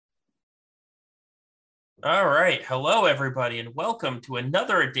All right. Hello, everybody, and welcome to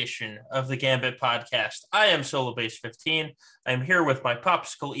another edition of the Gambit podcast. I am SoloBase15. I'm here with my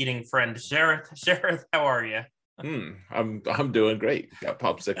popsicle eating friend, Zareth. Zareth, how are you? I'm doing great. Got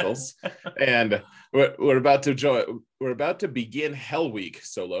popsicles, and we're about to join. We're about to begin Hell Week,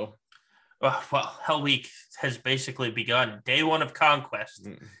 Solo. Well, Hell Week has basically begun. Day one of Conquest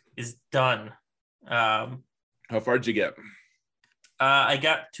is done. How far did you get? I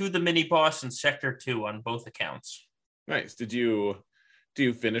got to the mini boss in Sector 2 on both accounts. Nice. Do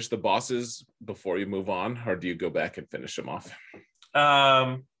you finish the bosses before you move on, or do you go back and finish them off?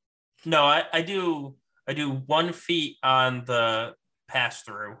 No, I do one feat on the pass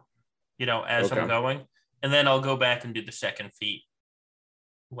through, as I'm going, and then I'll go back and do the second feat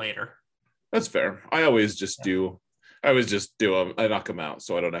later. That's fair. I always just do them. I knock them out,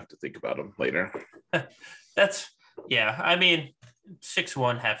 so I don't have to think about them later. I mean,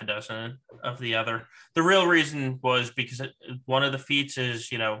 6-1, half a dozen of the other. The real reason was because one of the feats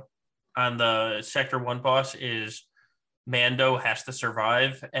is, on the Sector 1 boss is Mando has to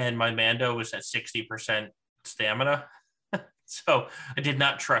survive, and my Mando was at 60% stamina. So I did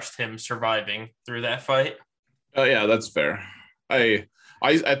not trust him surviving through that fight. Oh yeah, that's fair.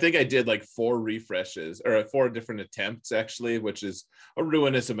 I think I did like 4 refreshes or 4 different attempts actually, which is a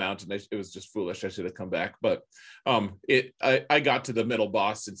ruinous amount, and it was just foolish. I should have come back, but I got to the middle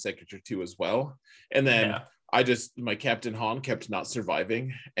boss in Sector 2 as well, and then my Captain Han kept not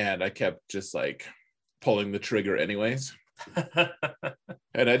surviving, and I kept just like pulling the trigger anyways.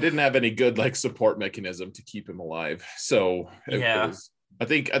 And I didn't have any good like support mechanism to keep him alive, so it was. I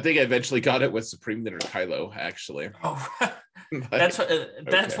think I eventually got it with Supreme Leader Kylo, actually. Oh, that's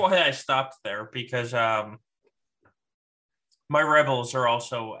why I stopped there, because my rebels are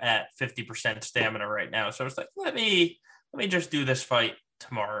also at 50% stamina right now. So it's like, let me just do this fight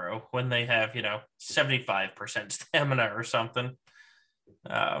tomorrow when they have 75% stamina or something.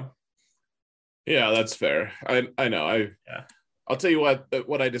 Yeah, that's fair. I know. I'll tell you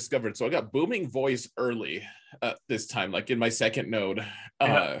what I discovered. So I got booming voice early this time, like in my second node.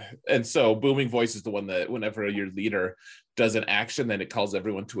 And so booming voice is the one that whenever your leader does an action, then it calls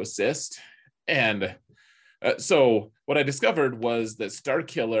everyone to assist. And so what I discovered was that a Star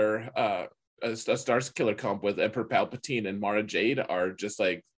Killer comp with Emperor Palpatine and Mara Jade are just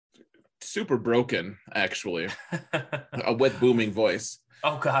like super broken, actually, with booming voice.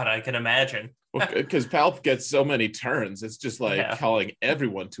 Oh God, I can imagine. Because Palp gets so many turns, it's just like calling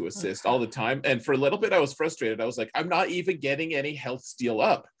everyone to assist all the time. And for a little bit, I was frustrated. I was like, I'm not even getting any health steal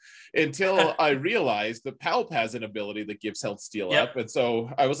up, until I realized that Palp has an ability that gives health steal up. And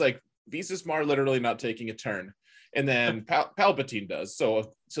so I was like, Visas Mar literally not taking a turn. And then Palpatine does.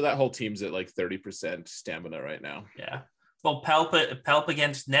 So that whole team's at like 30% stamina right now. Yeah. Well, Palp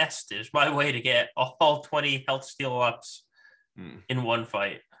against Nest is my way to get all 20 health steal ups in one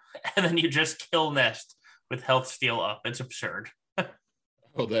fight. And then you just kill Nest with health steal up. It's absurd.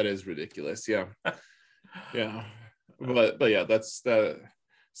 Oh, that is ridiculous. Yeah. Yeah. But yeah, that's the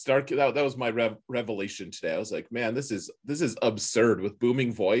Stark. That was my revelation today. I was like, man, this is absurd with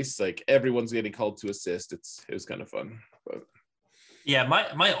booming voice. Like everyone's getting called to assist. It was kind of fun. But yeah,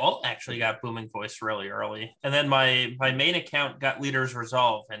 my alt actually got booming voice really early. And then my main account got Leader's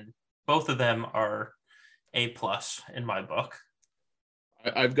Resolve, and both of them are A+ in my book.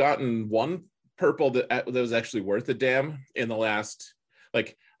 I've gotten one purple that was actually worth a damn in the last,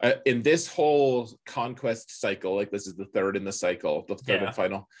 in this whole conquest cycle. Like this is the third in the cycle, the third and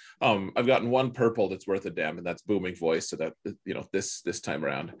final. I've gotten one purple that's worth a damn, and that's booming voice. So that this time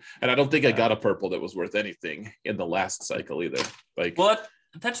around, and I don't think I got a purple that was worth anything in the last cycle either.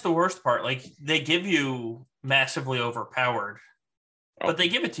 That's the worst part. Like they give you massively overpowered, but they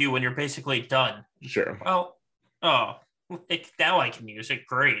give it to you when you're basically done. Sure. Well, now I can use it.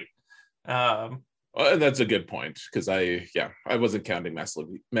 Great. And that's a good point, because I wasn't counting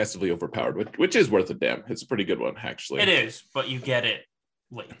massively overpowered, which is worth a damn. It's a pretty good one, actually. It is, but you get it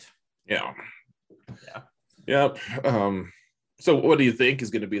late. Yeah. Yep. So what do you think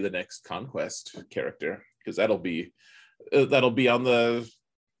is going to be the next conquest character? Because that'll be on the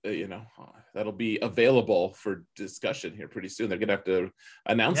that'll be available for discussion here pretty soon. They're going to have to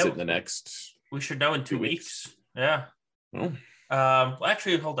announce it in the next. We should know in 2 weeks. Yeah. Oh. Well,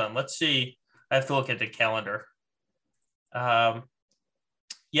 actually, hold on. Let's see. I have to look at the calendar.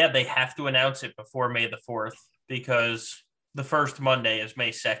 They have to announce it before May the 4th, because the first Monday is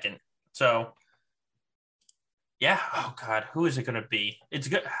May 2nd. So, yeah. Oh God, who is it going to be? It's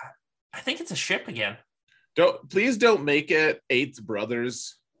good. I think it's a ship again. Please don't make it Eighth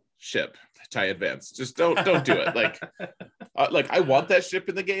Brothers ship. TIE Advance. Just don't do it. Like I want that ship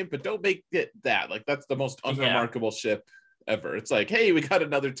in the game, but don't make it that. Like that's the most unremarkable ship ever. It's like, hey, we got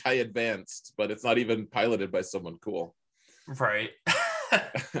another TIE Advanced, but it's not even piloted by someone cool. Right.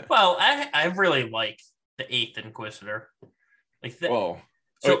 Well, I really like the 8th Inquisitor. Like so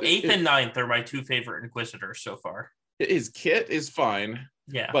 8th and 9th are my 2 favorite Inquisitors so far. His kit is fine.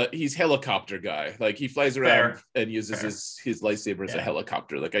 Yeah. But he's helicopter guy. Like he flies around and uses his lightsaber as a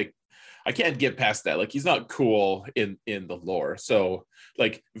helicopter. Like I can't get past that. Like he's not cool in the lore. So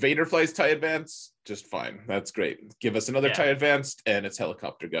like Vader flies TIE Advance, just fine. That's great. Give us another TIE Advanced and it's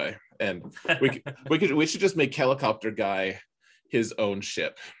helicopter guy. And we should just make helicopter guy his own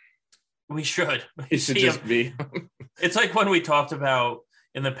ship. We should. It should just be. It's like when we talked about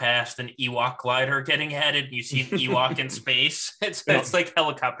in the past an Ewok glider getting added. You see Ewok in space. It's like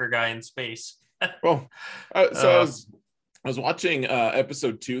helicopter guy in space. Well, so I was watching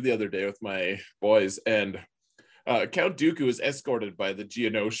episode 2 the other day with my boys, and Count Dooku is escorted by the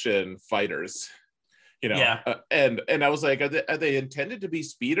Geonosian fighters. You know, and I was like, are they intended to be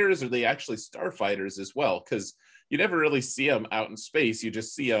speeders? Or are they actually starfighters as well? Because you never really see them out in space. You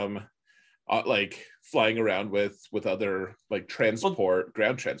just see them like flying around with other like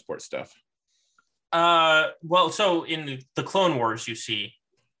ground transport stuff. Well, so in the Clone Wars, you see,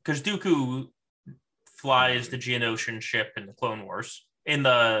 because Dooku flies the Geonosian ship in the Clone Wars in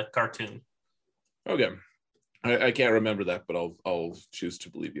the cartoon. Okay, I can't remember that, but I'll choose to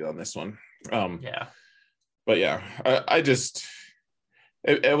believe you on this one. But yeah, I just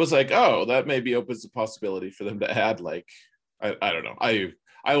it was like, oh, that maybe opens the possibility for them to add like I don't know.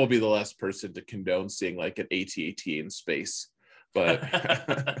 I will be the last person to condone seeing like an AT-AT in space, but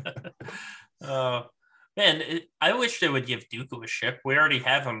man, I wish they would give Dooku a ship. We already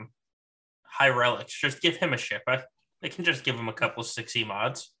have him high relics. Just give him a ship. They can just give him a couple of 6E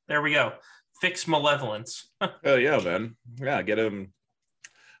mods. There we go. Fix malevolence. Oh yeah, man. Yeah, get him.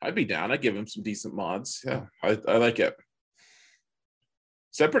 I'd be down. I'd give him some decent mods. Yeah, I like it.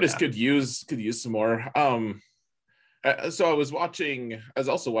 Separatists could use some more. So I was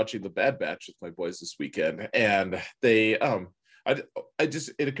also watching the Bad Batch with my boys this weekend, and they it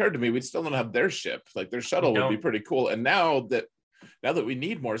occurred to me we'd still don't have their ship. Like their shuttle would be pretty cool. And now that we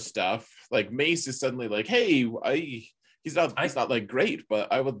need more stuff, like Mace is suddenly like, hey, he's not like great, but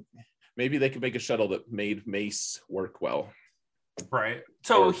maybe they could make a shuttle that made Mace work well. Right.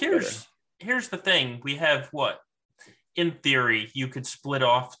 So here's the thing. We have what? In theory, you could split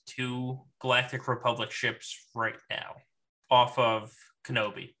off 2 Galactic Republic ships right now off of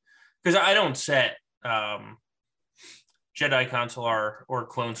Kenobi. Because I don't set Jedi Consular or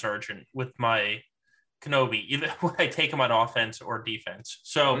Clone Sergeant with my Kenobi, either when I take them on offense or defense.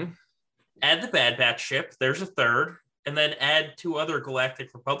 So add the Bad Batch ship, there's a 3rd, and then add 2 other Galactic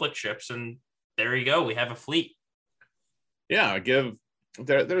Republic ships, and there you go. We have a fleet. Yeah,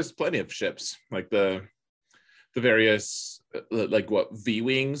 there's plenty of ships, like the various like what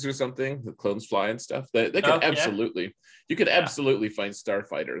V-wings or something the clones fly and stuff. They could absolutely you could absolutely find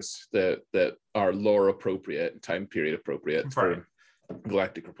starfighters that are lore appropriate, time period appropriate for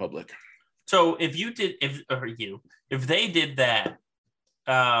Galactic Republic. So if they did that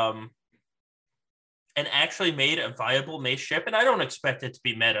and actually made a viable Mace ship, and I don't expect it to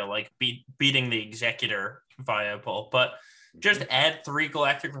be meta like beating the Executor viable, but just add 3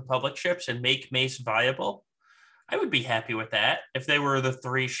 Galactic Republic ships and make Mace viable, I would be happy with that if they were the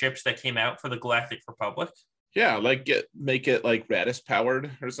 3 ships that came out for the Galactic Republic. Yeah, like make it like Radis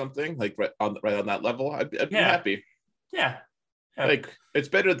powered or something, like right on that level. I'd be happy. Yeah. Like it's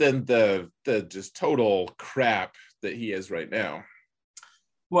better than the just total crap that he is right now.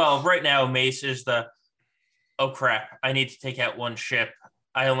 Well, right now Mace is oh crap, I need to take out 1 ship.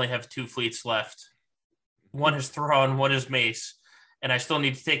 I only have 2 fleets left. One is Thrawn, one is Mace, and I still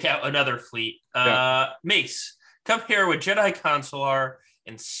need to take out another fleet. Mace, come here with Jedi Consular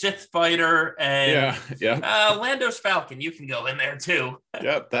and Sith Fighter and Lando's Falcon. You can go in there too.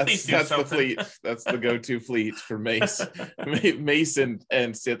 Yep, that's the fleet. That's the go-to fleet for Mace. Mace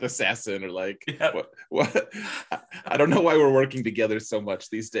and Sith Assassin are like, what? I don't know why we're working together so much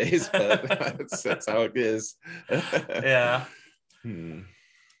these days, but that's how it is. Yeah.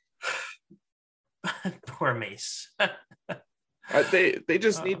 Poor Mace. They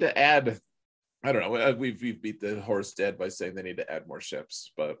just need to add. I don't know. We've beat the horse dead by saying they need to add more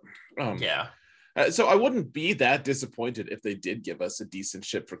ships, but so I wouldn't be that disappointed if they did give us a decent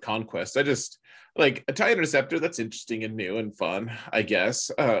ship for Conquest. I just like a TIE Interceptor. That's interesting and new and fun, I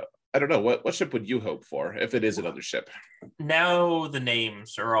guess. I don't know. What ship would you hope for if it is another ship? Now the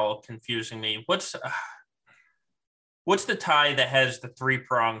names are all confusing me. What's the tie that has the 3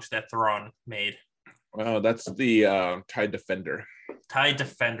 prongs that Thrawn made? Well, that's the TIE Defender. TIE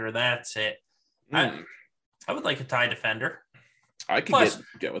Defender, that's it. I would like a TIE Defender. I could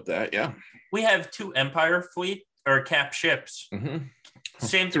get with that, yeah. We have 2 Empire fleet or cap ships. Mm-hmm.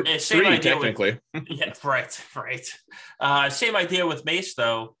 Same 3 idea technically. Yeah, right. Same idea with Mace,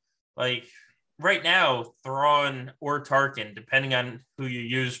 though. Like, right now, Thrawn or Tarkin, depending on who you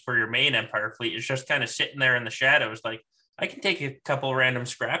use for your main Empire fleet, is just kind of sitting there in the shadows. Like, I can take a couple random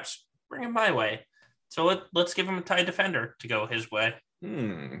scraps, bring them my way. So let's give him a TIE Defender to go his way.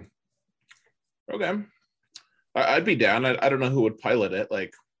 Okay. I'd be down. I don't know who would pilot it.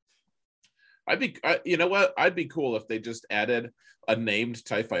 Like, you know what? I'd be cool if they just added a named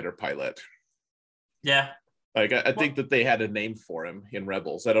TIE fighter pilot. Yeah. Like, I think that they had a name for him in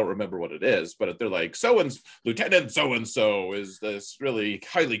Rebels. I don't remember what it is, but they're like, Lieutenant so-and-so is this really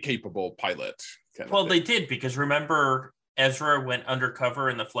highly capable pilot. Well, they did, because remember Ezra went undercover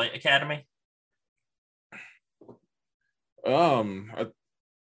in the Flight Academy?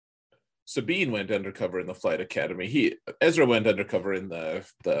 Sabine went undercover in the Flight Academy. Ezra went undercover in the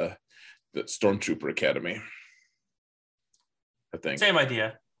Stormtrooper Academy, I think. Same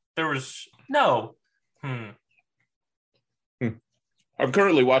idea. There was no. I'm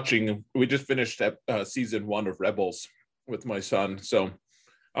currently watching. We just finished season 1 of Rebels with my son, so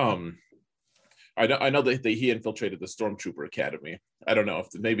I know that he infiltrated the Stormtrooper Academy. I don't know if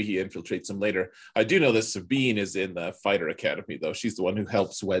maybe he infiltrates them later. I do know that Sabine is in the Fighter Academy, though. She's the one who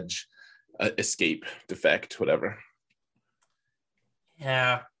helps Wedge escape, defect, whatever.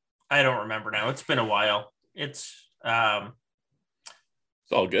 Yeah, I don't remember now. It's been a while. It's all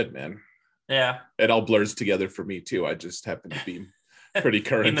good, man. Yeah, it all blurs together for me too. I just happen to be pretty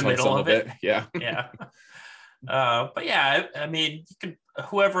current in the middle on some of it. Yeah. But yeah, I mean,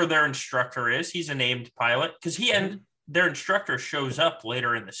 whoever their instructor is, he's a named pilot, because their instructor shows up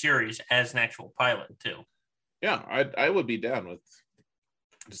later in the series as an actual pilot too. Yeah, I would be down with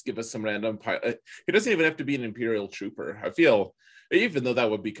just give us some random pilot. He doesn't even have to be an Imperial trooper. I feel, even though that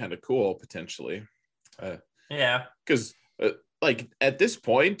would be kind of cool potentially. Yeah, because like at this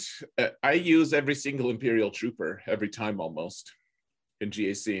point, I use every single Imperial trooper every time almost in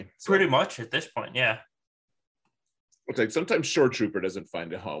GAC. So. Pretty much at this point, yeah. It's like sometimes Shore Trooper doesn't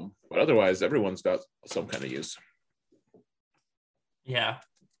find a home, but otherwise everyone's got some kind of use. Yeah.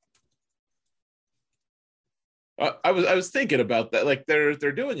 I was thinking about that. Like they're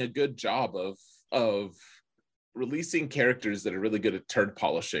doing a good job of releasing characters that are really good at turd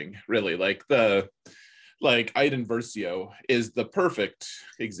polishing. Really, like Iden Versio is the perfect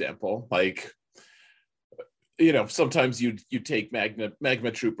example. Like, you know, sometimes you take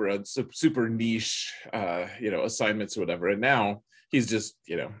Magma Trooper on super niche, assignments or whatever, and now he's just,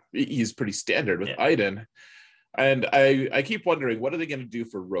 he's pretty standard with Iden. And I keep wondering, what are they going to do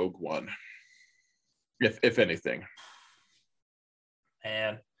for Rogue One, if anything?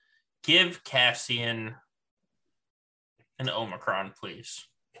 And give Cassian an Omicron, please.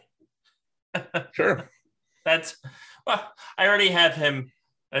 Sure. I already have him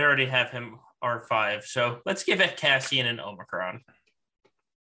R5, so let's give it Cassian an Omicron.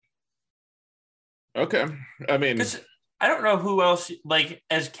 Okay. I mean, because I don't know who else, like,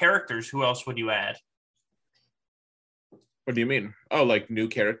 as characters, who else would you add? What do you mean? Oh, like new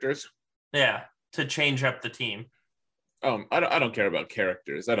characters? Yeah, to change up the team. I don't care about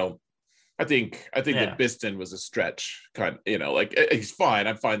characters. I think that Biston was a stretch, kind of, like, he's fine.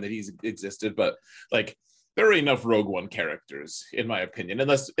 I'm fine that he's existed, but like there are enough Rogue One characters, in my opinion,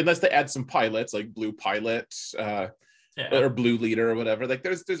 unless they add some pilots, like Blue Pilot, or Blue Leader or whatever. Like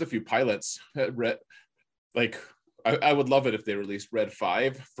there's a few pilots. Like I would love it if they released Red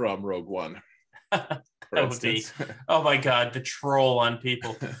 5 from Rogue One. That would be, oh my God, the troll on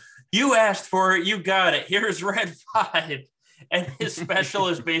people. You asked for it, you got it. Here's Red 5. And his special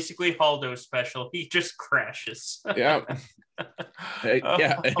is basically Haldo's special. He just crashes. Yeah.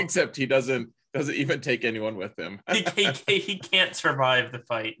 Yeah, except he doesn't even take anyone with him. he can't survive the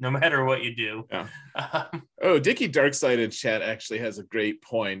fight, no matter what you do. Yeah. Dickie Darkside in chat actually has a great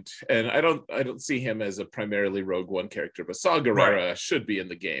point, and I don't see him as a primarily Rogue One character, but Saw Gerrera should be in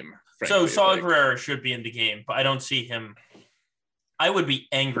the game. Frankly. So Saw Gerrera should be in the game, but I don't see him. I would be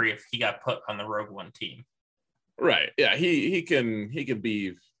angry if he got put on the Rogue One team. Right. Yeah. He could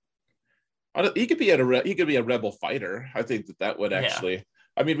be a rebel fighter. I think that would actually. Yeah.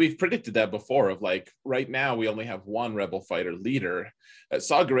 I mean, we've predicted that before. Of like, right now we only have one rebel fighter leader.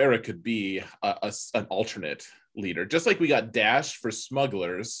 Saw Gerrera could be an alternate leader, just like we got Dash for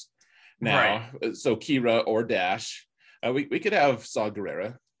smugglers now. Right. So Kira or Dash, we could have Saw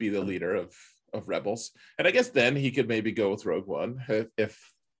Gerrera be the leader of Rebels. And I guess then he could maybe go with Rogue One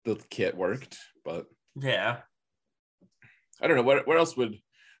if the kit worked. But yeah, I don't know where else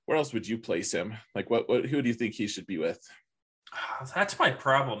would you place him? Like what who do you think he should be with? that's my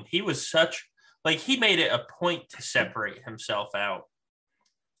problem. He was such like he made it a point to separate himself out.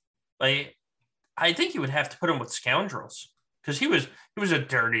 Like I think you would have to put him with scoundrels because he was a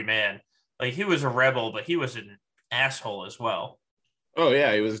dirty man. Like he was a rebel, but he was an asshole as well. Oh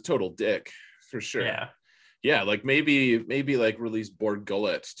yeah, he was a total dick for sure. Yeah. Yeah, like maybe like release Board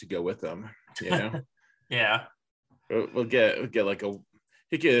Gullet to go with him. You know. Yeah. We'll get like a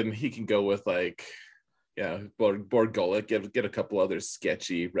he can go with like yeah Board Gullet, get a couple other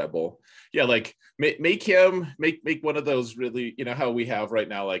sketchy rebel. Yeah, like make him make one of those really, you know how we have right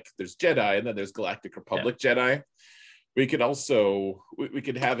now, like there's Jedi and then there's Galactic Republic Jedi. We could also we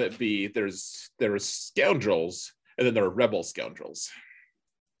could have it be there are scoundrels and then there are rebel scoundrels.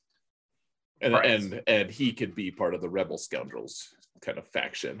 And right. and he could be part of the rebel scoundrels kind of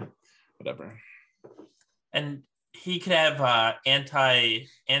faction, whatever. And he could have anti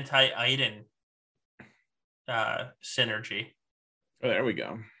Iden synergy. Oh, there we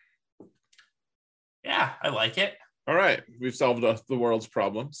go. Yeah, I like it. All right, we've solved the world's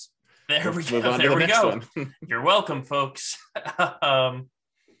problems. There we move go. on There to the we next go. one. You're welcome, folks.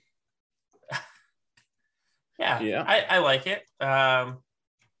 Yeah, Yeah. I like it.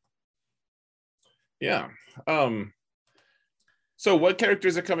 Yeah. So what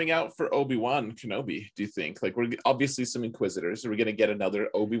characters are coming out for Obi-Wan Kenobi, do you think? Like, we're obviously some Inquisitors. Are we going to get another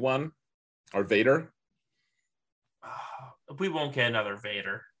Obi-Wan or Vader? We won't get another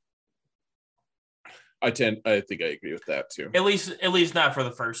Vader. I think I agree with that too. At least not for the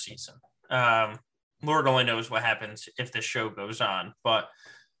first season. Lord only knows what happens if the show goes on, but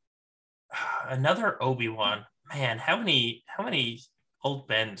another Obi-Wan, man, how many old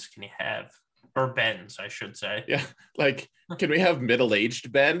Bens can you have? Or Bens, I should say. Yeah, like, can we have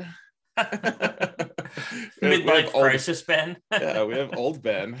middle-aged Ben? Midlife crisis Ben. Yeah, we have old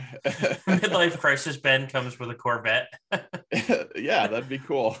Ben. Midlife crisis Ben comes with a Corvette. Yeah, that'd be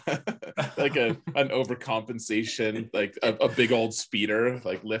cool. Like an overcompensation, like a big old speeder,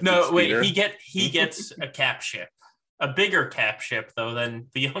 like lifted speeder. Wait, he gets a cap ship. A bigger cap ship though than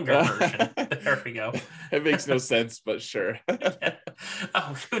the younger version. There we go. It makes no sense, but sure. Yeah.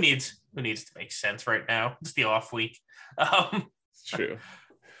 Oh, who needs to make sense right now? It's the off week. It's true.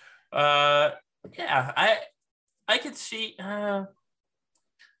 Yeah, I could see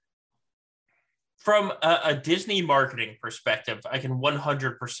from a Disney marketing perspective, I can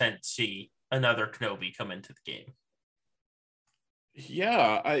 100% see another Kenobi come into the game.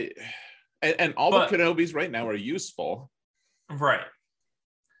 Yeah, and all the Kenobis right now are useful. Right.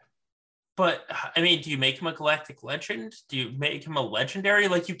 But, I mean, do you make him a galactic legend? Do you make him a legendary?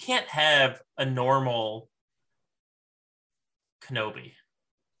 Like, you can't have a normal Kenobi.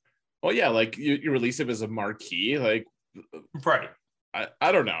 Well, yeah, like you release him as a marquee, like right.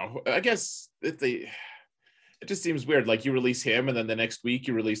 I don't know. I guess it just seems weird. Like you release him, and then the next week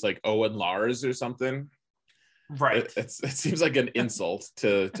you release like Owen Lars or something. Right. It seems like an insult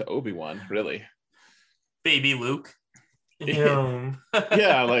to Obi-Wan, really. Baby Luke. Yeah,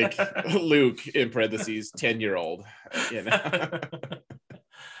 like Luke in parentheses, 10-year-old. You know.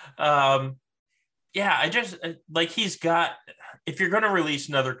 Yeah, I just like he's got. If you're going to release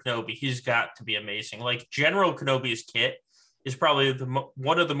another Kenobi, he's got to be amazing. Like General Kenobi's kit is probably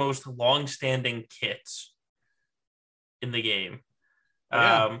one of the most long-standing kits in the game.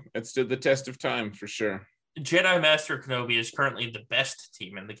 Yeah, it stood the test of time for sure. Jedi Master Kenobi is currently the best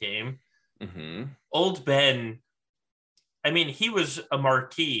team in the game. Mm-hmm. Old Ben, I mean, he was a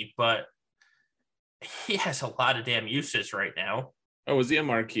marquee, but he has a lot of damn uses right now. Oh, was he a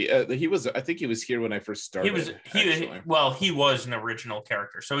marquee? He was. I think he was here when I first started. He was an original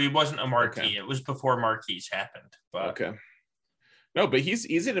character, so he wasn't a marquee. Okay. It was before marquees happened. But okay. No, but he's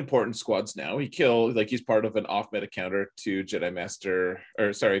in important squads now. He's part of an off-meta counter to Jedi Master,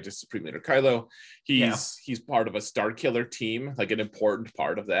 to Supreme Leader Kylo. He's part of a Star Killer team, like an important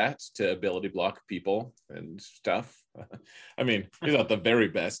part of that to ability block people and stuff. I mean, he's not the very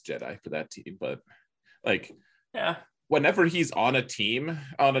best Jedi for that team, but like, yeah. Whenever he's on a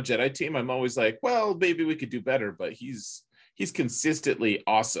Jedi team, I'm always like, well, maybe we could do better, but he's consistently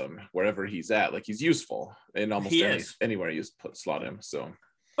awesome wherever he's at. Like he's useful in almost anywhere you slot him. So,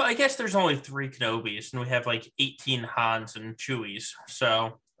 but I guess there's only 3 Kenobis, and we have like 18 Hans and Chewies,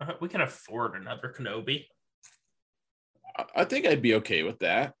 so we can afford another Kenobi. I think I'd be okay with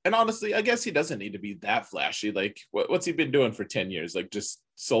that. And honestly, I guess he doesn't need to be that flashy. Like, what's he been doing for 10 years? Like just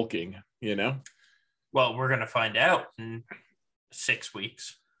sulking, you know? Well, we're going to find out in 6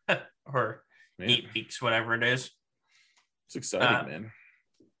 weeks or 8 weeks, whatever it is. It's exciting, man.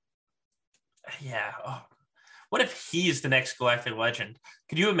 Yeah. Oh. What if he's the next Galactic Legend?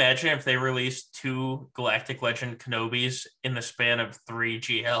 Could you imagine if they released 2 Galactic Legend Kenobis in the span of 3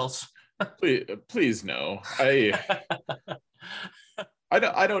 GLs? Please no. I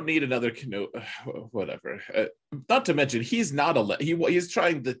don't need another Kenobi. Whatever. Not to mention, he's not he's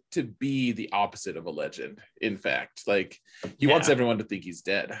trying to be the opposite of a legend. In fact, like he wants everyone to think he's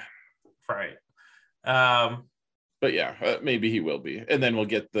dead. Right. But yeah, maybe he will be, and then we'll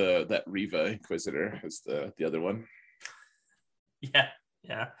get that Riva Inquisitor as the other one. Yeah.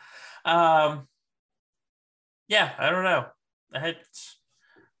 Yeah. I don't know.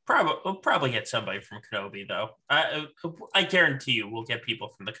 We'll probably get somebody from Kenobi though. I guarantee you we'll get people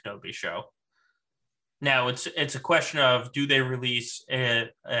from the Kenobi show. Now it's a question of, do they release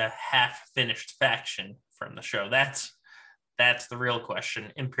a half-finished faction from the show? That's the real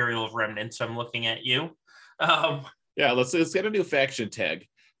question. Imperial Remnants, I'm looking at you. Yeah, let's get a new faction tag.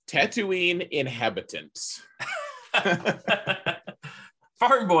 Tatooine Inhabitants.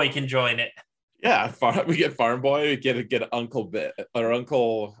 Farm Boy can join it. Yeah, we get Farm Boy. We get Uncle Ben or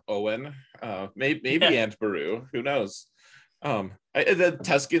Uncle Owen. Maybe Aunt Beru. Who knows? The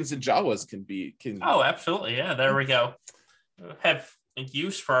Tuscans and Jawas can. Oh, absolutely. Yeah, there we go. Have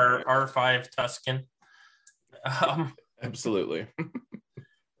use for our R5 Tuscan. Absolutely.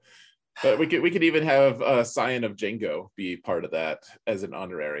 But we could even have a Scion of Django be part of that as an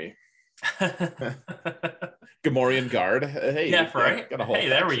honorary. Gamorrean Guard. Hey, yeah, right. Got a whole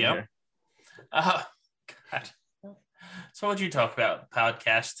there we go. Here. God. So what'd you talk about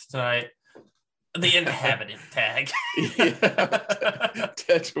podcast tonight? The inhabitant tag.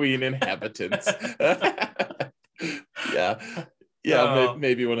 Tatooine Inhabitants. Yeah,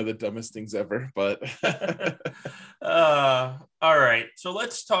 maybe one of the dumbest things ever, but all right. So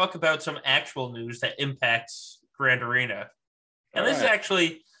let's talk about some actual news that impacts Grand Arena. And this is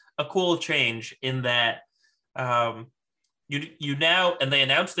actually a cool change in that you now, and they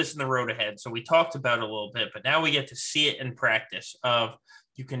announced this in the road ahead, so we talked about it a little bit, but now we get to see it in practice of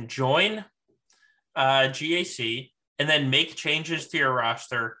you can join GAC and then make changes to your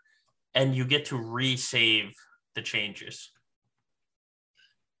roster, and you get to resave the changes.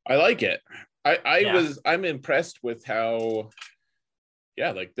 I like it. I'm impressed with how,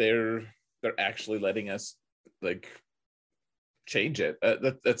 like they're actually letting us like change it.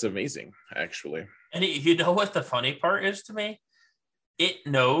 That's amazing, actually. And you know what the funny part is to me? It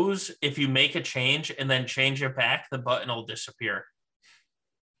knows if you make a change and then change it back, the button will disappear.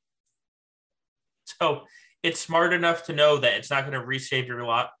 So it's smart enough to know that it's not going to resave your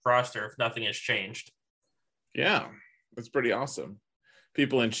roster if nothing has changed. Yeah, that's pretty awesome.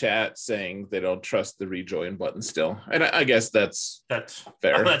 People in chat saying they don't trust the rejoin button still, and I guess that's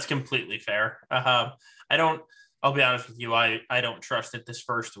fair. Oh, that's completely fair. I'll be honest with you. I don't trust it this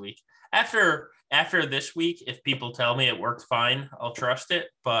first week. After this week, if people tell me it worked fine, I'll trust it.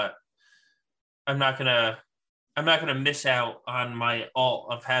 But I'm not gonna miss out on my alt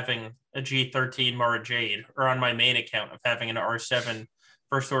of having a G13 Mara Jade, or on my main account of having an R7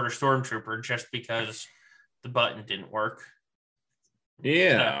 First Order Stormtrooper just because the button didn't work.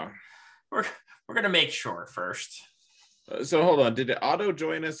 Yeah, we're gonna make sure first. So hold on, did it auto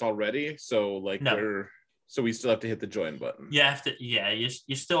join us already? So like no. So we still have to hit the join button. You have to,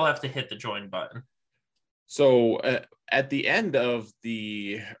 you still have to hit the join button. So at the end of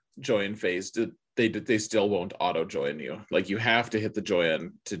the join phase, they still won't auto join you? Like you have to hit the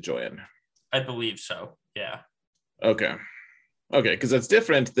join to join. I believe so. Yeah. Okay, because that's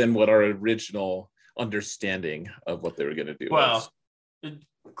different than what our original understanding of what they were going to do was.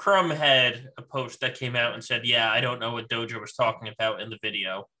 Crumb had a post that came out and said, "Yeah, I don't know what Doja was talking about in the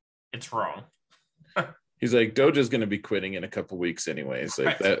video. It's wrong." He's like, Doja's going to be quitting in a couple weeks anyways.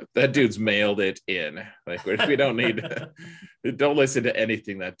 Like that dude's mailed it in. Like we don't need, don't listen to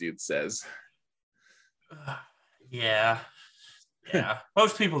anything that dude says. Yeah.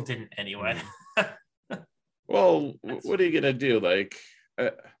 Most people didn't anyway. Well, what are you going to do? Like,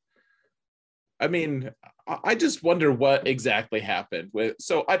 I mean, I just wonder what exactly happened with.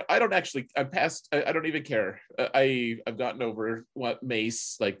 So I don't actually. I'm past. I don't even care. I've gotten over what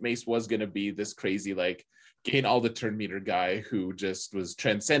Mace was going to be this crazy gain all the turn meter guy who just was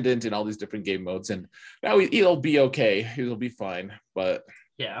transcendent in all these different game modes, and now he'll be okay. He'll be fine. But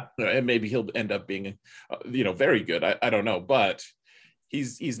yeah, and maybe he'll end up being, very good. I don't know, but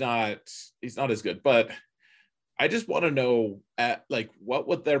he's not as good. But I just want to know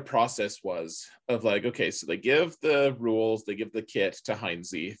what their process was of okay, so they give the rules, they give the kit to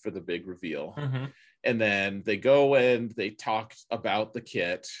Heinze for the big reveal. Mm-hmm. And then they go and they talk about the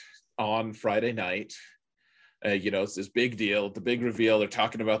kit on Friday night. It's this big deal, the big reveal. They're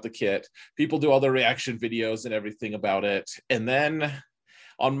talking about the kit. People do all their reaction videos and everything about it. And then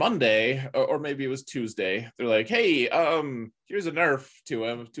on Monday, or maybe it was Tuesday, they're like, hey, here's a nerf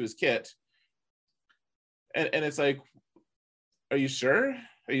to his kit. And it's like, are you sure?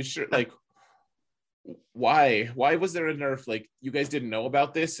 Are you sure? Like, why was there a nerf? Like, you guys didn't know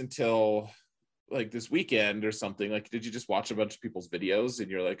about this until like this weekend or something? Like, did you just watch a bunch of people's videos and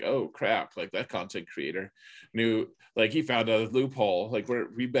you're like, oh crap, like that content creator knew, like he found a loophole, like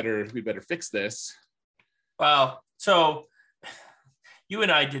we better fix this? Well, so you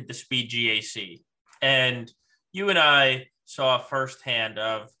and I did the speed GAC, and you and I saw firsthand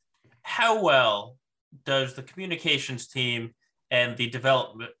of how well does the communications team and the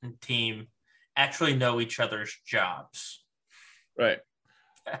development team actually know each other's jobs. Right.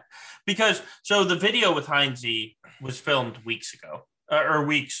 Because so the video with Heinze was filmed weeks ago, or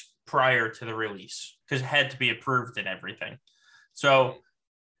weeks prior to the release, because it had to be approved and everything. So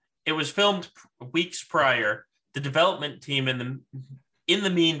it was filmed weeks prior. The development team in the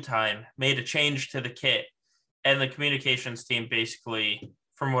meantime made a change to the kit, and the communications team basically,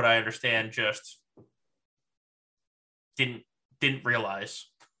 from what I understand, just didn't realize.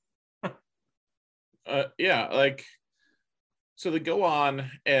 Yeah, like, so they go on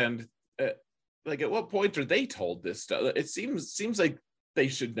and like, at what point are they told this stuff? It seems like they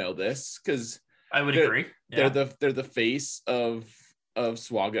should know this, because I would agree. Yeah. They're the face of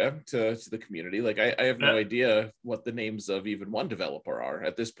Swaga to the community. Like, I have no idea what the names of even one developer are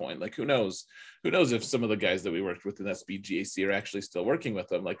at this point. Like, who knows if some of the guys that we worked with in that speed GAC are actually still working with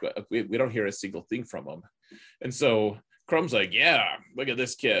them. Like, we don't hear a single thing from them. And so Crumb's like, yeah, look at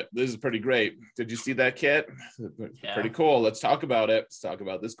this kit. This is pretty great. Did you see that kit? Yeah. Pretty cool. Let's talk about it. Let's talk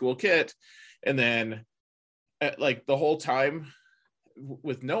about this cool kit. And then like the whole time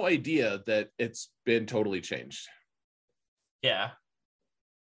with no idea that it's been totally changed. Yeah.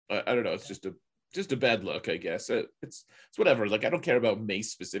 I don't know. It's just a bad look, I guess. It's whatever. Like, I don't care about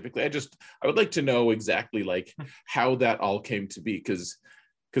Mace specifically. I would like to know exactly like how that all came to be, because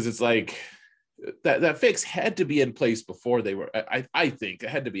it's like that fix had to be in place before they were. I think it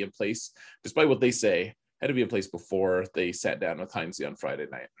had to be in place, despite what they say, had to be in place before they sat down with Heinze on Friday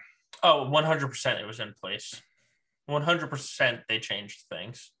night. Oh, 100% it was in place. 100% they changed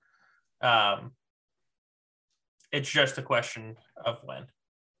things. It's just a question of when.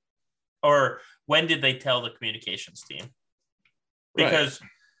 Or when did they tell the communications team? Because,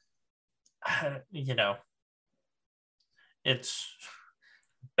 right. It's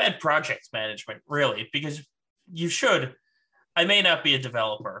bad project management, really, because you should. I may not be a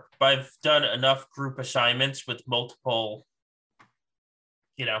developer, but I've done enough group assignments with multiple,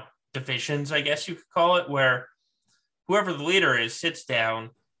 divisions, I guess you could call it, where whoever the leader is sits down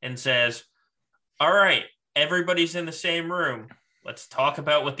and says, all right, everybody's in the same room. Let's talk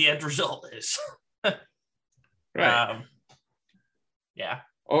about what the end result is. Right. Yeah.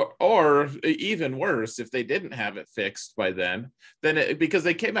 Or even worse, if they didn't have it fixed by then because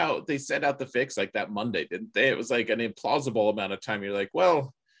they sent out the fix like that Monday, didn't they? It was like an implausible amount of time. You're like,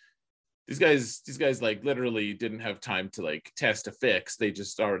 well, these guys like literally didn't have time to like test a fix. They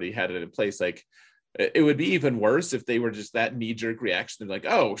just already had it in place. Like, it would be even worse if they were just that knee-jerk reaction. They're like,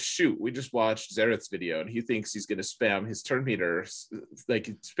 oh shoot, we just watched Xerath's video and he thinks he's going to spam his turn meter, like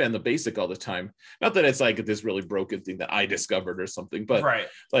spam the basic all the time. Not that it's like this really broken thing that I discovered or something, but right.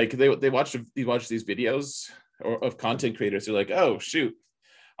 Like they watch these videos of content creators. They're like, oh shoot,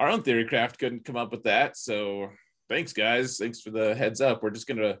 our own theorycraft couldn't come up with that, so thanks guys, thanks for the heads up. We're just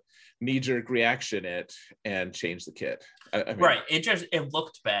going to knee-jerk reaction it and change the kit. I mean, right. It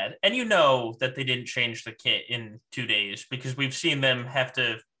looked bad. And that they didn't change the kit in 2 days, because we've seen them have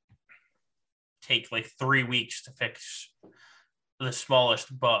to take like 3 weeks to fix the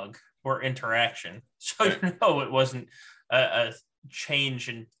smallest bug or interaction. So right. It wasn't a change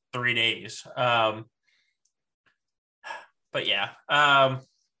in 3 days. But yeah, how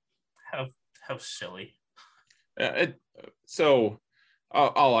silly. So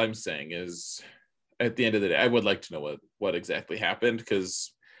all I'm saying is, at the end of the day, I would like to know what exactly happened,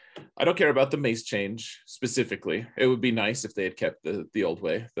 because I don't care about the Mace change specifically. It would be nice if they had kept the old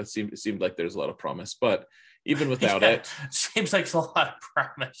way. That seemed like there's a lot of promise, but even without it, seems like a lot of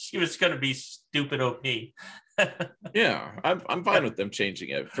promise. He was going to be stupid OP. Yeah, I'm fine with them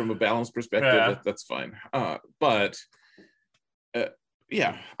changing it from a balance perspective. Yeah. That's fine. But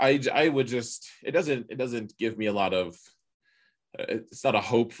yeah, I would just, it doesn't give me a lot of. It's not a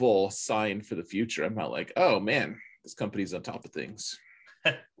hopeful sign for the future. I'm not like, oh man, this company's on top of things.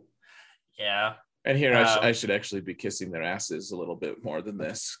 Yeah. And here I should actually be kissing their asses a little bit more than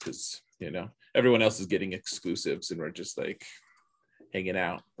this, because everyone else is getting exclusives and we're just like hanging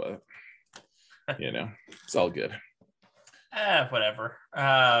out. But it's all good. Whatever.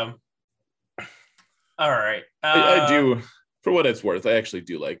 All right. I do, for what it's worth, I actually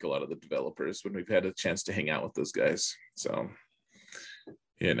do like a lot of the developers when we've had a chance to hang out with those guys. So,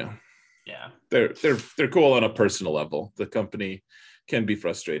 yeah, they're cool on a personal level. The company can be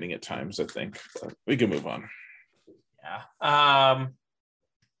frustrating at times, I think, but we can move on. Yeah.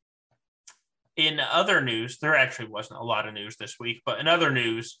 In other news, there actually wasn't a lot of news this week, but in other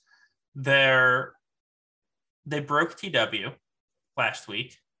news, they broke TW last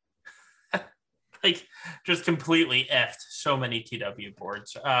week. Like, just completely effed so many TW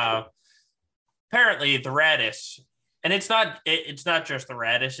boards. Apparently, the Radis, and it's not just the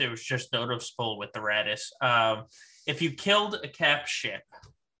Radis, it was just noticeable with the Radis. If you killed a cap ship,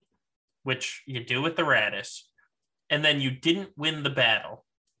 which you do with the Radis, and then you didn't win the battle,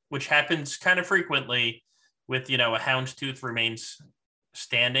 which happens kind of frequently with, a Houndstooth remains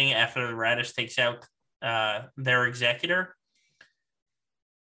standing after the Radis takes out their executor,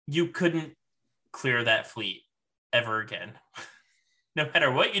 you couldn't clear that fleet ever again. No matter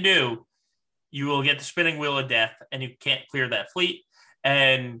what you do, you will get the spinning wheel of death and you can't clear that fleet.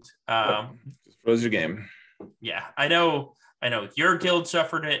 And just froze your game. Yeah, I know your guild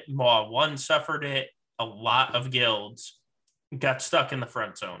suffered it, Maw 1 suffered it, a lot of guilds got stuck in the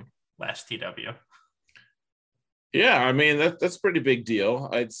front zone last TW. Yeah, I mean that's a pretty big deal,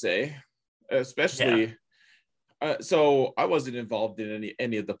 I'd say. Especially so I wasn't involved in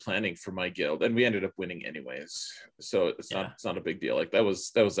any of the planning for my guild, and we ended up winning anyways. So it's not a big deal. Like that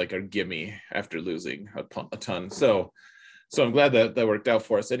was like our gimme after losing a ton. So I'm glad that worked out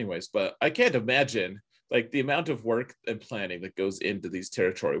for us anyways. But I can't imagine like the amount of work and planning that goes into these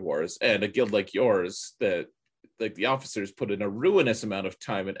territory wars, and a guild like yours that like the officers put in a ruinous amount of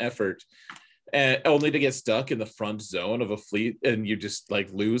time and effort, and only to get stuck in the front zone of a fleet, and you just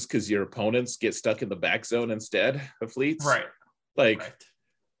like lose because your opponents get stuck in the back zone instead of fleets. Right. Like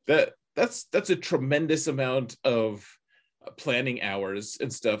that's a tremendous amount of planning hours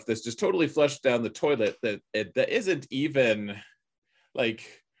and stuff that's just totally flushed down the toilet that isn't even like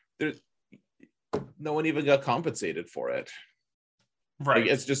there's no one even got compensated for it. Right.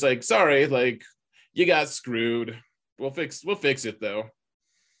 Like, it's just like, sorry, like you got screwed. We'll fix it though.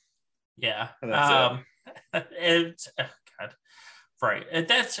 Yeah. And that's it's God. Right. And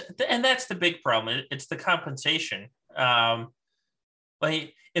that's the big problem. It's the compensation.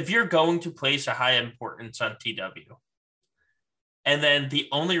 Like if you're going to place a high importance on TW, and then the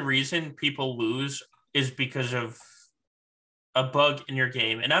only reason people lose is because of a bug in your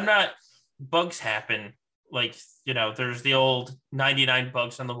game. And bugs happen. Like, there's the old 99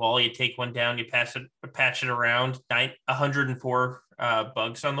 bugs on the wall. You take one down, you patch it around, 104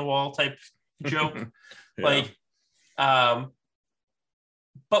 bugs on the wall type joke. Yeah.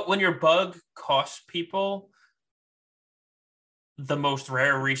 But when your bug costs people the most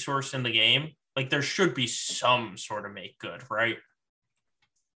rare resource in the game, like there should be some sort of make good, right?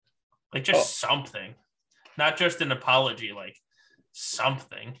 Like just something, not just an apology, like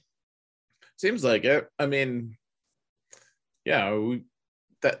something. Seems like it. I mean, yeah,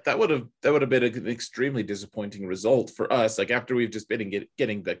 that would have been an extremely disappointing result for us. Like after we've just been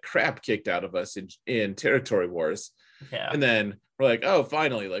getting the crap kicked out of us in territory wars, and then we're like, oh,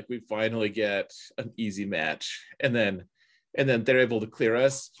 finally, like we finally get an easy match, and then they're able to clear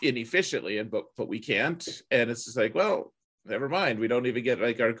us inefficiently, but we can't, and it's just like, well, never mind. We don't even get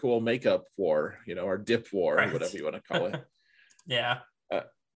like our cool makeup war, our dip war, or whatever you want to call it. Yeah.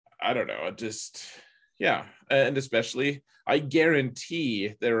 I don't know. And especially, I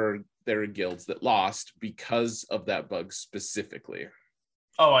guarantee there are guilds that lost because of that bug specifically.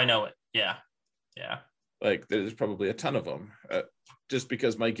 Oh, I know it. Yeah. Like there's probably a ton of them. Just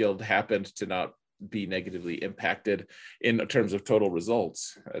because my guild happened to not be negatively impacted in terms of total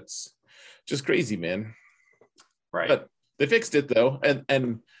results. That's just crazy, man. Right. But they fixed it though,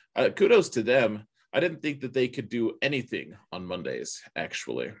 and kudos to them. I didn't think that they could do anything on Mondays,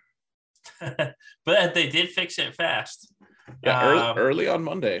 actually. But they did fix it fast. Yeah, early on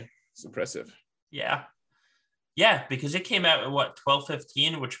Monday. It's impressive. Yeah, because it came out at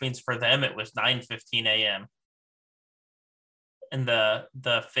 12:15, which means for them it was 9:15 a.m. and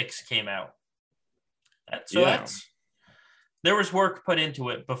the fix came out. There was work put into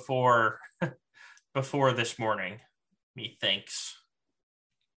it before this morning.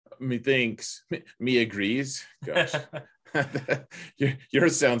 Methinks. Me agrees. Gosh.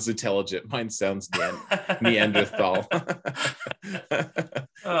 Yours sounds intelligent. Mine sounds Neanderthal.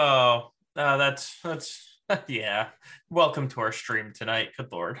 Oh, that's let's yeah. Welcome to our stream tonight.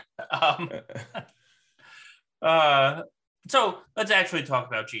 Good Lord. Um, uh, so let's actually talk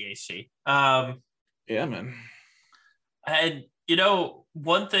about GAC. Yeah, man. And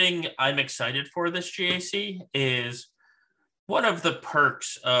one thing I'm excited for this GAC is one of the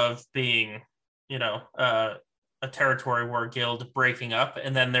perks of being, a territory war guild breaking up,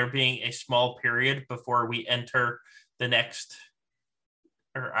 and then there being a small period before we enter the next,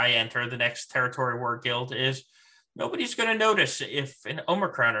 or I enter the next territory war guild, is nobody's going to notice if an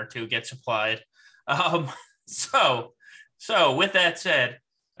Omicron or two gets applied. Um, so with that said,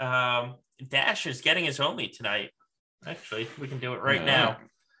 Dash is getting his only tonight. Actually, we can do it right now.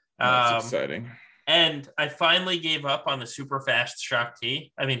 That's exciting. And I finally gave up on the super fast Shock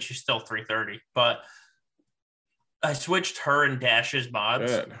T. I mean, she's still 330, but I switched her and Dash's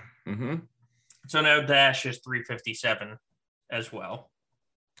mods. Good. Mm-hmm. So now Dash is 357 as well.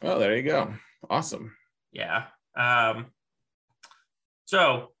 Oh, there you go. Awesome. Yeah.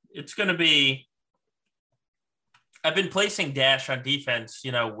 So it's going to be, I've been placing Dash on defense,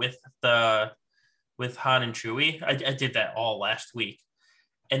 with Han and Chewie. I did that all last week.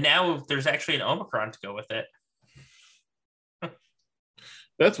 And now there's actually an Omicron to go with it.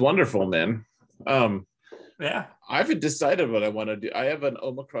 That's wonderful, man. Yeah. I haven't decided what I want to do. I have an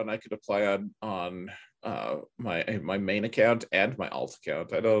Omicron I could apply on my main account and my alt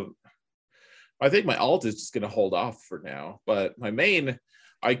account. I think my alt is just going to hold off for now, but my main,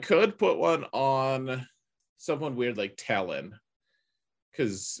 I could put one on someone weird like Talon,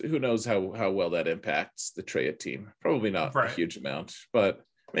 because who knows how well that impacts the Traya team. Probably not a huge amount, but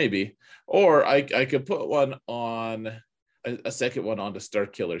maybe. Or I could put one on a second one onto Star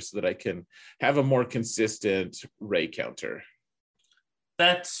Killer so that I can have a more consistent Ray counter.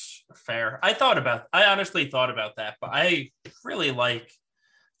 That's fair. I honestly thought about that, but I really like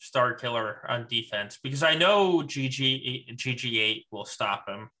Star Killer on defense because I know GG8 will stop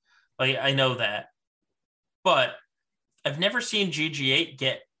him. Like, I know that. But I've never seen GG8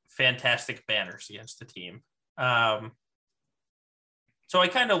 get fantastic banners against the team. So I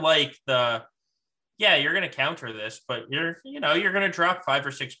kind of like you're going to counter this, but you're going to drop 5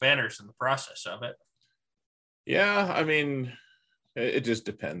 or 6 banners in the process of it. Yeah, I mean, it just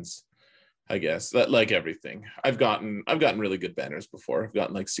depends, I guess. Like everything, I've gotten really good banners before. I've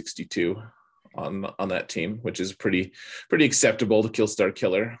gotten like 62 on that team, which is pretty acceptable to kill Star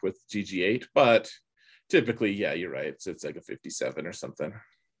Killer with GG8. But typically, yeah, you're right. So it's like a 57 or something.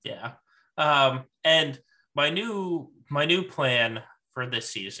 Yeah. And my new plan for this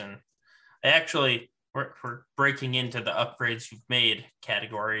season, we're breaking into the upgrades you've made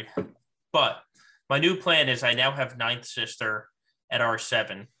category, but my new plan is I now have Ninth Sister at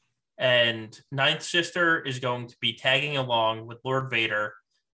R7, and Ninth Sister is going to be tagging along with Lord Vader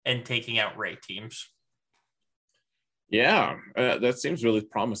and taking out Ray teams. Yeah, that seems really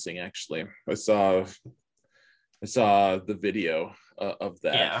promising. Actually, I saw the video of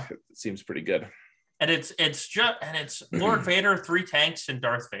that. Yeah. It seems pretty good. And it's Lord Vader, 3 tanks, and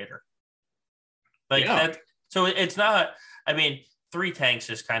Darth Vader. Like that. So it's not. I mean, 3 tanks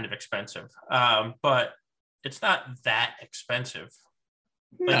is kind of expensive, but it's not that expensive.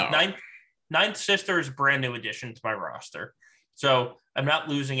 Like no. Ninth Sister is a brand new addition to my roster, so I'm not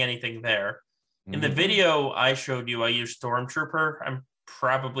losing anything there. In the video I showed you, I used Stormtrooper. I'm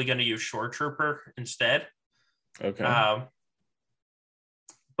probably going to use Shore Trooper instead. Okay.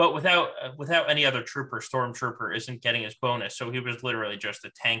 But without any other trooper, Stormtrooper isn't getting his bonus, so he was literally just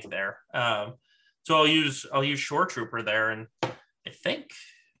a tank there. So I'll use Shore Trooper there, and I think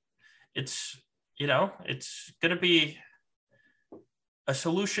it's going to be a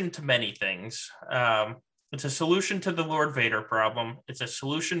solution to many things. It's a solution to the Lord Vader problem. It's a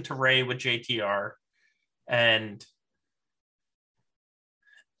solution to Rey with JTR, and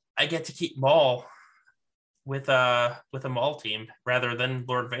I get to keep Maul with a Maul team rather than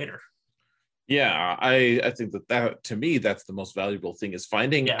Lord Vader. Yeah, I think that to me that's the most valuable thing is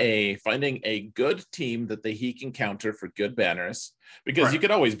finding a good team that he can counter for good banners, because you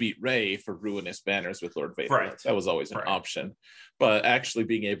could always beat Rey for ruinous banners with Lord Vader. Right. That was always an option, but actually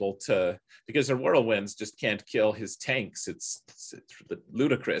being able to, because their whirlwinds just can't kill his tanks, it's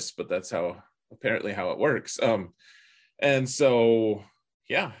ludicrous, but that's apparently how it works. And so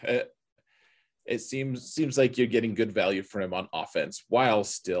yeah. It seems like you're getting good value for him on offense while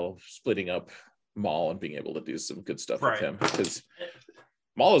still splitting up Maul and being able to do some good stuff with him, because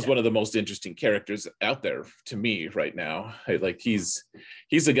Maul is one of the most interesting characters out there to me right now. Like he's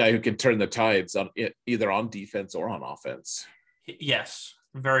a guy who can turn the tides on either on defense or on offense. Yes,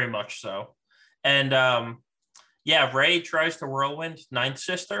 very much so. And Rey tries to whirlwind Ninth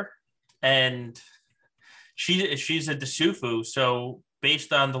Sister, and she's a Desufu, so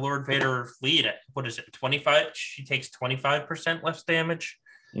based on the Lord Vader lead, what is it, 25? She takes 25% less damage.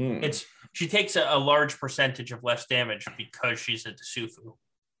 She takes a large percentage of less damage because she's a Desufu.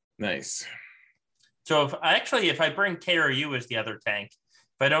 Nice. So if I bring KRU as the other tank,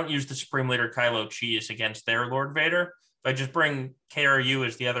 if I don't use the Supreme Leader Kylo Cheese against their Lord Vader, if I just bring KRU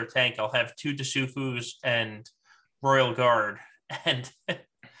as the other tank, I'll have 2 Desufus and Royal Guard, and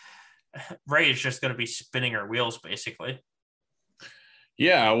Rey is just going to be spinning her wheels, basically.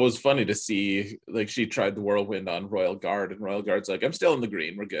 Yeah, it was funny to see, like, she tried the whirlwind on Royal Guard, and Royal Guard's like, I'm still in the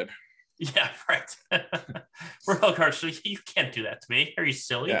green, we're good. Yeah, right. Royal Guard, so you can't do that to me. Are you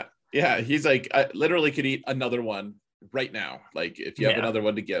silly? Yeah, he's like, I literally could eat another one right now. Like, if you have another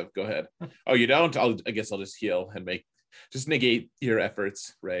one to give, go ahead. Oh, you don't? I guess I'll just heal and just negate your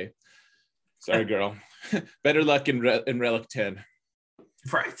efforts, Rey. Sorry, girl. Better luck in Relic 10.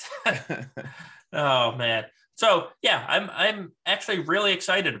 Right. Oh man. So yeah, I'm actually really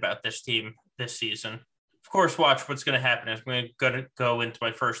excited about this team this season. Of course, watch what's going to happen. I'm going to go into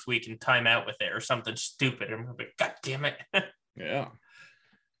my first week and time out with it or something stupid. I'm going to be, God damn it. Yeah.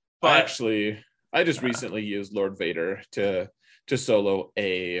 But I just recently used Lord Vader to solo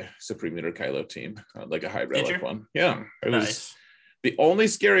a Supreme Leader Kylo team, like a high relic one. Yeah, it was nice. The only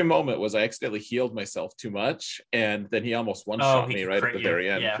scary moment was I accidentally healed myself too much, and then he almost one-shot me right at the very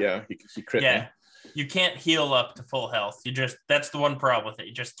end. Yeah, he crit me. You can't heal up to full health. That's the one problem with it.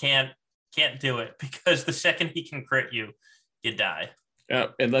 You just can't do it, because the second he can crit you, you die. Yeah,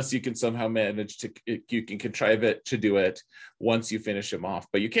 unless you can somehow manage you can contrive it to do it once you finish him off,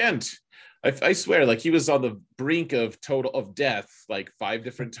 but you can't. I swear, like, he was on the brink of death like 5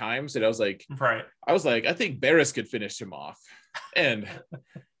 different times, and I was like, I think Barris could finish him off, and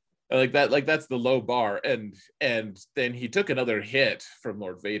that's the low bar, and then he took another hit from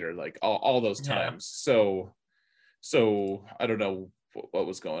Lord Vader like all those times. So I don't know what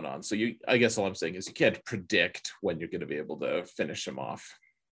was going on. So I guess all I'm saying is you can't predict when you're going to be able to finish him off.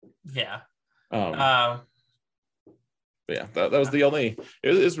 But yeah, that was the only.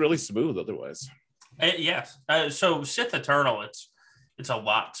 It was really smooth otherwise. Yes. So Sith Eternal, it's a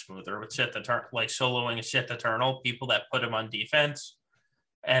lot smoother with Sith Eternal, like soloing a Sith Eternal, people that put him on defense,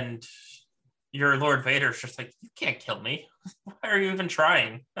 and your Lord Vader's just like, you can't kill me. Why are you even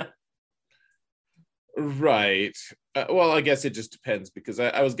trying? Right. Well, I guess it just depends, because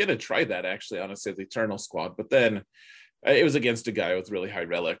I was gonna try that actually on a Sith Eternal squad, but then it was against a guy with really high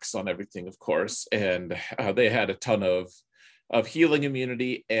relics on everything, of course, and they had a ton of healing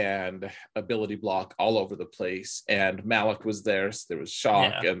immunity and ability block all over the place, and Malak was there, so there was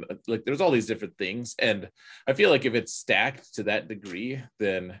shock, and like there's all these different things, and I feel like if it's stacked to that degree,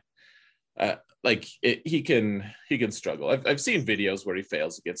 then he can struggle. I've seen videos where he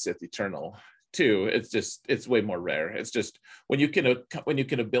fails against Sith Eternal too. It's way more rare. It's just when you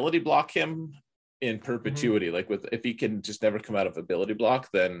can ability block him in perpetuity, like if he can just never come out of ability block,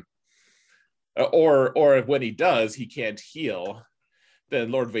 then or when he does, he can't heal,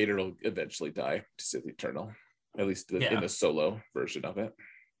 then Lord Vader will eventually die to Sith Eternal, at least in the solo version of it.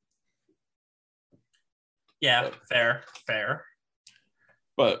 Yeah, fair.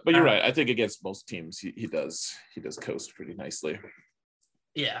 But you're right. I think against most teams, he does coast pretty nicely.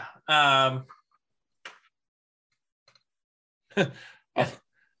 Yeah. I'll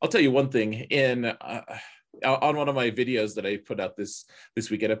tell you one thing. On one of my videos that I put out this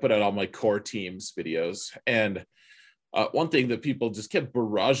weekend, I put out all my core teams videos, and one thing that people just kept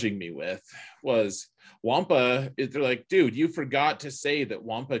barraging me with was Wampa. They're like, dude, you forgot to say that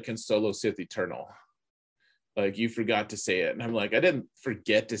Wampa can solo Sith Eternal. Like, you forgot to say it. And I'm like, I didn't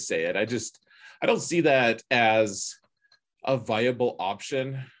forget to say it. I don't see that as a viable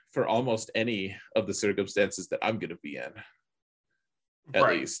option for almost any of the circumstances that I'm going to be in. At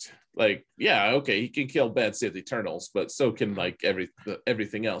least, like, yeah, okay, he can kill bad Sith Eternals, but so can like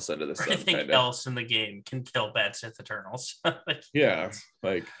everything else under the sun. Everything else in the game can kill bad Sith Eternals.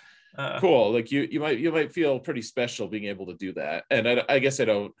 Cool. Like you might feel pretty special being able to do that, and I guess I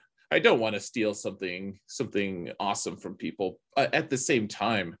don't want to steal something awesome from people. At the same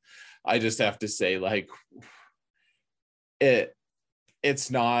time, I just have to say, like,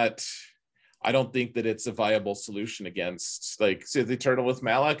 it's not. I don't think that it's a viable solution against like Sith Eternal with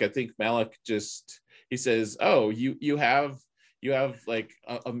Malak. I think Malak he says, "Oh, you have like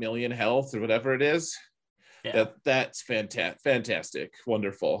a million health or whatever it is." Yeah. That's fantastic,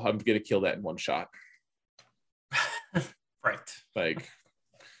 wonderful. I'm gonna kill that in one shot. Right. Like,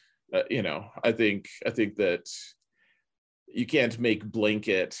 I think that you can't make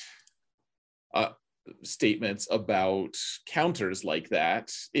blanket statements about counters like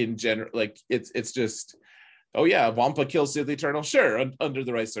that in general. Like, it's just, oh yeah, Wampa kills Sith Eternal, sure, under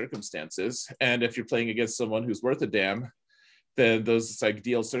the right circumstances. And if you're playing against someone who's worth a damn, then those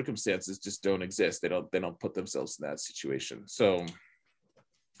ideal circumstances just don't exist. They don't put themselves in that situation. So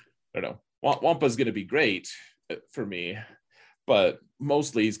I don't know. Wampa's going to be great for me, but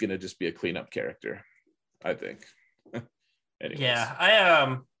mostly he's going to just be a cleanup character, I think. Anyways. Yeah,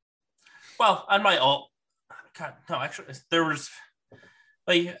 I well, on my alt, God, no, actually, there was,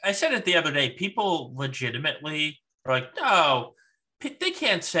 like I said it the other day, people legitimately are like, no, they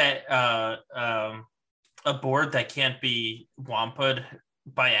can't set a board that can't be wampa'd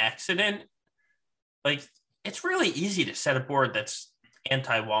by accident. Like, it's really easy to set a board that's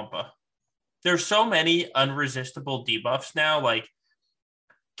anti-wampa. There's so many unresistible debuffs now, like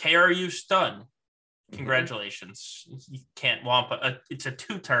KRU stun. Congratulations. You can't wampa. It's a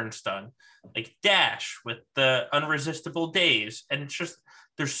 2-turn stun. Like dash with the unresistible days. And it's just,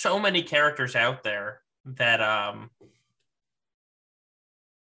 there's so many characters out there that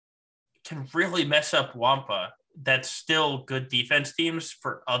can really mess up wampa. That's still good defense teams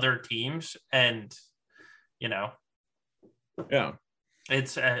for other teams. And, you know, yeah,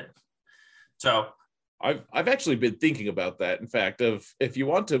 it's so I've actually been thinking about that. In fact, of if you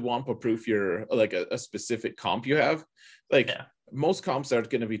want to wampa proof your like a specific comp you have, like most comps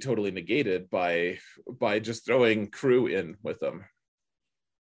aren't going to be totally negated by just throwing crew in with them.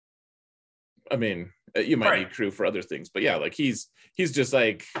 I mean, you might need crew for other things, but yeah, like he's just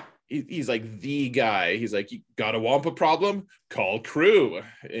like he's like the guy. He's like, you got a wampa problem? Call crew.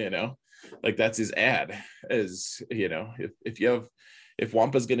 You know, like that's his ad. As you know, if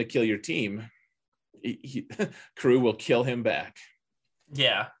Wampa's going to kill your team, crew will kill him back.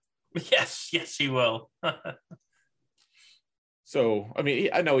 Yeah. Yes, he will. So, I mean,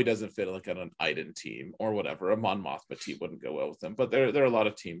 I know he doesn't fit like on an Iden team or whatever. A Mon Mothma team wouldn't go well with him. But there are a lot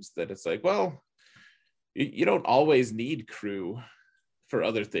of teams that it's like, well, you don't always need crew for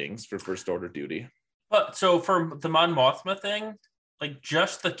other things for first order duty. But so for the Mon Mothma thing, like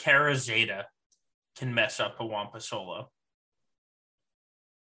just the Kara Zeta can mess up a Wampa solo.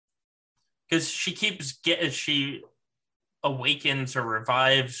 Because she awakens or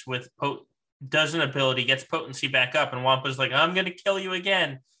revives with does an ability, gets potency back up, and Wampa's like, I'm gonna kill you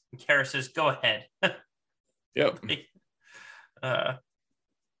again. And Kara says, go ahead. Yep.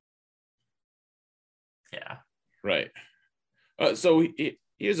 Yeah. Right. So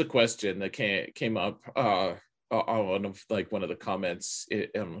here's a question that came up on one of the comments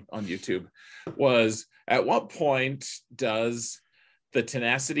on YouTube was, at what point does the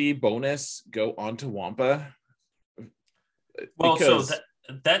tenacity bonus go onto Wampa? Well, because so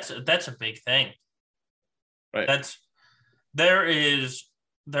that's a big thing. Right. There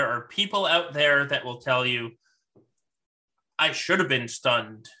are people out there that will tell you, I should have been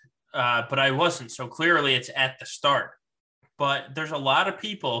stunned, but I wasn't. So clearly it's at the start. But there's a lot of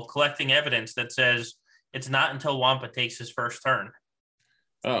people collecting evidence that says it's not until Wampa takes his first turn.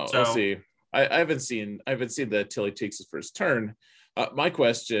 Oh, so, we'll see. I haven't seen that till he takes his first turn. My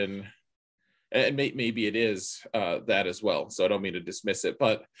question, and maybe it is that as well, so I don't mean to dismiss it,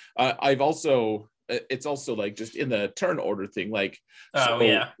 but it's also like just in the turn order thing, like,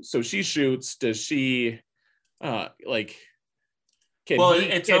 so she shoots, does she can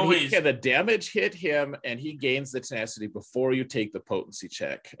the damage hit him and he gains the tenacity before you take the potency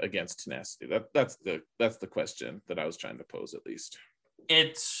check against tenacity? That's the question that I was trying to pose, at least.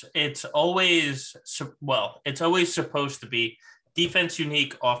 It's always supposed to be defense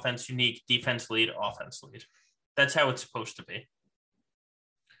unique, offense unique, defense lead, offense lead. That's how it's supposed to be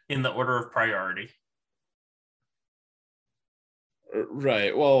in the order of priority.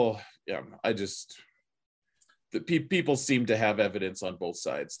 Right. Well, yeah, people seem to have evidence on both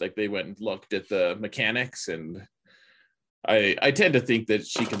sides. Like they went and looked at the mechanics, and I tend to think that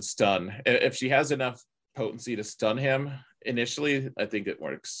she can stun. If she has enough potency to stun him initially, I think it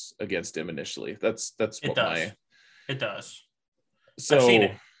works against him initially. That's what it does. So I've seen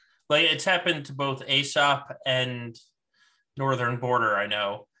it. Like it's happened to both Aesop and Northern Border, I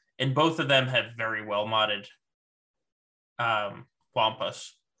know, and both of them have very well modded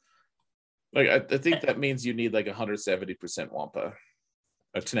Wampas. Like I think that means you need like 170% Wampa,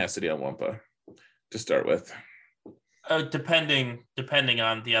 a tenacity on Wampa to start with. Depending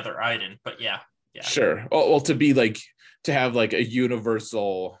on the other Iden, but yeah. Sure. Well, to have like a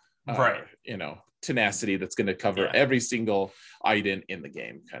universal, right? Tenacity that's going to cover every single Iden in the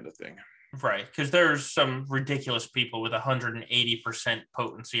game, kind of thing. Right, because there's some ridiculous people with 180%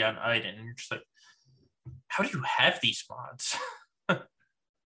 potency on Iden, and you're just like, how do you have these mods?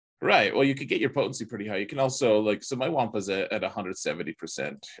 Right. Well, you could get your potency pretty high. You can also like, so my Wampa's at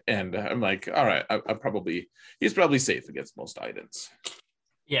 170%. And I'm like, all right, he's probably safe against most items.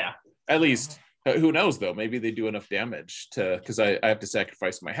 Yeah. At least, who knows though? Maybe they do enough damage because I have to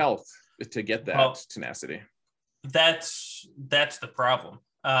sacrifice my health to get that tenacity. That's the problem.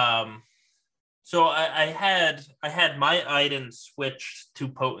 So I had my item switched to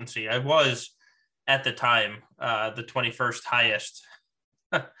potency. I was at the time the 21st highest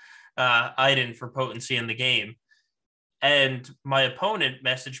item for potency in the game. And my opponent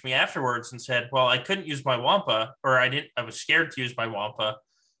messaged me afterwards and said, well, I couldn't use my Wampa, or I was scared to use my Wampa.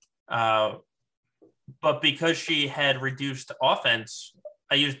 But because she had reduced offense,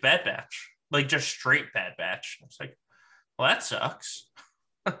 I used Bad Batch, like just straight Bad Batch. I was like, well, that sucks.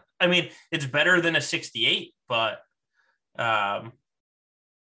 I mean, it's better than a 68, but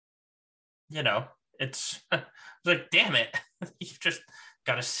it's like, damn it, you've just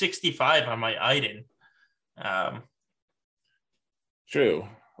got a 65 on my item. True.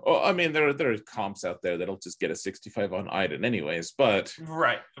 Well, I mean, there are comps out there that'll just get a 65 on Iden anyways, but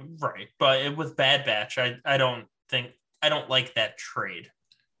right. But with Bad Batch, I don't like that trade.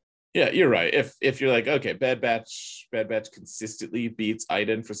 Yeah, you're right. If you're like, okay, Bad Batch consistently beats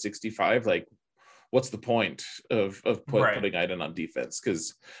Iden for 65, like what's the point of putting Iden on defense?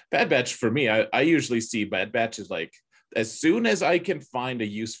 Because Bad Batch for me, I usually see Bad Batch as like, as soon as I can find a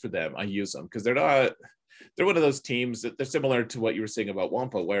use for them, I use them, because they're one of those teams that they're similar to what you were saying about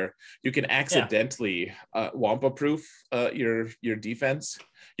Wampa, where you can accidentally Wampa proof your defense.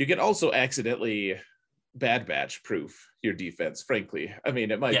 You can also accidentally Bad Batch proof your defense, frankly. I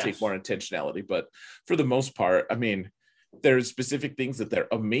mean, it might take more intentionality, but for the most part, I mean, there's specific things that they're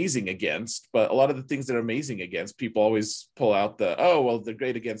amazing against, but a lot of the things they're amazing against, people always pull out they're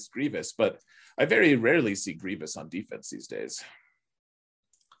great against Grievous, but I very rarely see Grievous on defense these days.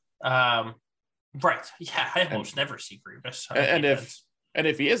 Right. Yeah, I almost never see Grievous on defense.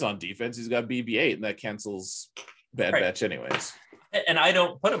 If he is on defense, he's got BB-8, and that cancels Bad Batch anyways. And I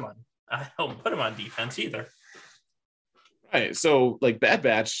don't put him on defense either. Right. So like Bad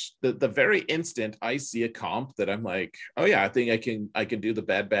Batch, the very instant I see a comp that I'm like, oh yeah, I think I can do the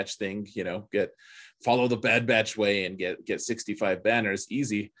Bad Batch thing, follow the Bad Batch way and get 65 banners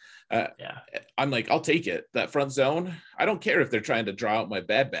easy. I'm like, I'll take it. That front zone, I don't care if they're trying to draw out my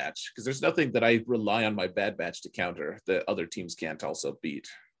Bad Batch, because there's nothing that I rely on my Bad Batch to counter that other teams can't also beat.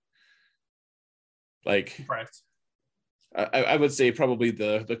 Like, right. I would say probably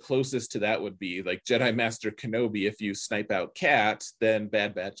the closest to that would be like Jedi Master Kenobi. If you snipe out Cat, then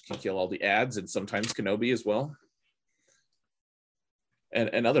Bad Batch can kill all the ads, and sometimes Kenobi as well.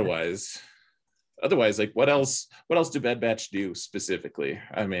 And otherwise, like what else do Bad Batch do specifically?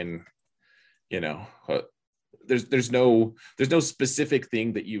 I mean, there's no specific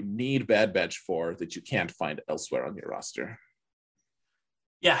thing that you need Bad Batch for that you can't find elsewhere on your roster.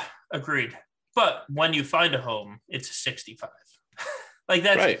 Yeah, agreed. But when you find a home, it's a 65. Like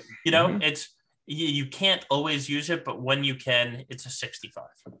that's right. It's you can't always use it, but when you can, it's a 65.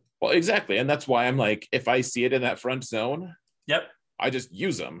 Well, exactly. And that's why I'm like, if I see it in that front zone, I just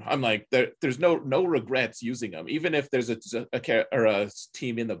use them. I'm like, there's no regrets using them. Even if there's a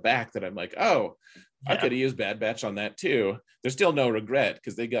team in the back that I'm like, oh, I could have used Bad Batch on that too. There's still no regret,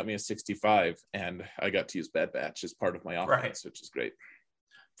 because they got me a 65 and I got to use Bad Batch as part of my offense, which is great.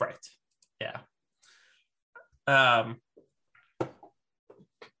 Right. Yeah. Oh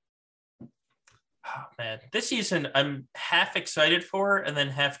man, this season I'm half excited for and then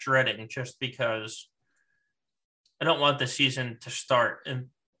half dreading, just because I don't want the season to start in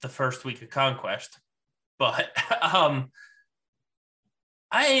the first week of Conquest. But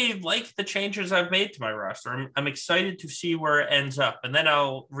I like the changes I've made to my roster. I'm excited to see where it ends up, and then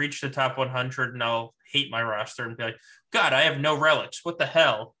I'll reach the top 100 and I'll hate my roster and be like, God, I have no relics. What the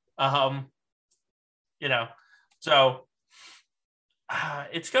hell? So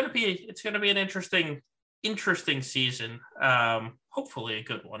it's going to be an interesting season. Hopefully a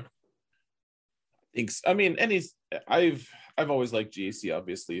good one. Thanks. I mean, I've always liked GAC,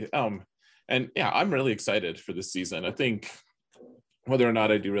 obviously. And yeah, I'm really excited for this season. I think whether or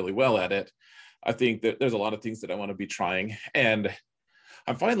not I do really well at it, I think that there's a lot of things that I want to be trying. And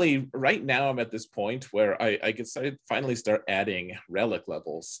I'm right now I'm at this point where I can finally start adding relic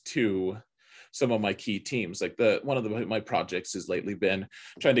levels to some of my key teams. Like one of my projects has lately been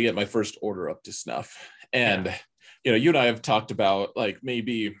trying to get my first order up to snuff. And, you and I have talked about like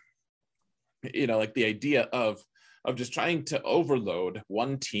maybe, like the idea of just trying to overload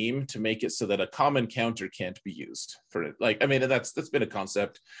one team to make it so that a common counter can't be used for it. Like, I mean, that's been a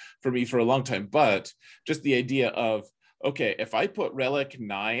concept for me for a long time, but just the idea of okay, if I put Relic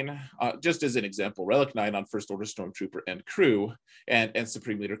 9, just as an example, Relic 9 on First Order Stormtrooper and crew and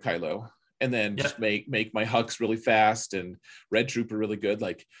Supreme Leader Kylo, and then Yep. just make my Hux really fast and Red Trooper really good.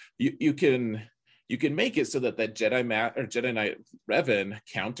 Like you can make it so that Jedi Knight Revan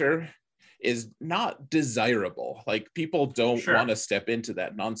counter is not desirable. Like people don't Sure. want to step into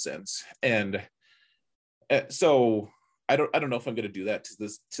that nonsense. And so I don't know if I'm going to do that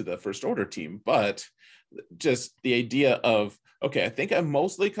to the First Order team, but just the idea of, okay, I think I'm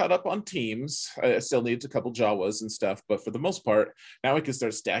mostly caught up on teams. I still need a couple Jawas and stuff, but for the most part, now I can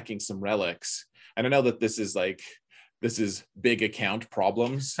start stacking some relics. And I know that this is big account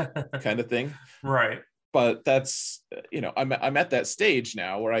problems kind of thing, Right. but that's, I'm at that stage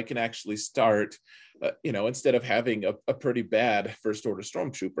now where I can actually start, instead of having a pretty bad First Order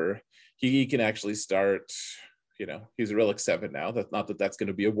Stormtrooper, he can actually start, he's a Relic 7 now. That's not that that's going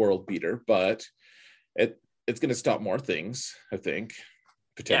to be a world beater, but it's going to stop more things, I think,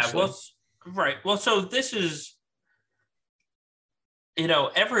 potentially. Yeah, well, right. Well, so this is,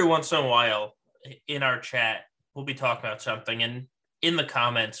 every once in a while in our chat, we'll be talking about something, and in the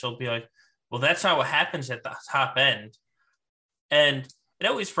comments, it'll be like, well, that's not what happens at the top end. And it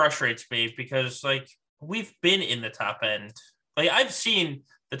always frustrates me because, like, we've been in the top end. Like, I've seen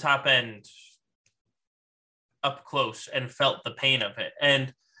the top end up close and felt the pain of it.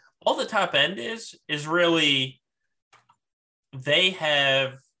 And all the top end is really, they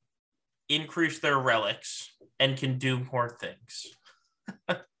have increased their relics and can do more things.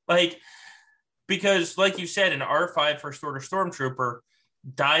 Like, because like you said, an R5 First Order Stormtrooper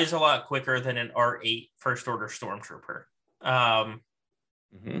dies a lot quicker than an R8 First Order Stormtrooper.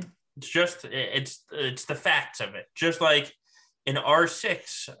 It's just, it's the facts of it. Just like an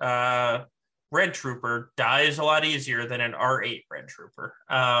R6 Red Trooper dies a lot easier than an R8 Red Trooper.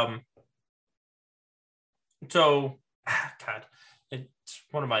 So, God, it's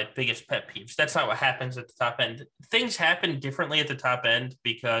one of my biggest pet peeves. That's not what happens at the top end. Things happen differently at the top end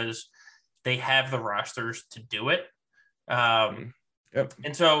because they have the rosters to do it. Yep.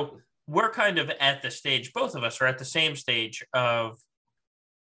 And so we're kind of at the stage, both of us are at the same stage of,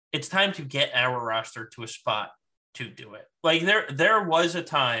 it's time to get our roster to a spot to do it. Like there was a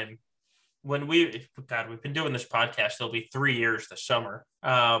time when we've been doing this podcast, it'll be 3 years this summer.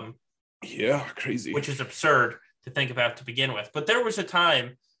 Yeah, crazy. Which is absurd to think about to begin with. But there was a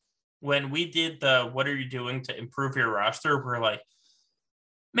time when we did the what are you doing to improve your roster? We're like,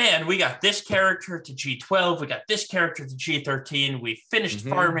 man, we got this character to G12. We got this character to G13. We finished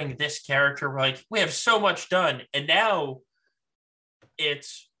farming this character. We're like, we have so much done. And now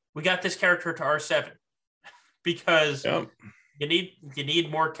we got this character to R7 because you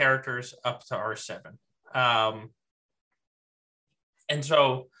need more characters up to R7. And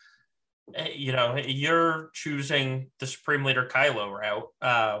so, you're choosing the Supreme Leader Kylo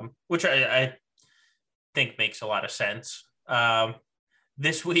route, which I think makes a lot of sense.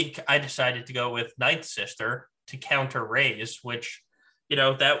 This week, I decided to go with Ninth Sister to counter Rey's, which,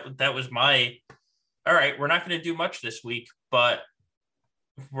 that was my, all right, we're not going to do much this week, but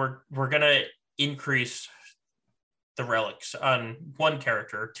we're going to increase the relics on one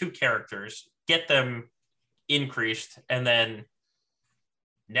character, two characters, get them increased, and then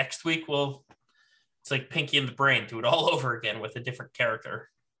next week it's like Pinky and the Brain, do it all over again with a different character.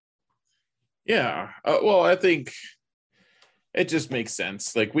 Yeah. Well, I think it just makes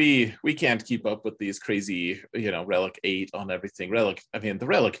sense. Like we can't keep up with these crazy, Relic 8 on everything. The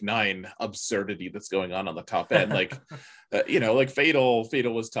Relic 9 absurdity that's going on the top end. Like, like Fatal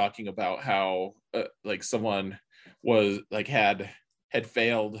was talking about how like someone was like had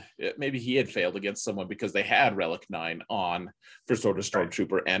failed, maybe he had failed against someone because they had Relic 9 on First Order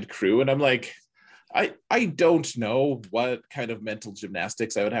Stormtrooper and crew. And I'm like, I don't know what kind of mental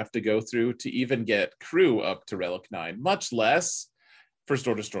gymnastics I would have to go through to even get crew up to Relic 9, much less First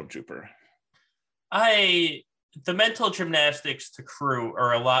Order Stormtrooper. The mental gymnastics to crew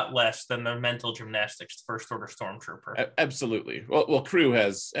are a lot less than the mental gymnastics to First Order Stormtrooper. Absolutely. Well, crew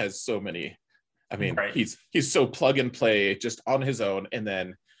has so many. I mean, he's so plug and play just on his own, and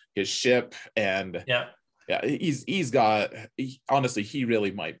then his ship and honestly, he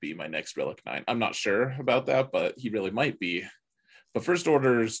really might be my next Relic 9. I'm not sure about that, but he really might be. But First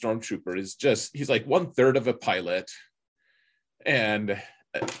Order Stormtrooper he's like 1/3 of a pilot, and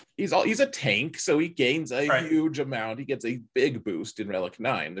he's a tank, so he gains a huge amount. He gets a big boost in Relic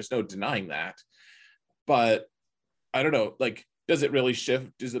 9. There's no denying that. But I don't know, like, does it really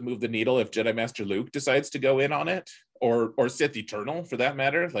shift? Does it move the needle if Jedi Master Luke decides to go in on it, or Sith Eternal for that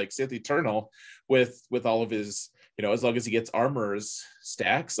matter? Like Sith Eternal with all of his, as long as he gets armor's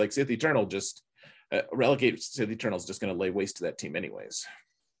stacks, like Sith Eternal just relegate Sith Eternal is just going to lay waste to that team anyways.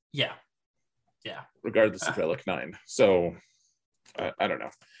 Yeah. Regardless of Relic 9. So I don't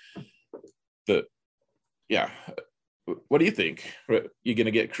know. What do you think? You going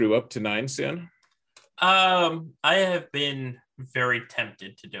to get crew up to 9 soon? I have been very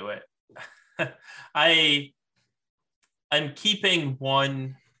tempted to do it. I'm keeping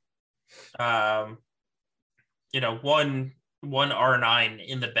one one R9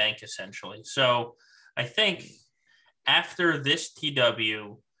 in the bank essentially. So I think after this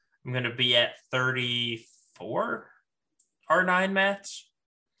TW, I'm going to be at 34 R9 mats.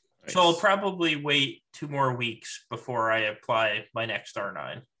 Nice. So I'll probably wait 2 more weeks before I apply my next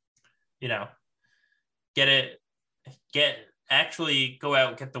R9. Actually go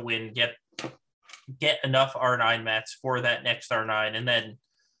out, get the win, get enough R9 mats for that next R9, and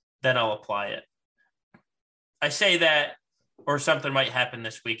then I'll apply it. I say that, or something might happen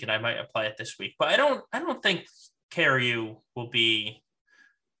this week, and I might apply it this week. But I don't think KRU will be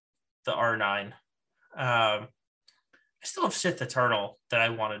the R9. I still have Sith Eternal that I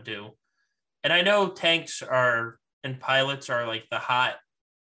want to do, and I know tanks and pilots are like the hot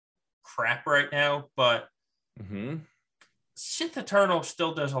crap right now, but Sith Eternal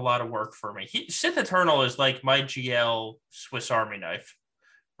still does a lot of work for me. Sith Eternal is like my GL Swiss Army knife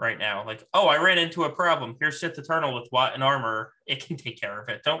right now. Like, oh, I ran into a problem. Here's Sith Eternal with Watt and armor. It can take care of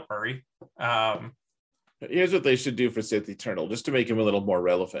it. Don't worry. Here's what they should do for Sith Eternal, just to make him a little more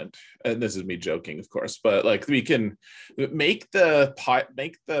relevant. And this is me joking, of course, but like we can make the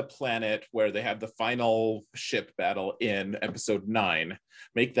planet where they have the final ship battle in episode 9,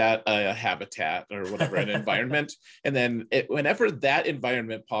 make that a habitat or whatever, an environment. And then whenever that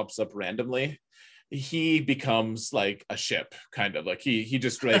environment pops up randomly, he becomes like a ship, kind of like he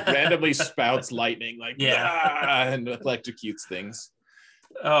just like randomly spouts lightning, like and electrocutes things.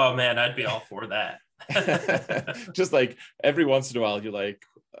 Oh man, I'd be all for that. Just like every once in a while you're like,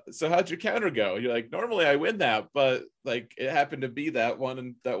 so how'd your counter go? You're like, normally I win that, but like it happened to be that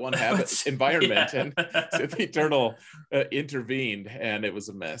one habit environment, and Sith Eternal intervened and it was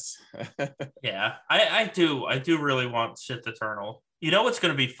a mess. Yeah, I do really want Sith Eternal. You know what's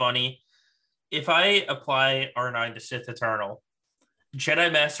going to be funny? If I apply R9 to Sith Eternal,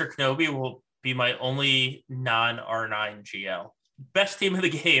 Jedi Master Kenobi will be my only non-R9 GL. Best team in the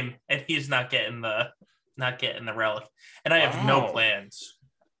game, and he's not getting the relic. And I have no plans.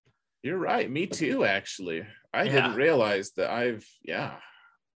 You're right. Me too, actually. I didn't realize that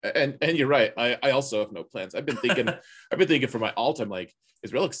and you're right. I also have no plans. I've been thinking for my alt, I'm like,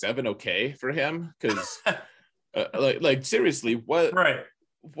 is Relic 7 okay for him? Because like seriously,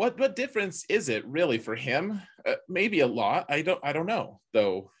 what difference is it really for him? Maybe a lot. I don't know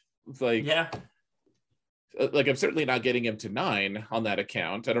though. Like like I'm certainly not getting him to 9 on that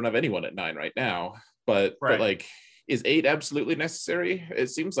account. I don't have anyone at 9 right now, but like, is 8 absolutely necessary? It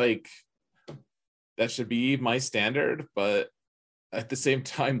seems like that should be my standard, but at the same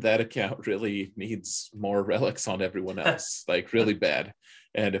time, that account really needs more relics on everyone else, like really bad.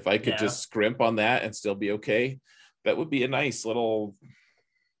 And if I could just scrimp on that and still be okay, that would be a nice little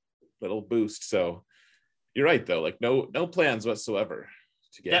boost. So you're right though, like no plans whatsoever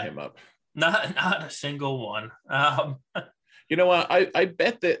to get him up. Not a single one. You know what? I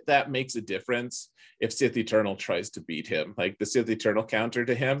bet that makes a difference if Sith Eternal tries to beat him, like the Sith Eternal counter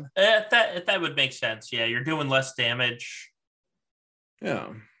to him. That would make sense. Yeah, you're doing less damage. Yeah,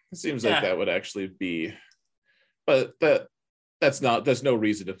 it seems like that would actually be, but there's no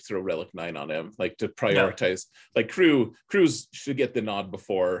reason to throw Relic 9 on him, like to prioritize. Like Cruz should get the nod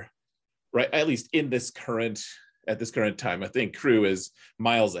before, right? At least at this current time, I think Crew is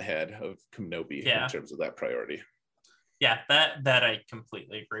miles ahead of Kenobi in terms of that priority. Yeah, that I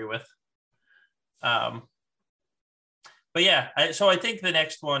completely agree with. But yeah, so I think the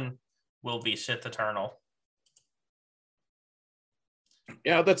next one will be Sith Eternal.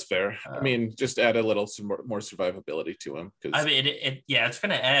 Yeah, that's fair. I mean, just add a little more survivability to him. I mean, it's going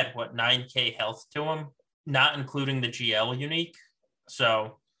to add 9K health to him, not including the GL unique.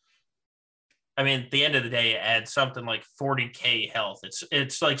 So I mean, at the end of the day, it adds something like 40K health.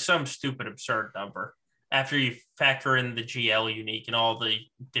 It's like some stupid, absurd number after you factor in the GL unique and all the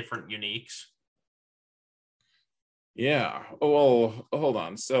different uniques. Yeah. Well, hold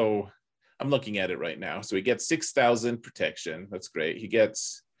on. So I'm looking at it right now. So he gets 6,000 protection. That's great. He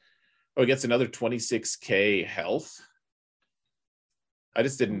gets another 26K health. I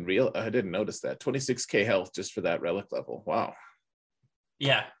didn't notice that. 26K health just for that relic level. Wow.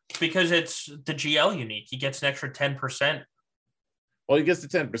 Yeah, because it's the GL unique. He gets an extra 10%. Well, he gets the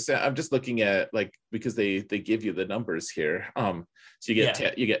 10%. I'm just looking at like because they give you the numbers here. So you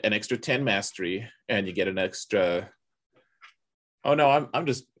get you get an extra 10 mastery, and you get an extra. Oh no, I'm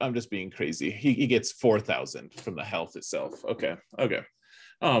just being crazy. He gets 4,000 from the health itself. Okay.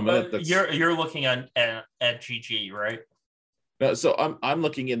 That's you're looking at GG, right? no, so I'm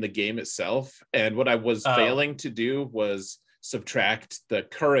looking in the game itself, and what I was failing to do was subtract the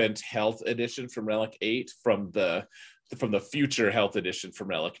current health edition from Relic 8 from the future health edition from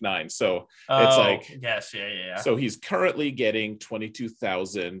Relic 9. So it's like yes, yeah. So he's currently getting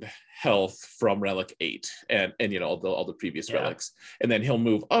 22,000 health from Relic 8 and all the previous relics. And then he'll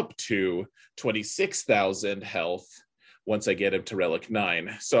move up to 26,000 health once I get him to Relic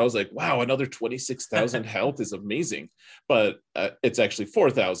 9. So I was like, wow, another 26,000 health is amazing. But it's actually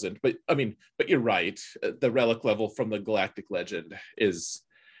 4,000. But you're right. The relic level from the Galactic Legend is,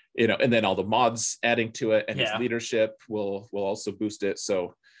 and then all the mods adding to it, and his leadership will also boost it.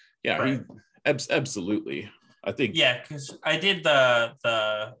 So yeah, right. Absolutely. I think because I did the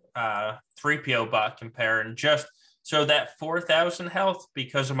 3PO bot compare, and just so that 4,000 health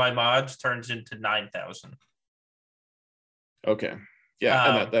because of my mods turns into 9,000. Okay.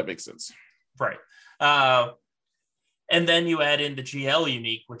 Yeah, and that makes sense. Right. And then you add in the GL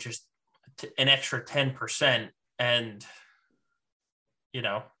unique, which is an extra 10%, and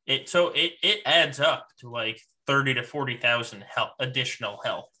it adds up to like 30 to 40,000 additional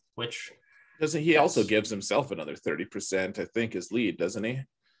health, which doesn't he also gives himself another 30%, I think, as lead, doesn't he?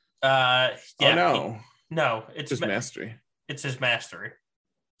 Yeah. Oh no. No, it's just mastery. It's his mastery.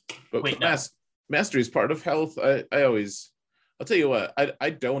 But wait, mastery is part of health. I'll tell you what, I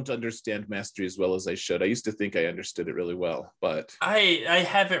don't understand mastery as well as I should. I used to think I understood it really well, but I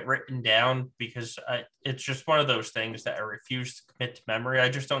have it written down because it's just one of those things that I refuse to commit to memory. I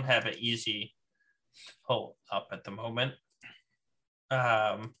just don't have it easy to pull up at the moment.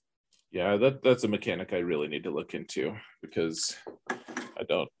 Yeah, that's a mechanic I really need to look into because I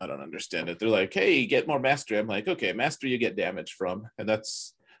don't understand it. They're like, hey, get more mastery. I'm like, okay, mastery you get damage from, and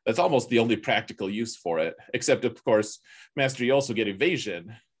that's almost the only practical use for it. Except of course, mastery you also get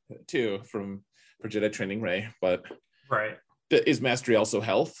evasion too for Jedi Training Ray. But right, is mastery also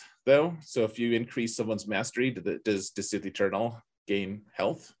health though? So if you increase someone's mastery, does Sith Eternal gain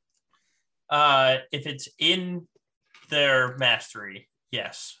health? If it's in their mastery,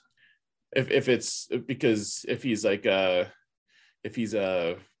 yes. If it's because if he's like an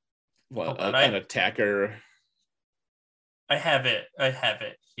attacker. I have it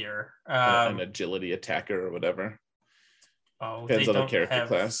here. An agility attacker or whatever. Oh, depends on the character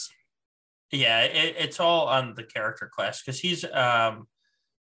class. Yeah, it's all on the character class because he's so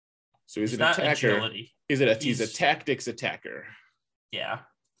he's an attacker. Agility. He's a tactics attacker. Yeah.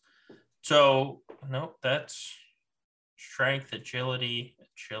 So no, that's strength, agility.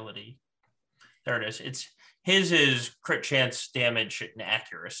 There it is. His is crit chance, damage, and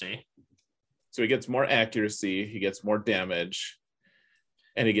accuracy. So he gets more accuracy, he gets more damage,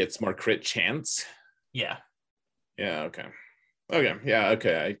 and he gets more crit chance. Yeah. Yeah. Okay. Yeah.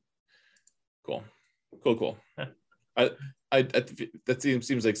 Okay. Cool. That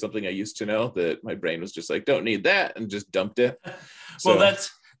seems like something I used to know that my brain was just like, don't need that, and just dumped it. Well,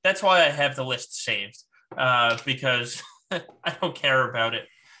 that's why I have the list saved because I don't care about it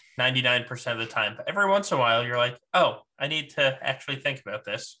 99% of the time. But every once in a while, you're like, oh, I need to actually think about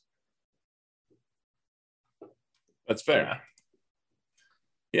this. That's fair.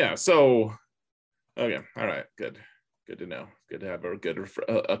 Yeah. So, okay. All right. Good to know. Good to have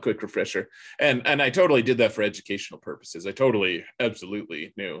a quick refresher. And I totally did that for educational purposes. I totally,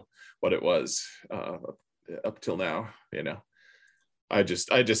 absolutely knew what it was up till now. I just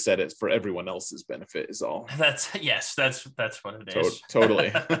said it for everyone else's benefit is all. That's what it is.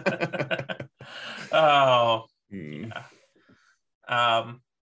 Totally. Oh. Yeah.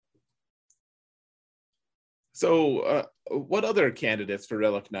 So, what other candidates for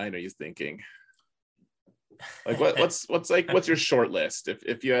Relic 9 are you thinking? Like, what's your short list?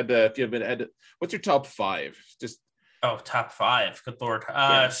 If you had what's your top 5? Just top 5. Good Lord.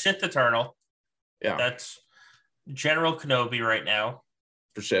 Sith Eternal. Yeah, that's General Kenobi right now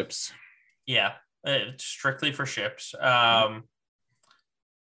for ships. Yeah, strictly for ships.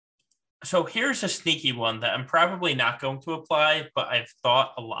 So here's a sneaky one that I'm probably not going to apply, but I've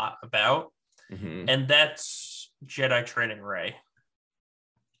thought a lot about. Mm-hmm. And that's Jedi Training Ray.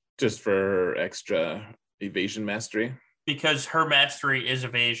 Just for extra evasion mastery? Because her mastery is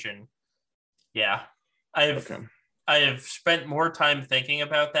evasion. Yeah. I have spent more time thinking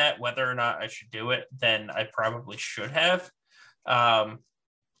about that, whether or not I should do it, than I probably should have.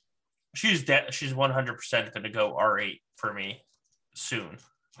 She's 100% going to go R8 for me. soon.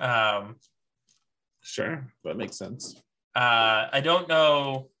 Sure, that makes sense. I don't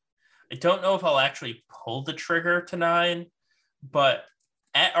know. I don't know if I'll actually pull the trigger to 9, but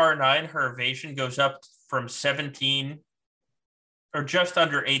at R9, her evasion goes up from 17 or just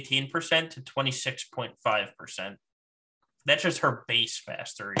under 18% to 26.5%. That's just her base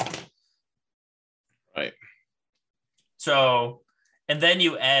mastery. Right. So, and then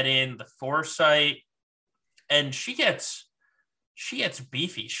you add in the foresight, and she gets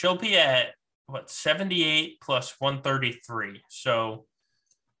beefy. She'll be at 78 plus 133. So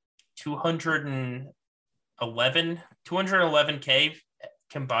 211K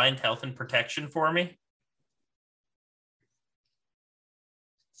combined health and protection for me.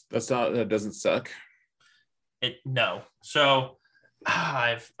 That doesn't suck. No. So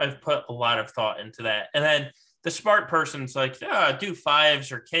I've put a lot of thought into that. And then the smart person's like, do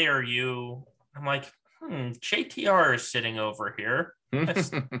 5s or KRU. I'm like, JTR is sitting over here.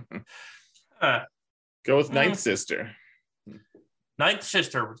 Go with Ninth Sister. Ninth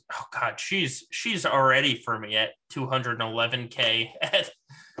Sister, oh God, she's already for me at 211K at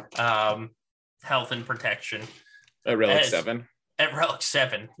health and protection. At Relic 7? At Relic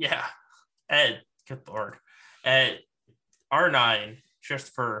 7, yeah. Good Lord. At R9,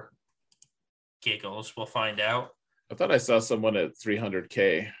 just for giggles, we'll find out. I thought I saw someone at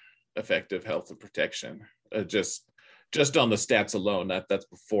 300K effective health and protection. Just on the stats alone. That's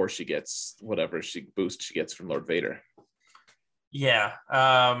before she gets whatever boost she gets from Lord Vader. Yeah.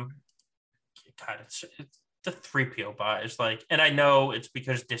 God, it's the 3PO bot is like, and I know it's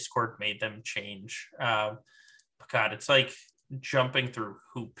because Discord made them change. But God, it's like jumping through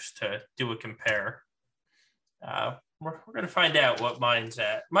hoops to do a compare. We're going to find out what mine's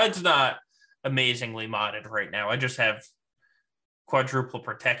at. Mine's not amazingly modded right now. I just have quadruple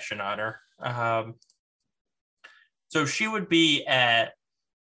protection on her. So she would be at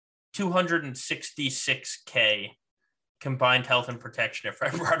 266K combined health and protection if I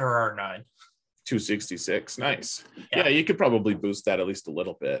run her R9. 266, nice. Yeah, you could probably boost that at least a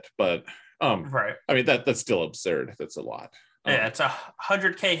little bit, but right. I mean that's still absurd. That's a lot. Yeah, it's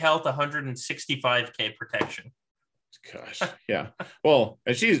 100K health, 165K protection. Gosh, yeah. Well,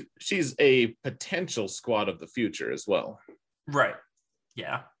 and she's a potential squad of the future as well. Right.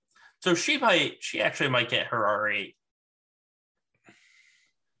 Yeah. So she actually might get her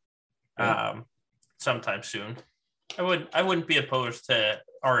R8 sometime soon. I wouldn't be opposed to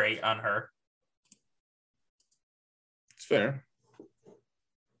R8 on her. It's fair.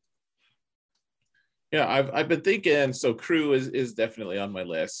 Yeah, I've been thinking. So crew is definitely on my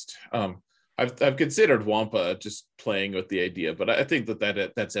list. I've considered Wampa, just playing with the idea, but I think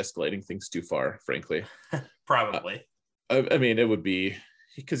that's escalating things too far, frankly. Probably. I mean, it would be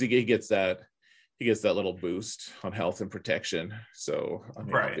because he gets that little boost on health and protection. So I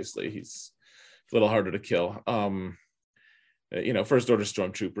mean, obviously he's a little harder to kill. First order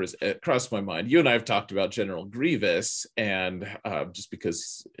stormtroopers, it crossed my mind. You and I have talked about General Grievous, and just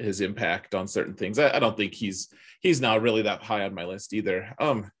because his impact on certain things, I don't think he's not really that high on my list either.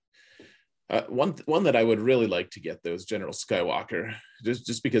 One that I would really like to get though is General Skywalker,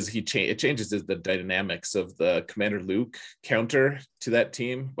 just because it changes the dynamics of the Commander Luke counter to that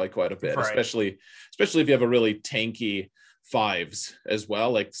team by quite a bit, right. especially if you have a really tanky 5s as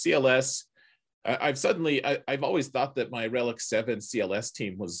well, like CLS. I've always thought that my Relic 7 CLS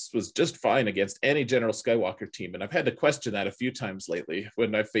team was just fine against any General Skywalker team, and I've had to question that a few times lately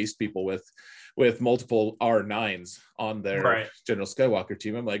when I've faced people with multiple R9s on their General Skywalker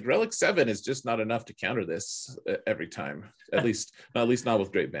team. I'm like, Relic 7 is just not enough to counter this every time, at least not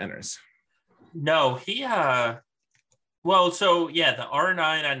with great banners. No, well, so yeah, the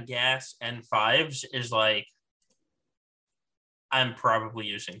R9 on gas and 5s is like, I'm probably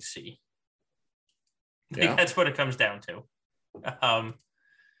using C. I think that's what it comes down to.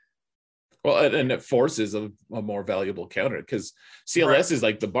 Well, and it forces a more valuable counter because CLS is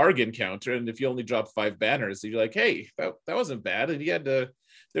like the bargain counter, and if you only drop 5 banners, you're like, hey, that wasn't bad, and there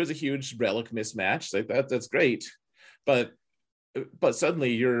was a huge relic mismatch like that's great, but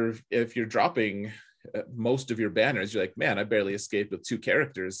suddenly if you're dropping most of your banners, you're like, man, I barely escaped with 2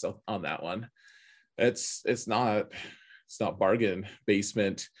 characters on that one. It's not bargain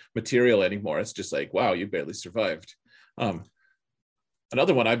basement material anymore. It's just like, wow, you barely survived.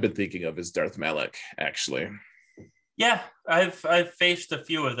 Another one I've been thinking of is Darth Malak, actually. Yeah, I've faced a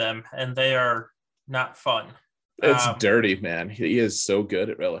few of them, and they are not fun. It's dirty, man. He is so good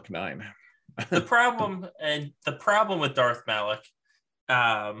at Relic 9. the problem with Darth Malak,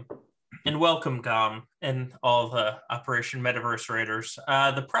 and welcome Gom and all the Operation Metaverse Raiders.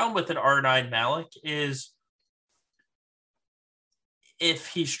 The problem with an R9 Malak is if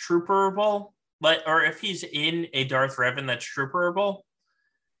he's trooperable, or if he's in a Darth Revan that's trooperable,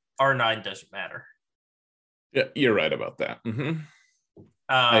 R9 doesn't matter. Yeah, you're right about that.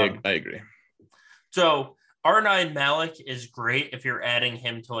 I agree. So R9 Malik is great if you're adding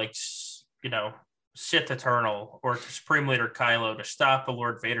him to Sith Eternal or to Supreme Leader Kylo to stop a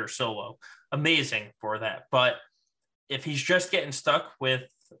Lord Vader solo. Amazing for that. But if he's just getting stuck with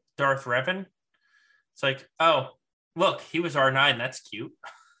Darth Revan, it's like, oh, look, he was R9. That's cute.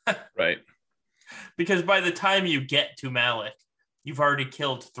 Right. Because by the time you get to Malik, you've already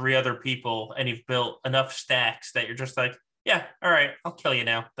killed 3 other people and you've built enough stacks that you're just like, yeah, all right, I'll kill you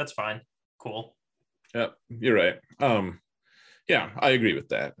now. That's fine. Cool. Yep, you're right. Yeah, I agree with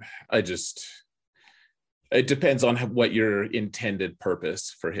that. It depends on what your intended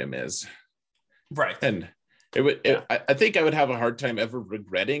purpose for him is. Right. And I think I would have a hard time ever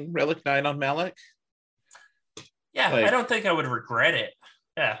regretting Relic 9 on Malik. Yeah, I don't think I would regret it.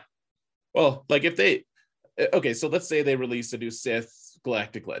 Yeah. Well, like if they, okay, so let's say they release a new Sith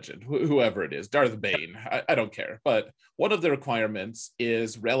Galactic Legend, whoever it is, Darth Bane, I don't care. But one of the requirements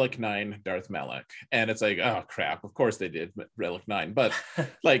is Relic 9 Darth Malik. And it's like, oh crap, of course they did Relic 9. But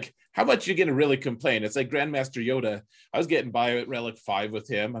like, how much you gonna really complain? It's like Grandmaster Yoda. I was getting by at Relic 5 with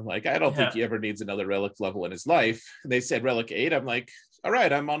him. I'm like, I don't think he ever needs another Relic level in his life. And they said Relic 8. I'm like, all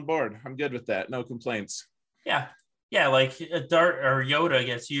right, I'm on board. I'm good with that. No complaints. Yeah. Yeah, like Dart or Yoda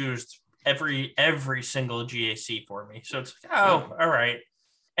gets used every single GAC for me. So it's like, oh, all right.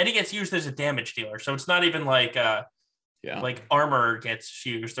 And he gets used as a damage dealer. So it's not even like like armor gets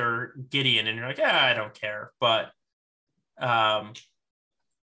used or Gideon and you're like, I don't care. But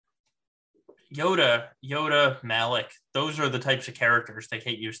Yoda, Malik, those are the types of characters that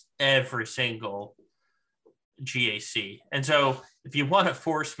get used every single GAC. And so if you want to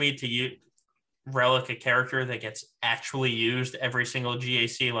force me to relic a character that gets actually used every single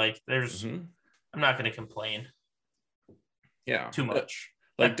GAC, like I'm not going to complain. Yeah, too much.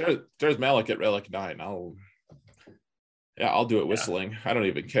 Like there's Malik at Relic 9. I'll do it whistling. I don't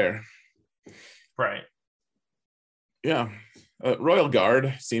even care. Right. Yeah. Royal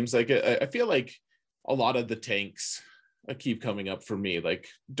Guard seems like it. I feel like a lot of the tanks keep coming up for me. Like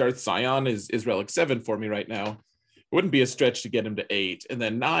Darth Sion is Relic 7 for me right now. It wouldn't be a stretch to get him to 8. And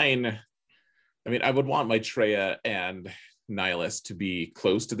then 9, I mean, I would want my Traya and Nihilus to be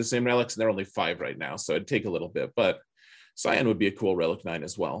close to the same relics, and they're only 5 right now, so it'd take a little bit. But Sion would be a cool Relic 9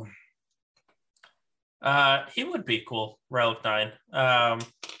 as well. He would be cool, Relic 9. I'm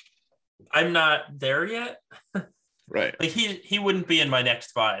not there yet. Right. Like he wouldn't be in my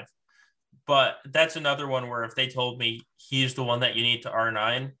next 5. But that's another one where if they told me he's the one that you need to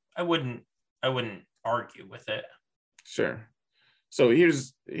R9, I wouldn't argue with it. Sure. So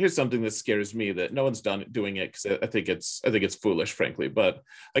here's something that scares me that no one's doing it because I think it's foolish, frankly. But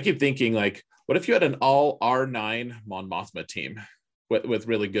I keep thinking, like, what if you had an all R9 Mon Mothma team with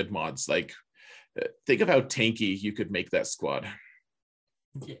really good mods? Like, think of how tanky you could make that squad.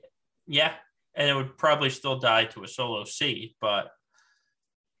 Yeah, and it would probably still die to a solo C, but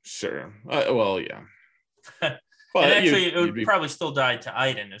sure. Well, yeah. But and actually, it would probably still die to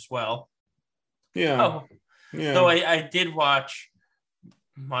Iden as well. Yeah. Oh, yeah. Though I did watch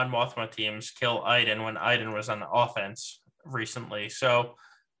Mon Mothma teams kill Iden when Iden was on the offense recently, so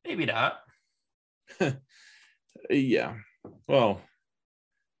maybe not. Yeah. Well,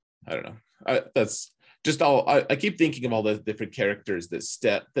 I don't know. That's just all. I keep thinking of all the different characters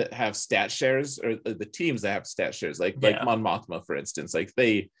that have stat shares, or the teams that have stat shares, like Mon Mothma, for instance. Like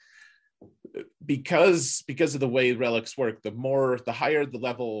they, because of the way relics work, the higher the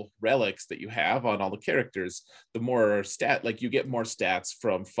level relics that you have on all the characters, the more you get more stats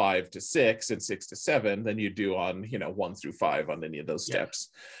from 5 to 6 and 6 to 7 than you do on 1 through 5 on any of those steps.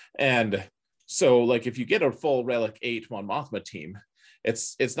 And so like if you get a full Relic 8 Mon Mothma team,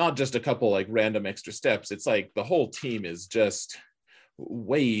 it's not just a couple like random extra steps. It's like the whole team is just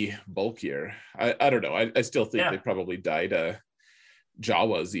way bulkier. I don't know. I still think they probably died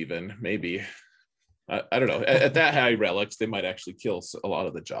Jawas even, maybe. I don't know. At that high relics, they might actually kill a lot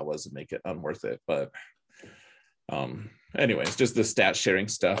of the Jawas and make it unworth it. But anyways, just the stat sharing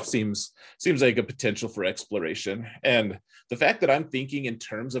stuff seems like a potential for exploration. And the fact that I'm thinking in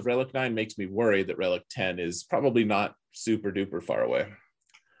terms of Relic 9 makes me worry that Relic 10 is probably not super duper far away.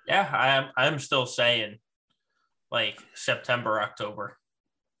 Yeah, I'm still saying like September, October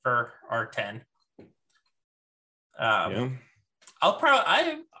for R10. Yeah.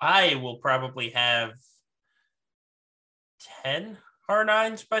 I will probably have 10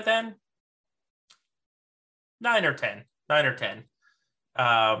 R9s by then. 9 or 10.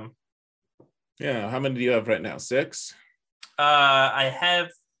 Yeah, how many do you have right now? 6? I have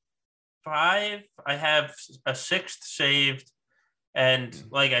 5. I have a 6th saved, and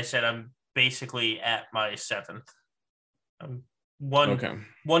like I said, I'm basically at my 7th. One Okay.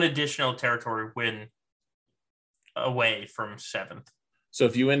 one additional territory win away from 7th. So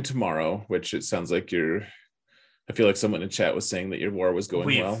if you win tomorrow, which it sounds like I feel like someone in chat was saying that your war was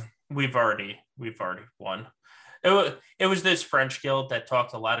going well. We've already won. It was this French guild that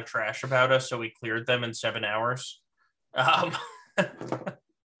talked a lot of trash about us, so we cleared them in 7 hours.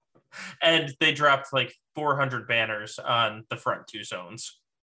 And they dropped like 400 banners on the front 2 zones.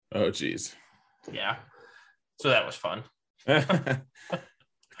 Oh, geez. Yeah. So that was fun.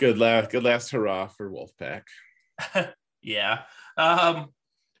 Good last hurrah for Wolfpack. Yeah.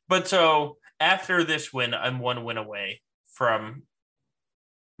 But so after this win, I'm 1 win away from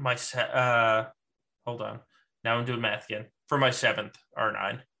my hold on. Now I'm doing math again. For my 7th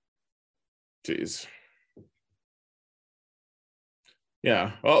R9. Jeez.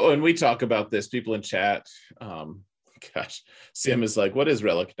 Yeah. Oh, when we talk about this, people in chat, gosh, Sim is like, what is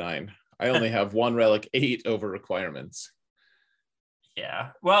Relic 9? I only have 1 Relic 8 over requirements. Yeah.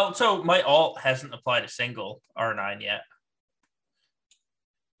 Well, so my alt hasn't applied a single R9 yet.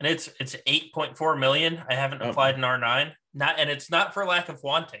 And it's 8.4 million. I haven't applied an R9. And it's not for lack of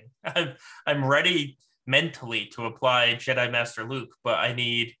wanting. I'm ready mentally to apply Jedi Master Luke, but I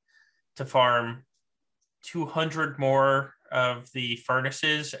need to farm 200 more of the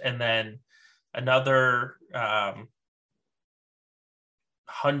furnaces and then another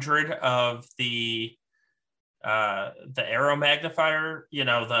 100 of the arrow magnifier,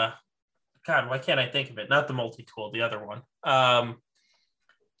 why can't I think of it? Not the multi-tool, the other one.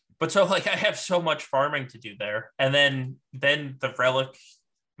 But so like I have so much farming to do there. And then the relic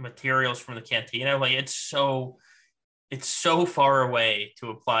materials from the cantina, like it's so far away to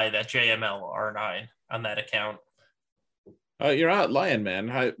apply that JML R9 on that account. You're not lying,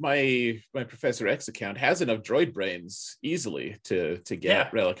 man. My Professor X account has enough droid brains easily to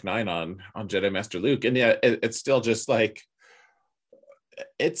get Relic 9 on Jedi Master Luke. And yeah, it's still just like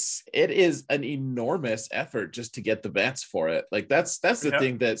it is an enormous effort just to get the bets for it. Like that's the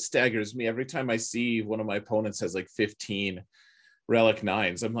thing that staggers me every time I see one of my opponents has like 15 Relic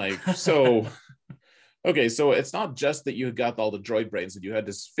 9s. I'm like, so okay, so it's not just that you got all the droid brains and you had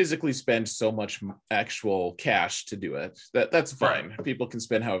to physically spend so much actual cash to do it. That's fine. Right. People can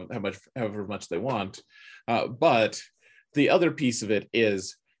spend however much they want. But the other piece of it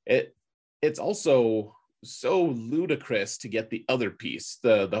is it's also so ludicrous to get the other piece,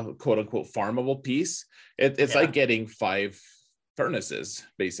 the quote unquote farmable piece. It's like getting 5 furnaces,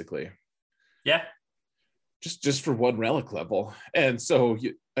 basically. Yeah. Just for 1 relic level. And so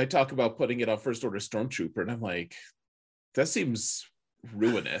I talk about putting it on First Order Stormtrooper, and I'm like, that seems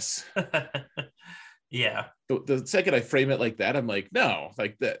ruinous. Yeah. The second I frame it like that, I'm like, no,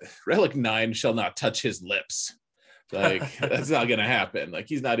 like the Relic 9 shall not touch his lips. Like that's not gonna happen. Like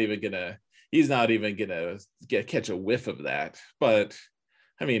he's not even gonna catch a whiff of that. But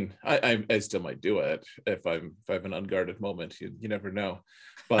I mean, I still might do it if I have an unguarded moment. You never know.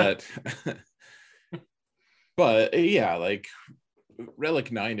 But but yeah, like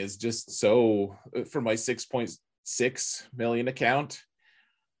Relic 9 is just so, for my 6.6 million account,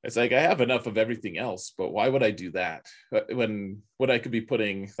 it's like I have enough of everything else, but why would I do that when I could be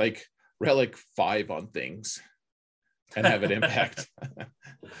putting like Relic 5 on things and have it impact?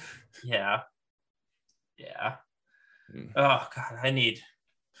 Yeah. Oh god, I need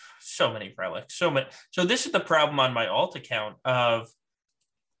so many relics, so many. So this is the problem on my alt account of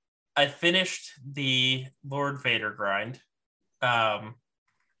I finished the Lord Vader grind. And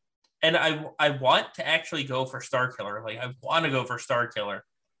I want to actually go for Star Killer. Like I want to go for Star Killer.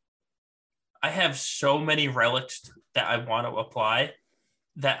 I have so many relics that I want to apply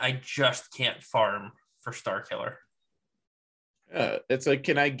that I just can't farm for Star Killer. It's like,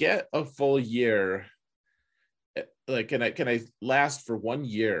 can I get a full year? Like, can I last for 1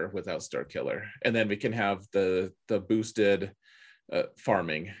 year without Star Killer, and then we can have the boosted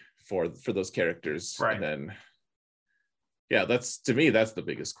farming for those characters, right? And then, yeah, that's to me that's the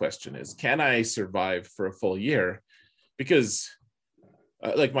biggest question: is can I survive for a full year? Because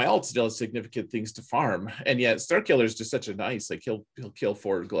like my alt still has significant things to farm, and yet Star Killer is just such a nice, like he'll kill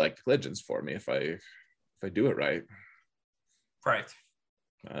 4 Galactic Legends for me if I do it right. Right.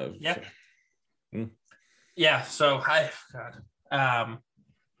 Yeah. So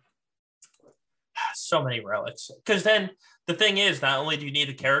so many relics, because then the thing is, not only do you need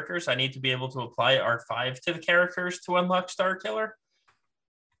the characters, I need to be able to apply R5 to the characters to unlock Star Killer,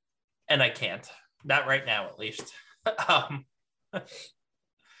 and I can't. Not right now, at least. Well,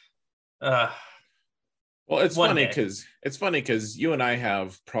 Well, it's One funny day. because you and I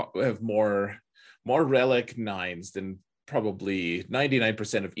have more Relic nines than probably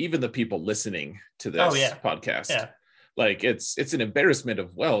 99% of even the people listening to Oh this yeah. podcast. Yeah. Like it's an embarrassment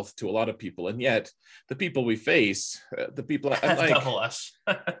of wealth to a lot of people, and yet the people we face, the people I'm Have like, double us.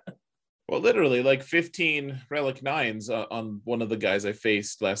 well, literally like 15 Relic nines on one of the guys I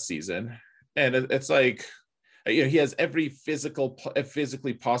faced last season, and it's like, he has every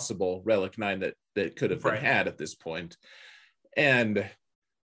physically possible Relic nine that could have been Right. had at this point, and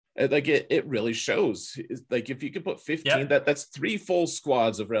like it really shows. Like if you could put 15, Yep. that's 3 full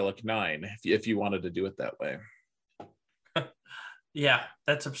squads of Relic nine if you wanted to do it that way. Yeah,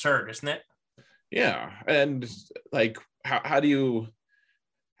 that's absurd, isn't it? Yeah, and like how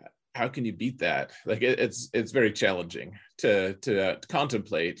can you beat that? Like it's very challenging to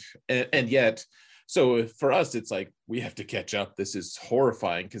contemplate, and yet, so for us it's like we have to catch up. This is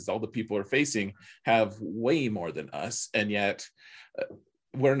horrifying because all the people we're facing have way more than us, and yet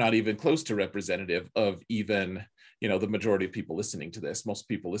we're not even close to representative of even the majority of people listening to this. Most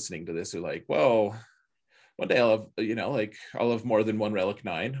people listening to this are like, well, one day I'll have like I'll have more than one Relic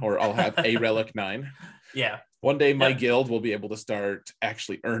 9, or I'll have a Relic 9. Yeah. One day my Yep. guild will be able to start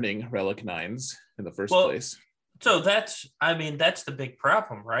actually earning Relic 9s in the first Well, place. so that's the big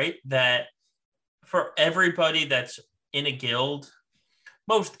problem, right? That for everybody that's in a guild,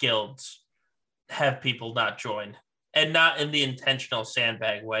 most guilds have people not join, and not in the intentional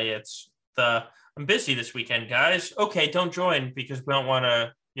sandbag way. It's the I'm busy this weekend, guys. Okay, don't join because we don't want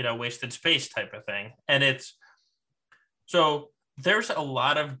to, wasted space type of thing. And it's so there's a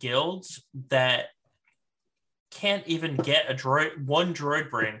lot of guilds that can't even get one droid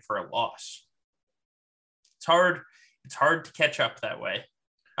brain for a loss. It's hard. It's hard to catch up that way.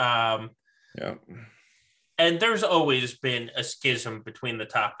 Yeah. And there's always been a schism between the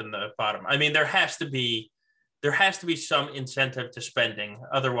top and the bottom. I mean, there has to be some incentive to spending.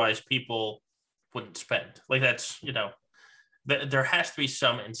 Otherwise, people wouldn't spend. Like that's, there has to be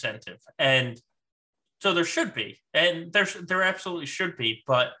some incentive. And so there should be. And there absolutely should be.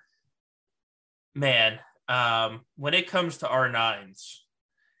 But man, when it comes to R9s,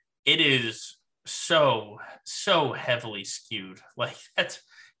 it is so heavily skewed. Like that's,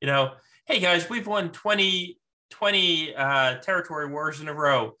 hey guys, we've won 20 territory wars in a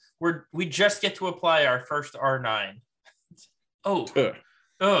row. We just get to apply our first R9. Oh,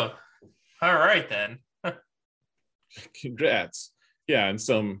 all right then. Congrats. Yeah, and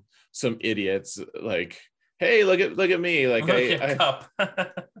some idiots like, hey, look at me. Like I cup.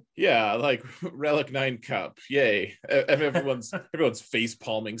 yeah, like Relic 9 cup. Yay. Everyone's face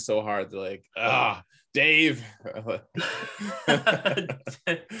palming so hard. They're like, Dave.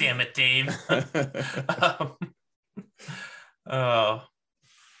 Damn it, Dave. Oh.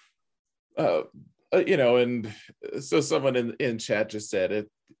 And so someone in chat just said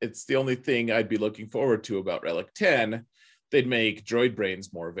it's the only thing I'd be looking forward to about Relic 10. They'd make droid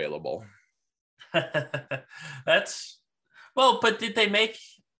brains more available. But did they make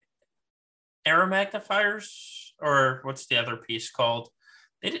arrow magnifiers, or what's the other piece called?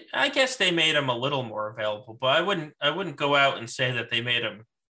 I guess they made them a little more available, but I wouldn't go out and say that they made them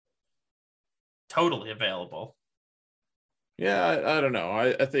totally available. Yeah, I don't know.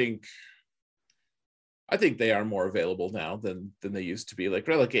 I think they are more available now than they used to be. Like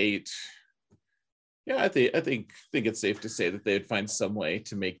Relic 8. Yeah, I think it's safe to say that they'd find some way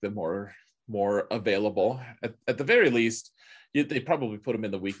to make them more available. At the very least, they probably put them in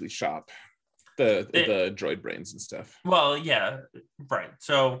the weekly shop, the droid brains and stuff. Well, yeah, right.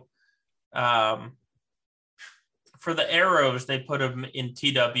 So, for the arrows, they put them in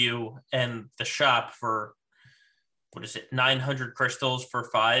TW and the shop for, what is it, 900 crystals for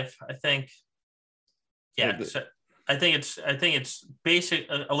 5, I think. Yeah, so I think it's basic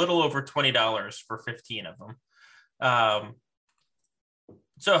a little over $20 for 15 of them.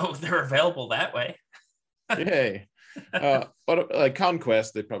 So they're available that way. Yay. But like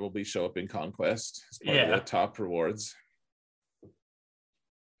Conquest, they probably show up in Conquest as part of the top rewards.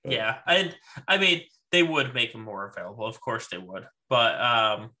 But, yeah, I mean, they would make them more available. Of course they would.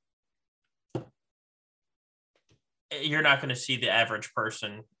 But you're not going to see the average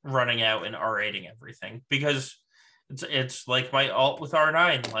person running out and R8ing everything, because it's like my alt with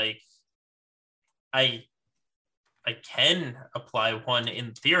R9. Like I can apply one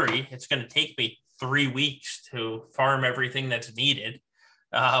in theory. It's going to take me 3 weeks to farm everything that's needed.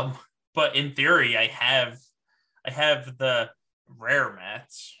 But in theory, I have the rare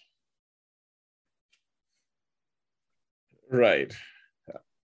mats. Right.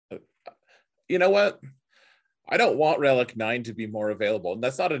 You know what? I don't want Relic 9 to be more available. And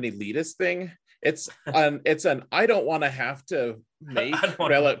that's not an elitist thing. it's an I don't want to have to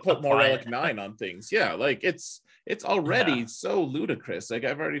put more Relic 9 on things. Yeah, like it's already so ludicrous. Like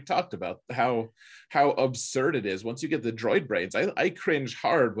I've already talked about how absurd it is. Once you get the droid brains, I cringe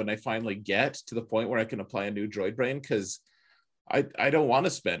hard when I finally get to the point where I can apply a new droid brain, because I don't want to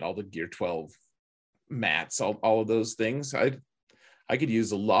spend all the Gear 12 mats, all of those things. I could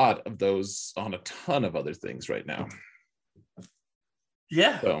use a lot of those on a ton of other things right now.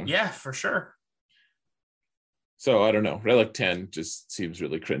 Yeah, for sure. So I don't know. Relic 10 just seems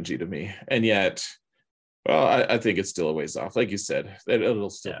really cringy to me. And yet, well, I think it's still a ways off. Like you said, it'll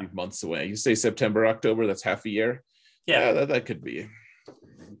still be months away. You say September, October, that's half a year. Yeah, that could be.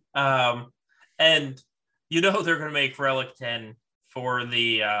 And they're going to make Relic 10 for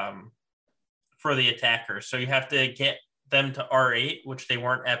the attackers. So you have to get them to R8, which they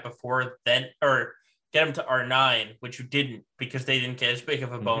weren't at before, then, or get them to R9, which you didn't because they didn't get as big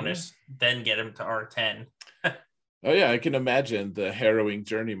of a bonus, then get them to R10. Oh yeah, I can imagine the harrowing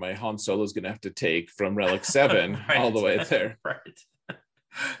journey my Han Solo is going to have to take from Relic 7 all the way there. Right.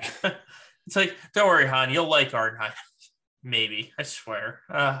 It's like, don't worry, Han, you'll like R9. Maybe, I swear.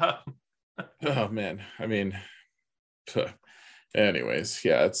 Oh man, I mean, anyways,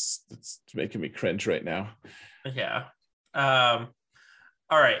 yeah, it's making me cringe right now. Yeah. All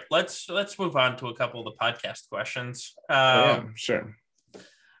right, let's move on to a couple of the podcast questions. Yeah, sure.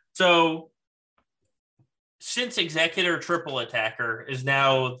 So, since Executor Triple Attacker is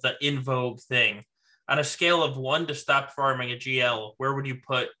now the in vogue thing, on a scale of 1 to stop farming a GL, where would you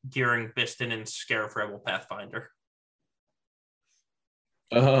put Gearing Biston and Scarif Rebel Pathfinder?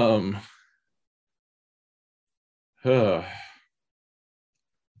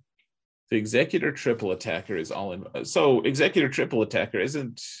 The Executor Triple Attacker is all in. So Executor Triple Attacker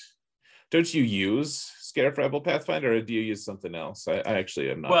don't you use Scarif Rebel Pathfinder, or do you use something else? I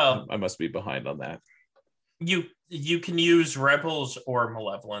actually am not. Well, I must be behind on that. You can use Rebels or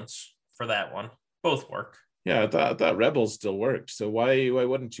Malevolence for that one. Both work. Yeah, I thought Rebels still worked. So why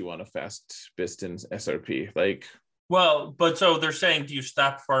wouldn't you want a fast Biston's SRP? Like, well, but so they're saying, do you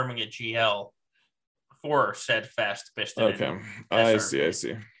stop farming a GL for said fast Biston? Okay, I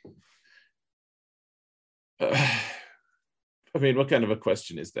see. I mean, what kind of a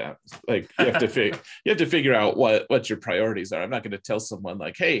question is that? Like, you have to figure out what your priorities are. I'm not going to tell someone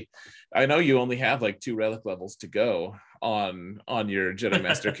like, hey, I know you only have like 2 relic levels to go on your Jedi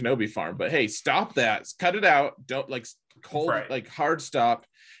Master Kenobi farm, but hey, stop that, cut it out. Don't like hard stop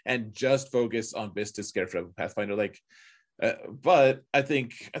and just focus on Biston Scarif Rebel Pathfinder. Like, but I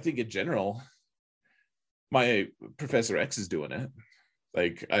think in general, my Professor X is doing it.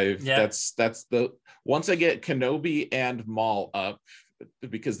 Like that's the once I get Kenobi and Maul up,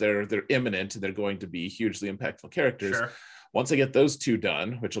 because they're imminent and they're going to be hugely impactful characters. Sure. Once I get those 2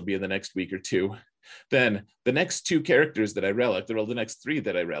 done, which will be in the next week or 2, then the next 2 characters that I relic, the next 3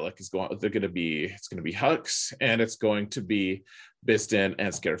 that I relic it's going to be Hux, and it's going to be Biston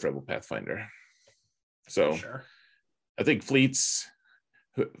and Scarif Rebel Pathfinder. So sure. I think fleets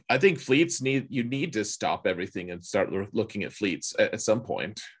need to stop everything and start looking at fleets at some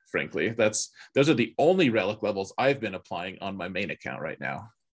point. Frankly, those are the only relic levels I've been applying on my main account right now.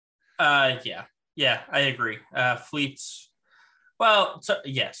 Yeah, I agree. Fleets. Well, so,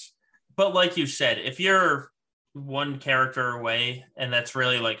 yes, but like you said, if you're 1 character away, and that's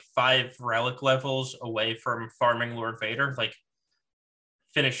really like 5 relic levels away from farming Lord Vader, like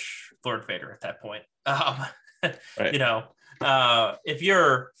finish Lord Vader at that point. Right. If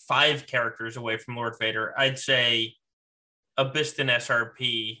you're 5 characters away from Lord Vader, I'd say a Biston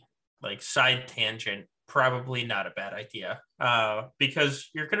SRP, like side tangent, probably not a bad idea, because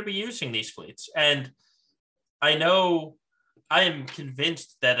you're going to be using these fleets. And I am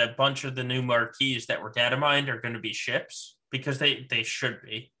convinced that a bunch of the new marquees that were data mined are going to be ships, because they should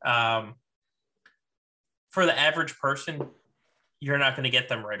be. For the average person, you're not going to get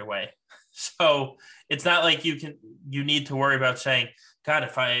them right away. So it's not like you need to worry about saying, God,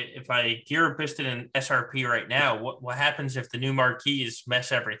 if I gear Biston and SRP right now, what happens if the new marquees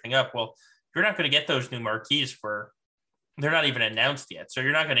mess everything up? Well, you're not going to get those new marquees they're not even announced yet. So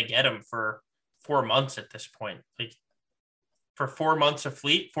you're not going to get them for 4 months at this point. Like, for 4 months of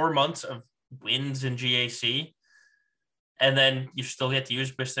fleet, 4 months of wins in GAC, and then you still get to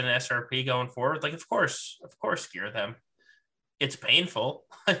use Biston and SRP going forward. Like, of course, gear them. It's painful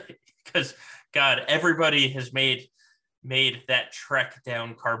because, God, everybody has made that trek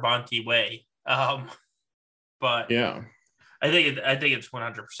down Carbonti Way. But yeah, I think it's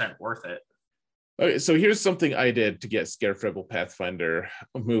 100% worth it. Okay, so here's something I did to get Scarif Rebel Pathfinder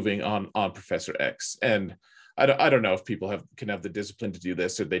moving on Professor X, and I don't know if people can have the discipline to do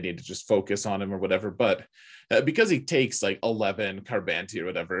this, or they need to just focus on him or whatever. But because he takes like 11 Carbanti or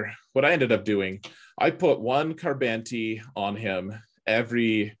whatever, what I ended up doing, I put one Carbanti on him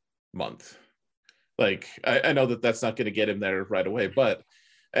every month. Like I know that that's not going to get him there right away, but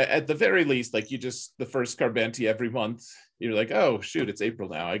at the very least, like the first Carbanti every month, you're like, oh shoot, it's April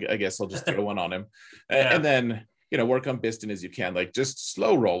now. I guess I'll just throw one on him. Yeah. And then, work on Biston as you can, like just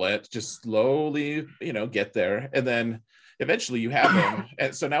slow roll it, just slowly, get there. And then eventually you have him.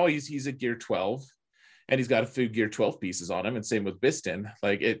 And so now he's at gear 12 and he's got a few gear 12 pieces on him. And same with Biston.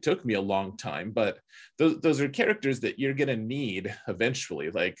 Like it took me a long time, but those are characters that you're going to need eventually.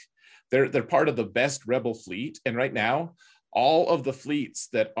 Like they're part of the best rebel fleet. And right now, all of the fleets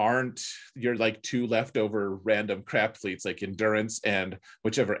that aren't your like 2 leftover random crap fleets, like Endurance and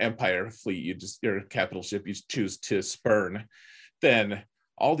whichever Empire fleet your capital ship you choose to spurn, then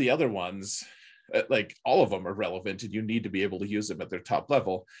all the other ones, like all of them are relevant, and you need to be able to use them at their top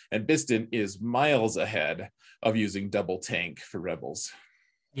level. And Biston is miles ahead of using double tank for rebels.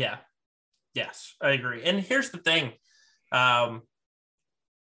 Yeah. Yes, I agree. And here's the thing.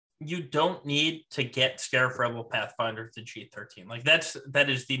 You don't need to get Scarif Rebel Pathfinder to G13. Like that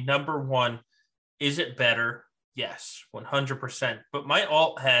is the number one. Is it better? Yes, 100%. But my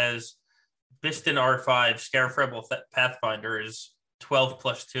alt has Biston R5, Scarif Rebel Pathfinder is 12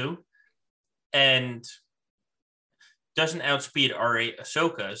 plus 2, and doesn't outspeed R8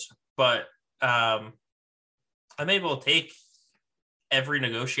 Ahsoka's, but I'm able to take every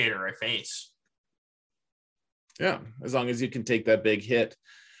negotiator I face. Yeah, as long as you can take that big hit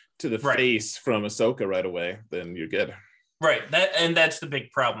to the face from Ahsoka right away, then you're good. Right. That's the big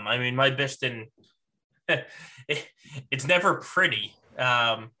problem. I mean, my Biston, it's never pretty,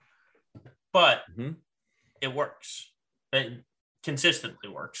 but it works. It consistently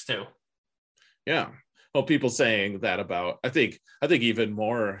works too. Yeah. Well, people saying that about, I think even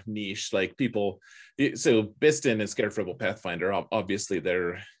more niche, like people. So Biston and Scarif Rebel Pathfinder, obviously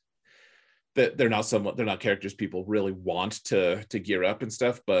they're not characters people really want to gear up and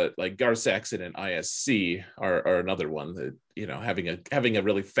stuff, but like Gar Saxon and ISC are another one that having a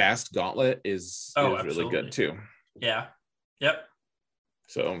really fast gauntlet is really good too. Yeah. Yep.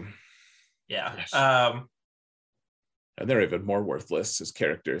 So yeah. Yes. And they're even more worthless as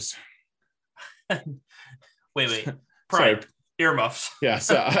characters. wait Prime. Sorry. Earmuffs. Yeah,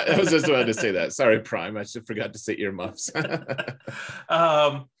 so I was just about to say that. Sorry, Prime, I just forgot to say earmuffs.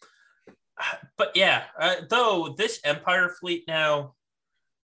 But yeah, though this Empire fleet now,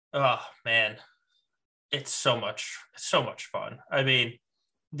 oh man, it's so much fun. I mean,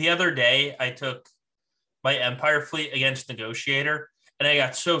 the other day I took my Empire fleet against Negotiator, and I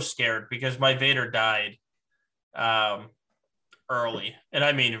got so scared because my Vader died early, and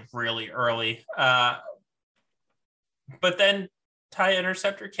I mean really early. But then TIE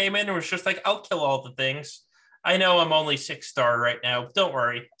Interceptor came in and was just like, I'll kill all the things. I know I'm only 6-star right now. Don't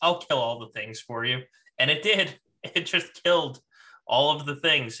worry. I'll kill all the things for you. And it did. It just killed all of the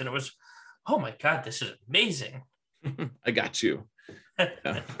things. And it was, oh my God, this is amazing. I got you.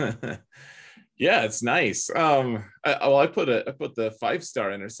 Yeah, it's nice. I put the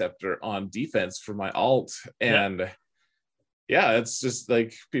 5-star Interceptor on defense for my alt. And yeah, it's just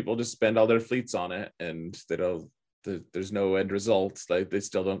like people just spend all their fleets on it, and there's no end result. Like they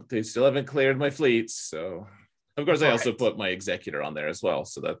still haven't cleared my fleets. So of course, I also put my Executor on there as well.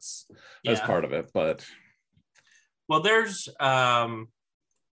 So that's part of it. But there's a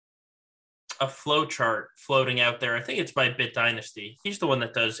flow chart floating out there. I think it's by Bit Dynasty. He's the one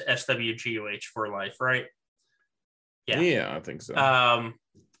that does SWGOH for life, right? Yeah, I think so.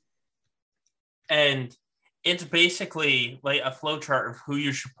 And it's basically like a flow chart of who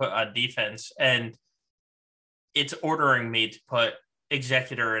you should put on defense, and it's ordering me to put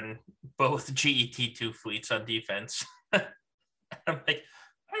Executor in both GET2 fleets on defense. I'm like,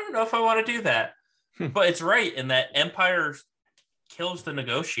 I don't know if I want to do that. But it's right in that Empire kills the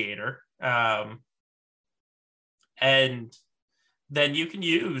Negotiator. And then you can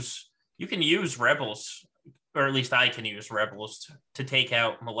use Rebels, or at least I can use Rebels to take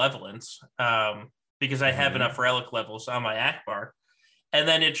out Malevolence, because I have enough relic levels on my Akbar. And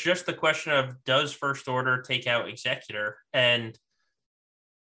then it's just the question of, does First Order take out Executor? And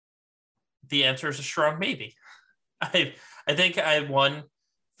the answer is a strong maybe. I think I won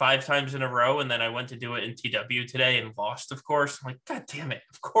 5 times in a row, and then I went to do it in TW today and lost, of course. I'm like, God damn it.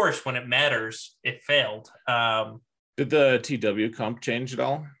 Of course, when it matters, it failed. Did the TW comp change at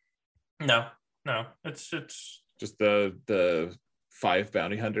all? No. It's just the 5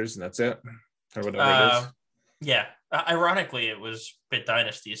 bounty hunters, and that's it? Or whatever it is? Yeah. Ironically, it was Bit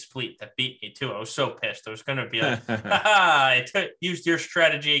Dynasty's fleet that beat me too. I was so pissed. I was going to be like, haha, used your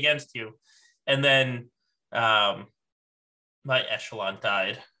strategy against you. And then my echelon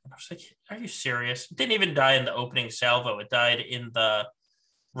died. I was like, are you serious? It didn't even die in the opening salvo. It died in the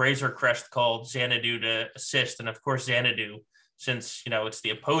Razor Crest called Xanadu to assist. And of course, Xanadu, since, it's the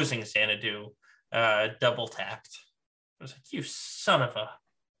opposing Xanadu, double tapped. I was like, you son of a...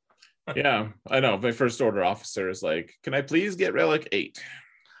 Yeah, I know. My first order officer is like, can I please get relic 8?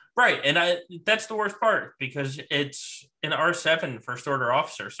 Right. And that's the worst part, because it's an R7 first order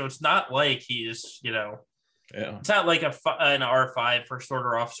officer. So it's not like he's, it's not like an R5 first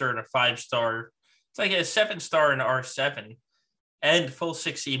order officer and a 5-star. It's like a 7-star and R7 and full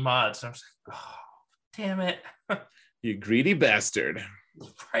 6E mods. And I was like, oh, damn it. You greedy bastard.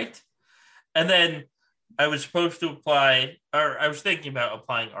 Right. And then I was supposed to apply, or I was thinking about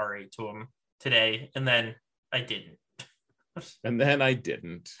applying R8 to him today, and then I didn't. And then I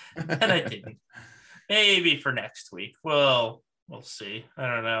didn't. And I didn't. Maybe for next week. Well, we'll see.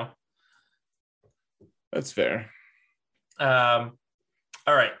 I don't know. That's fair. All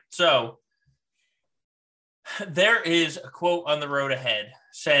right. So there is a quote on the road ahead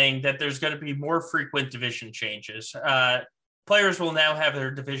saying that there's going to be more frequent division changes. Players will now have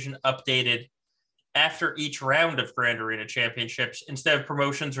their division updated after each round of Grand Arena Championships instead of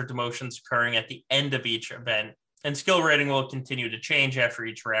promotions or demotions occurring at the end of each event. And skill rating will continue to change after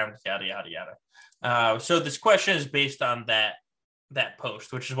each round, yada, yada, yada. So this question is based on that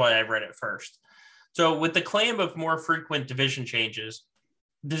post, which is why I read it first. So with the claim of more frequent division changes,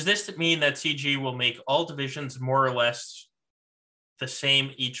 does this mean that CG will make all divisions more or less the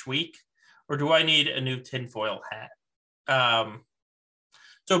same each week? Or do I need a new tinfoil hat?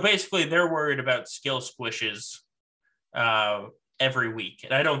 So basically, they're worried about skill squishes every week.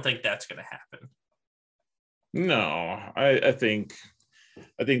 And I don't think that's going to happen. No, I think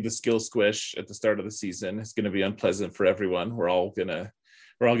the skill squish at the start of the season is going to be unpleasant for everyone. We're all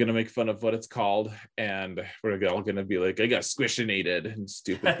gonna make fun of what it's called, and we're all gonna be like, I got squishinated and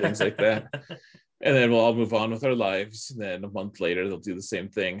stupid things like that. And then we'll all move on with our lives. And then a month later, they'll do the same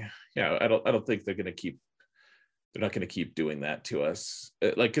thing. Yeah, I don't think they're not going to keep doing that to us.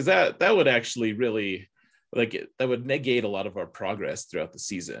 Because that would actually really, that would negate a lot of our progress throughout the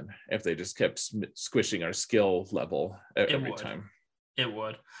season if they just kept squishing our skill level every time. It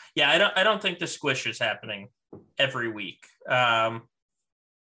would. Yeah, I don't think the squish is happening every week. I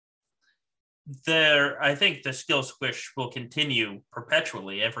think the skill squish will continue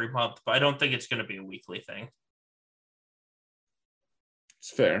perpetually every month, but I don't think it's going to be a weekly thing.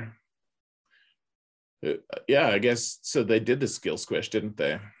 It's fair. Yeah, I guess so. They did the skill squish, didn't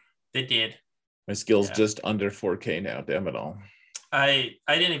they? They did. My skill's just under 4K now. Damn it all. I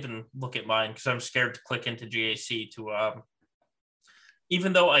didn't even look at mine because I'm scared to click into GAC to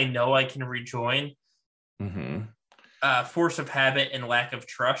even though I know I can rejoin. Force of habit and lack of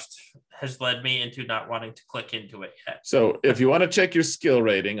trust has led me into not wanting to click into it yet. So if you want to check your skill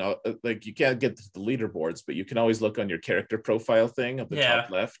rating, you can't get to the leaderboards, but you can always look on your character profile thing at the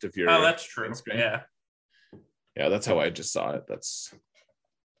top left of your. Oh, that's true. Screen. Yeah, that's how I just saw it. That's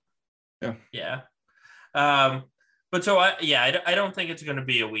yeah. But so I don't think it's going to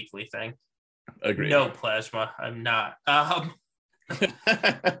be a weekly thing. Agreed. No, Plasma, I'm not.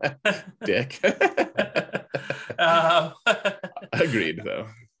 Dick. Agreed, though,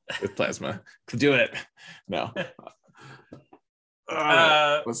 with Plasma. Do it. No.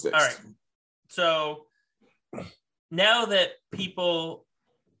 What's next? All right. So now that people,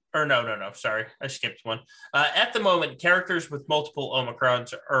 or no. Sorry, I skipped one. At the moment, characters with multiple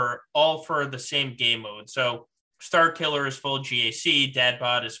Omicrons are all for the same game mode. So Star Killer is full GAC,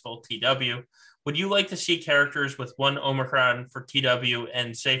 Dadbot is full TW. Would you like to see characters with one Omicron for TW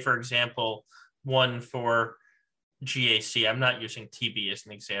and, say, for example, one for GAC? I'm not using TB as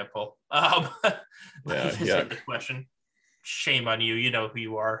an example. The question. Shame on you. You know who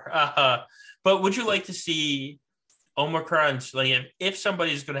you are. But would you like to see Omicrons? Like, if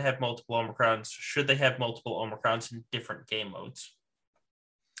somebody's going to have multiple Omicrons, should they have multiple Omicrons in different game modes?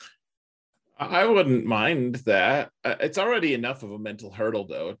 I wouldn't mind that. It's already enough of a mental hurdle,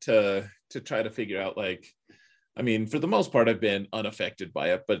 though, to try to figure out, for the most part, I've been unaffected by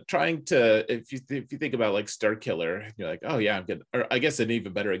it, but trying to, if you think about like Star Killer, you're like, oh yeah, I'm good. Or I guess an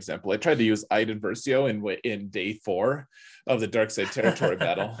even better example, I tried to use Iden Versio in day 4 of the Darkside Territory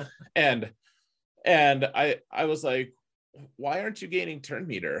battle. And I was like, why aren't you gaining turn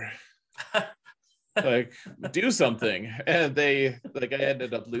meter? Like, do something. And I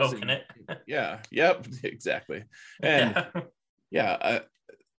ended up losing. Poking it. Yeah. Yep. Exactly. And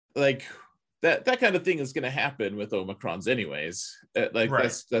that kind of thing is going to happen with Omicrons anyways. Like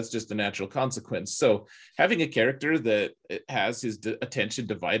Right. that's just a natural consequence. So having a character that has his attention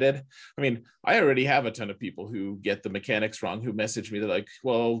divided. I mean, I already have a ton of people who get the mechanics wrong, who message me. They're like,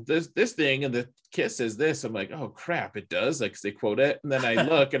 well, this thing and the kiss is this. I'm like, oh crap, it does. Like they quote it. And then I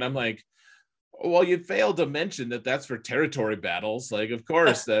look and I'm like, well, you failed to mention that that's for territory battles. Like, of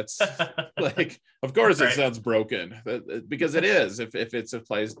course, that's like, of course, right. it sounds broken because it is if it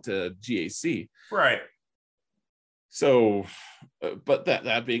applies to GAC. Right. So, but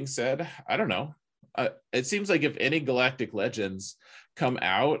that being said, I don't know. It seems like if any Galactic Legends come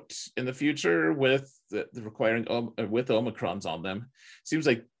out in the future with the requiring with Omicrons on them, seems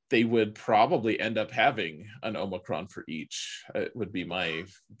like they would probably end up having an Omicron for each. It would be my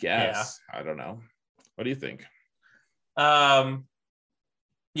guess. Yeah. I don't know. What do you think? Yeah,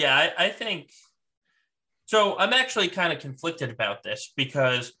 I think so. I'm actually kind of conflicted about this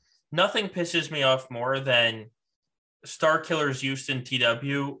because nothing pisses me off more than Star Killers used in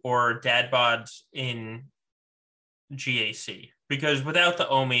TW or Dad Bods in GAC. Because without the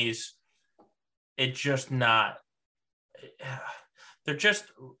Omis, it's just not. They're just.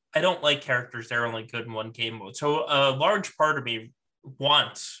 I don't like characters. They're only good in one game mode. So a large part of me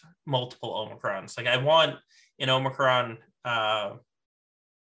wants multiple Omicrons. Like I want an Omicron, for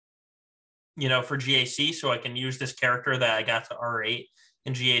GAC, so I can use this character that I got to R8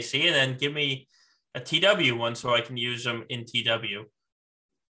 in GAC, and then give me a TW one so I can use them in TW.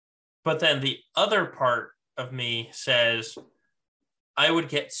 But then the other part of me says I would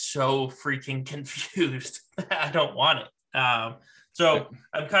get so freaking confused. I don't want it. So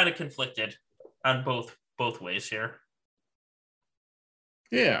I'm kind of conflicted on both ways here.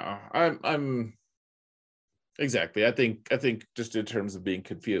 Yeah, I'm exactly. I think just in terms of being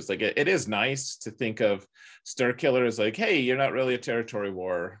confused, like it is nice to think of Star Killer as like, hey, you're not really a territory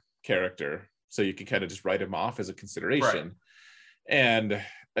war character, so you can kind of just write him off as a consideration. Right. And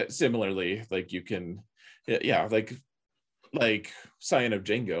similarly, like you can, yeah, like Scion of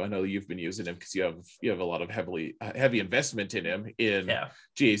Django. I know you've been using him because you have a lot of heavy investment in him in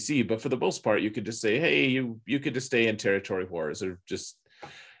GAC, but for the most part, you could just say, hey, you could just stay in territory wars, or just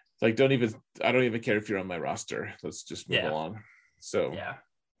like I don't even care if you're on my roster. Let's just move along. So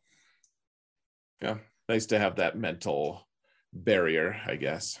yeah, nice to have that mental barrier, I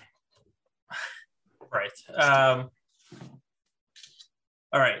guess. Right.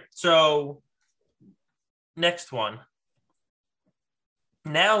 All right. So next one.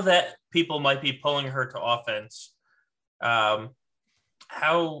 Now that people might be pulling her to offense, how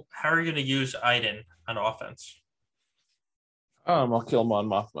are you going to use Iden on offense? I'll kill Mon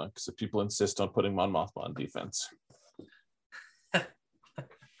Mothma because if people insist on putting Mon Mothma on defense.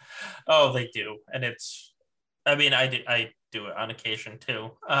 Oh, they do, and it's. I mean, I do it on occasion too.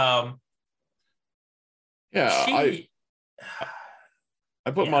 I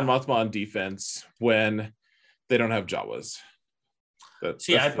put Mon Mothma on defense when they don't have Jawas.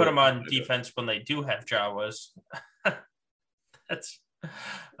 I put them on defense when they do have Jawas. That's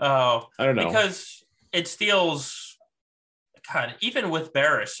I don't know, because it steals. God, even with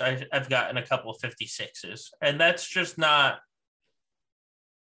Barris, I've gotten a couple of 56s, and that's just not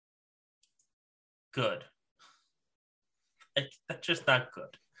good. That's just not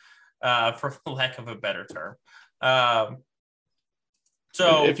good, for lack of a better term.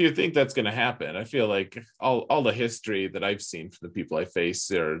 So if you think that's going to happen, I feel like all the history that I've seen from the people I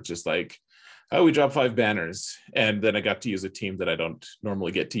face are just like, oh, we dropped 5 banners, and then I got to use a team that I don't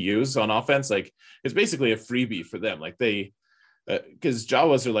normally get to use on offense. Like it's basically a freebie for them. Like they, because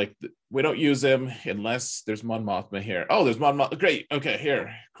Jawas are like, we don't use them unless there's Mon Mothma here. Oh, there's Mon Mothma. Great. Okay,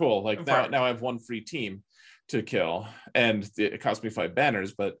 here. Cool. Like now I have one free team to kill, and it cost me 5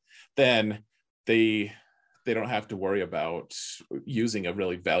 banners, but then they don't have to worry about using a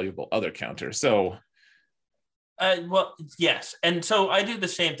really valuable other counter. So well, yes. And so I do the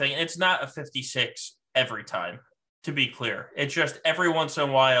same thing. It's not a 56 every time, to be clear. It's just every once in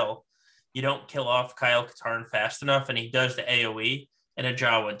a while you don't kill off Kyle Katarn fast enough, and he does the AoE, and a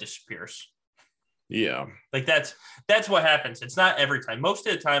Jawa disappears. Yeah. Like that's what happens. It's not every time. Most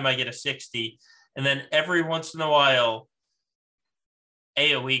of the time I get a 60, and then every once in a while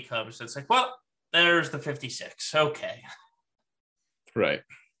AoE comes. It's like, well, there's the 56. Okay. Right.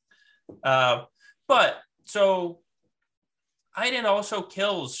 But so Iden also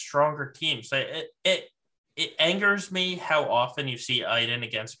kills stronger teams. It angers me how often you see Iden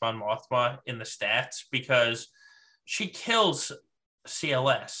against Mon Mothma in the stats, because she kills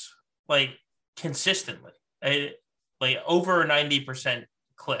CLS like consistently, like over a 90%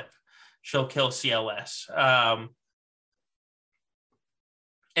 clip. She'll kill CLS.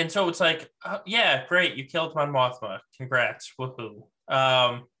 And so it's like, yeah, great, you killed Mon Mothma. Congrats, woohoo.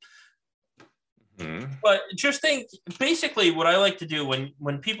 But just think, basically, what I like to do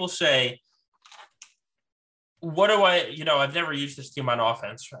when people say, "What do I?" I've never used this team on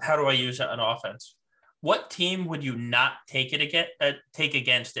offense. How do I use it on offense? What team would you not take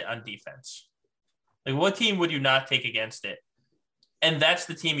against it on defense? Like, what team would you not take against it? And that's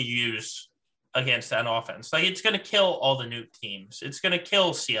the team you use against on offense. Like, it's going to kill all the new teams. It's going to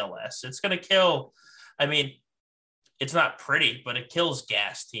kill CLS. It's going to kill. I mean, it's not pretty, but it kills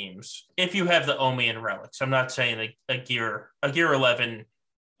gas teams if you have the Omi and relics. I'm not saying like a gear 11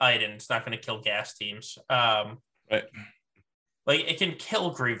 Iden is not going to kill gas teams. Right. Like, it can kill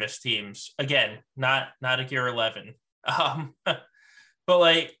Grievous teams. Again, not a gear 11. But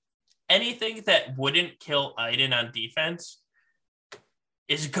like anything that wouldn't kill Iden on defense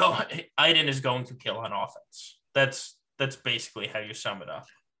Iden is going to kill on offense. That's basically how you sum it up.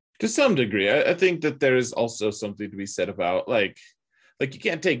 To some degree, I think that there is also something to be said about like you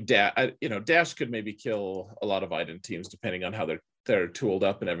can't take Dash. Dash could maybe kill a lot of Iden teams depending on how they're tooled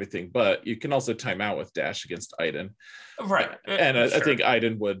up and everything, but you can also time out with Dash against Iden, right? And I think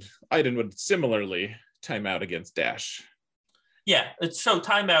Iden would similarly time out against Dash. Yeah, so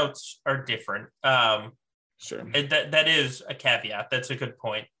timeouts are different. Sure, that is a caveat. That's a good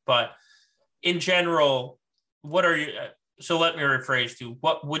point, but in general, what are you? So let me rephrase to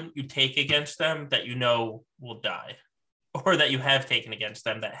what wouldn't you take against them that will die, or that you have taken against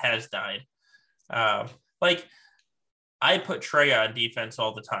them that has died? Like, I put Treya on defense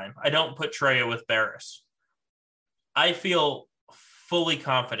all the time. I don't put Treya with Barris. I feel fully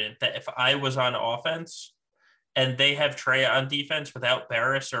confident that if I was on offense and they have Treya on defense without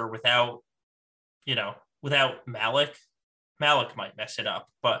Barris or without Malik might mess it up,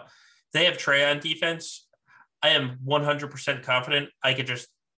 but they have Treya on defense. I am 100% confident I could just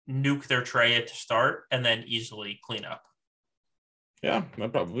nuke their Treya to start and then easily clean up. Yeah,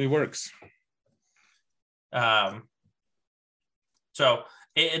 that probably works. So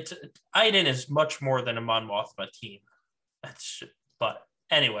Iden is much more than a Mon Mothma team. But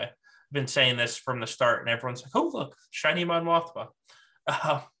anyway, I've been saying this from the start, and everyone's like, "Oh, look, shiny Mon Mothma."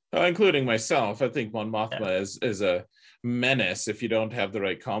 Including myself, I think Mon Mothma is a menace if you don't have the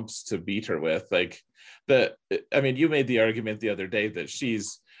right comps to beat her with. Like you made the argument the other day that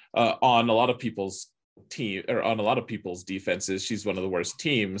she's on a lot of people's team or on a lot of people's defenses. She's one of the worst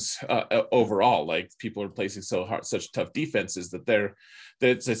teams overall. Like, people are placing such tough defenses that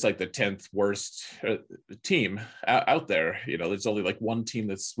it's like the 10th worst team out there. There's only like one team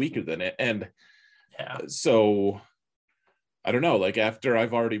that's weaker than it, and so. I don't know, like, after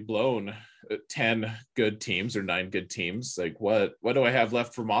I've already blown 10 good teams or 9 good teams, like what do I have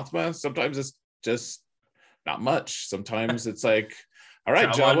left for Mothma? Sometimes it's just not much. Sometimes it's like, all right,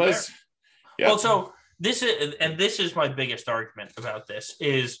 Jawas. Yeah. Well, so this is my biggest argument about this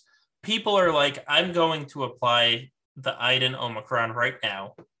is people are like, I'm going to apply the Iden Omicron right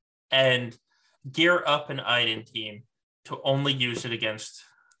now and gear up an Iden team to only use it against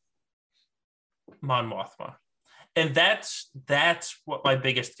Mon Mothma. And that's what my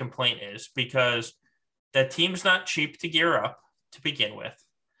biggest complaint is, because that team's not cheap to gear up to begin with.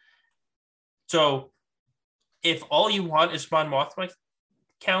 So if all you want is Mon Mothma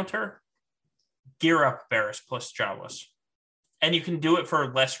counter, gear up Barris plus Jawas. And you can do it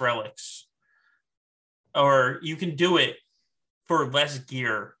for less relics. Or you can do it for less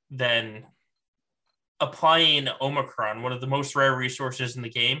gear than applying Omicron, one of the most rare resources in the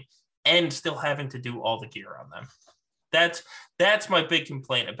game, and still having to do all the gear on them. That's my big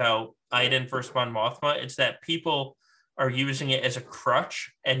complaint about Iden versus Mon Mothma. It's that people are using it as a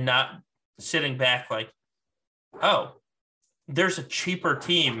crutch and not sitting back like, oh, there's a cheaper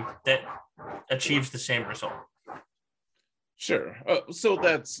team that achieves the same result. Sure. So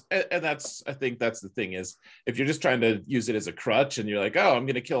I think that's the thing is, if you're just trying to use it as a crutch and you're like, oh, I'm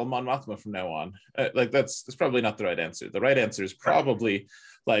going to kill Mon Mothma from now on, that's probably not the right answer. The right answer is probably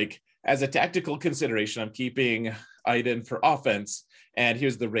like, as a tactical consideration, I'm keeping Iden for offense, and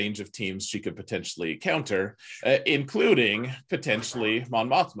here's the range of teams she could potentially counter, including potentially Mon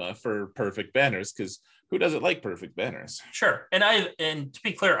Mothma for perfect banners, because who doesn't like perfect banners? Sure. And to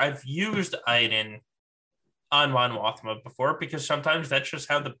be clear, I've used Iden on Mon Mothma before, because sometimes that's just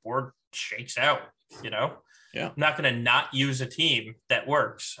how the board shakes out, Yeah. I'm not going to not use a team that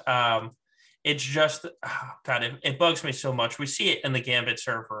works. It's just, God, it bugs me so much. We see it in the Gambit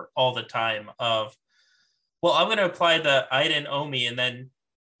server all the time of, well, I'm going to apply the Iden Omi and then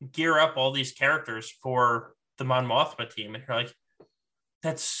gear up all these characters for the Mon Mothma team. And you're like,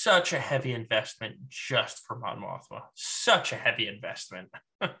 that's such a heavy investment just for Mon Mothma. Such a heavy investment.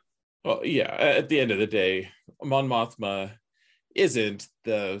 Well, yeah, at the end of the day, Mon Mothma isn't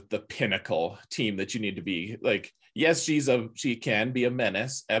the pinnacle team that you need to be. Like, yes, she can be a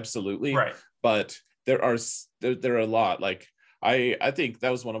menace, absolutely, Right. but there are a lot. Like, I think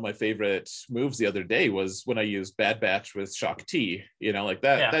that was one of my favorite moves the other day was when I used Bad Batch with Shock T. Like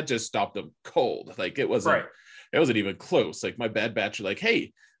Yeah. that just stopped them cold. Like it wasn't even close. Like my Bad Batch are like,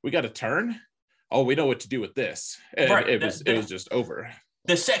 hey, we got a turn. Oh, we know what to do with this, and Right. it was just over.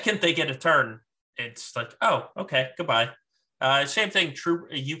 The second they get a turn, it's like, oh, okay, goodbye. Same thing.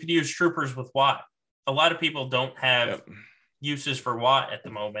 You could use troopers with Watt. A lot of people don't have uses for Watt at the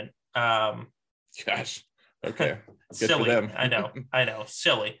moment. Gosh, okay, silly. I know,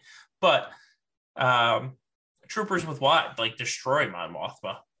 silly, but troopers with Watt like destroy Mon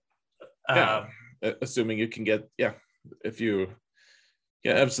Mothma. Assuming you can get if you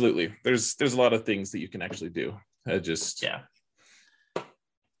absolutely. There's a lot of things that you can actually do.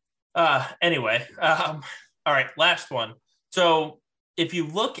 Anyway, all right, last one. So if you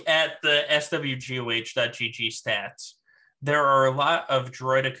look at the swgoh.gg stats, there are a lot of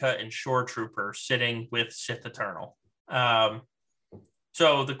Droideka and Shore Trooper sitting with Sith Eternal.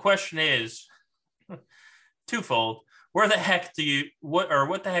 So the question is twofold. What the heck do you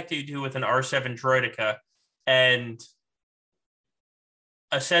do with an R7 Droideka and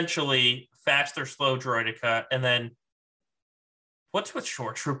essentially fast or slow Droideka, and then what's with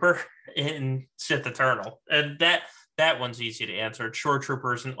Shore Trooper in Sith Eternal? And that one's easy to answer. Shore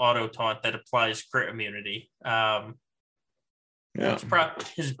Trooper is an auto taunt that applies crit immunity.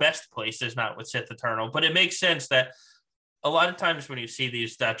 His best place is not with Sith Eternal, but it makes sense that a lot of times when you see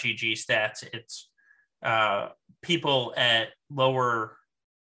these .gg stats, it's people at lower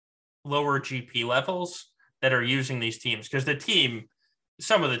GP levels that are using these teams, because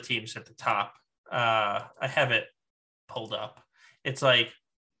some of the teams at the top, I have it pulled up. It's like,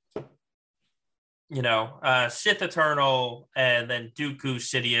 Sith Eternal, and then Dooku,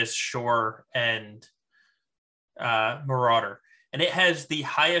 Sidious, Shore, and Marauder. And it has the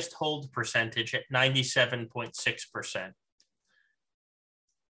highest hold percentage at 97.6%.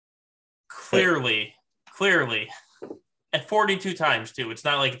 Clearly, at 42 times too. It's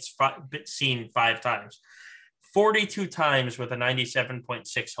not like it's seen 5 times. 42 times with a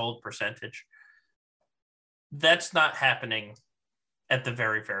 97.6 hold percentage. That's not happening at the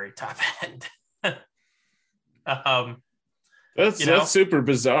very, very top end. That's super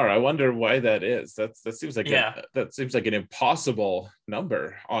bizarre. I wonder why that is. That seems like that seems like an impossible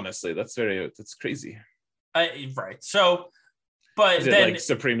number. Honestly, that's crazy. Right. So, but is it then, like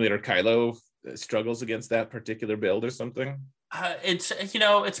Supreme Leader Kylo struggles against that particular build or something?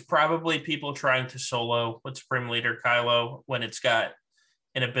 It's probably people trying to solo with Supreme Leader Kylo when it's got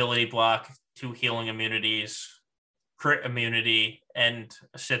an ability block, 2 healing immunities, crit immunity, and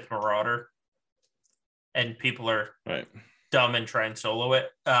a Sith Marauder, and people are dumb and try and solo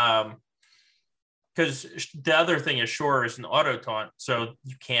it. Because the other thing is Shore is an auto taunt, so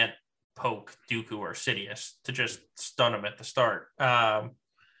you can't poke Dooku or Sidious to just stun them at the start. But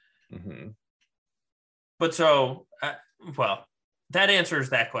so, that answers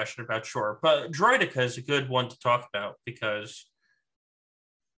that question about Shore. But Droideka is a good one to talk about, because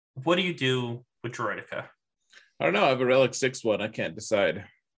what do you do with Droideka? I don't know. I have a Relic 6 one. I can't decide.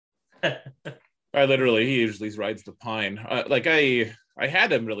 He usually rides the pine. I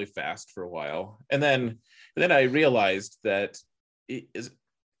had him really fast for a while, and then I realized that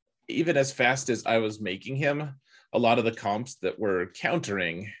even as fast as I was making him, a lot of the comps that were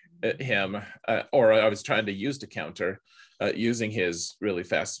countering him, or I was trying to use to counter, using his really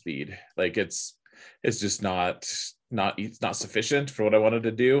fast speed, like it's just not sufficient for what I wanted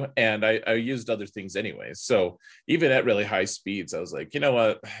to do, and I used other things anyways. So even at really high speeds, I was like, you know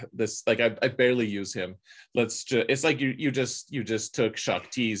what, this, like, I barely use him. It's like you just took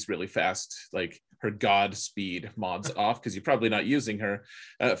Shock T's really fast, like her god speed mods off, because you're probably not using her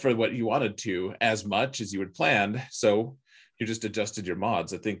for what you wanted to as much as you had planned. So you just adjusted your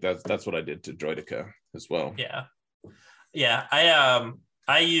mods. I think that's what I did to Droideka as well. Yeah.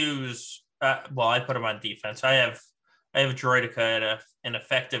 I use I put him on defense. I have Droideka at an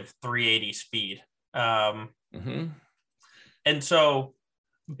effective 380 speed. And so,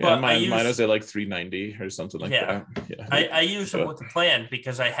 but mine is at like 390 or something like that. Yeah. I use him with the plan,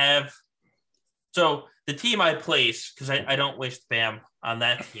 because I have, so the team I place, because I don't waste BAM on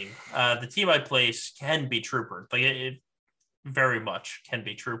that team. The team I place can be troopered. Like it very much can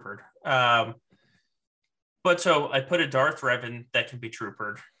be troopered. But so I put a Darth Revan that can be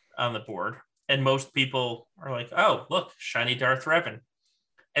troopered on the board, and most people are like, oh, look, shiny Darth Revan.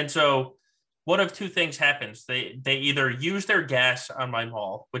 And so one of two things happens. They either use their gas on my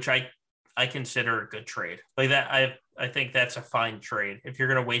Maul, which I consider a good trade. Like that, I think that's a fine trade. If you're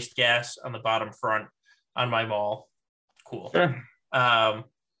going to waste gas on the bottom front on my Maul, cool. Sure.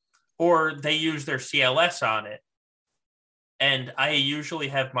 Or they use their CLS on it, and I usually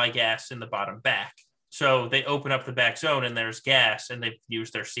have my gas in the bottom back. So they open up the back zone and there's gas, and they've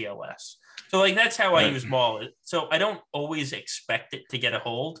used their CLS. So like that's how I use Maul. So I don't always expect it to get a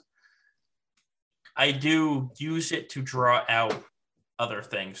hold. I do use it to draw out other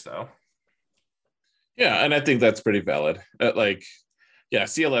things, though. Yeah, and I think that's pretty valid.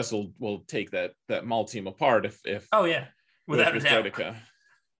 CLS will take that Maul team apart if oh yeah, without a doubt. Ravnica.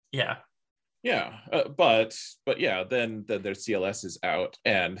 Yeah. Yeah, but yeah, then their CLS is out,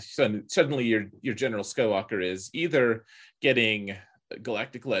 and suddenly your General Skywalker is either getting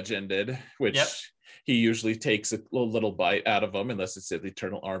Galactic Legended, which he usually takes a little bite out of them, unless it's the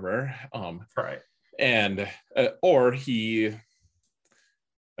Eternal Armor. Right. And or he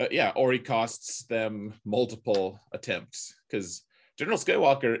costs them multiple attempts, because General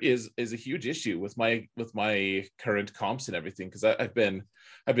Skywalker is a huge issue with my current comps and everything, because I've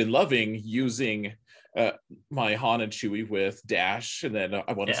been loving using my Han and Chewie with Dash, and then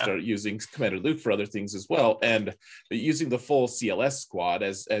I want to start using Commander Luke for other things as well, and using the full CLS squad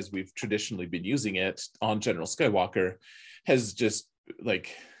as we've traditionally been using it on General Skywalker has just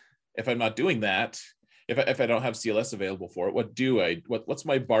like, if I'm not doing that, if I don't have CLS available for it, what's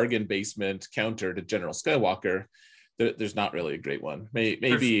my bargain basement counter to General Skywalker? There's not really a great one.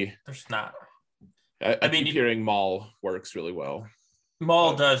 Maybe there's not. I keep hearing Maul works really well.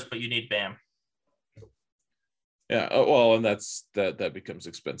 Maul does, but you need BAM. Yeah, well, and that becomes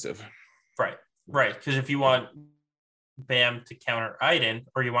expensive. Right. Because if you want BAM to counter Iden,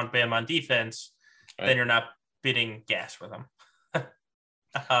 or you want BAM on defense, then you're not bidding gas with them.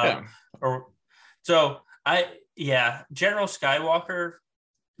 General Skywalker.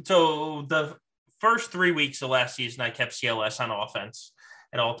 So the first 3 weeks of last season, I kept CLS on offense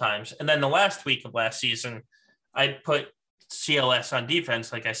at all times. And then the last week of last season, I put CLS on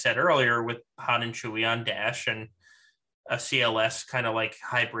defense, like I said earlier, with Han and Chewie on Dash, and a CLS kind of like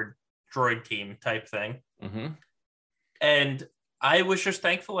hybrid droid team type thing. Mm-hmm. And I was just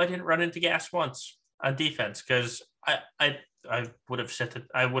thankful I didn't run into gas once on defense, because I would have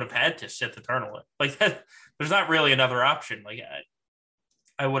had to sit the Eternal. Like that, there's not really another option. Like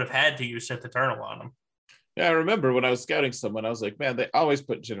I would have had to use Sith Eternal on them. Yeah, I remember when I was scouting someone, I was like, man, they always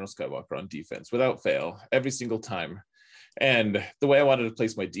put General Skywalker on defense without fail every single time. And the way I wanted to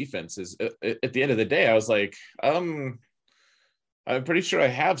place my defense is at the end of the day, I was like, I'm pretty sure I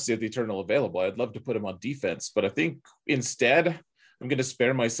have Sith Eternal available. I'd love to put him on defense, but I think instead I'm going to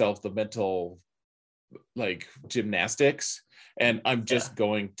spare myself the mental like gymnastics, and I'm just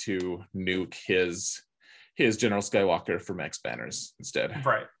going to nuke his General Skywalker for max banners instead.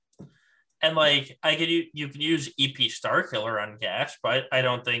 Right. And like you can use EP Starkiller on gas, but I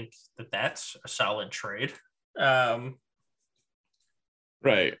don't think that's a solid trade.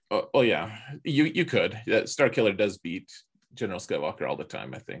 Right. Oh yeah, you could. Starkiller does beat General Skywalker all the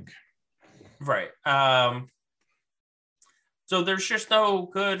time, I think. Right. So there's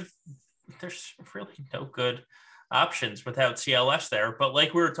really no good options without CLS there. But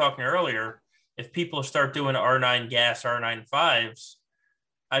like we were talking earlier, if people start doing R9 gas, R9 5s,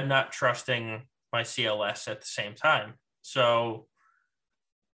 I'm not trusting my CLS at the same time. So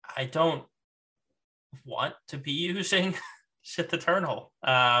I don't want to be using Sith Eternal.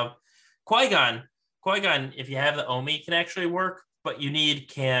 Qui-Gon, if you have the Omi, can actually work, but you need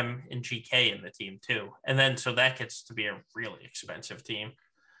Cam and GK in the team too. And then so that gets to be a really expensive team.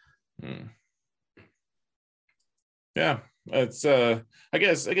 Yeah, it's I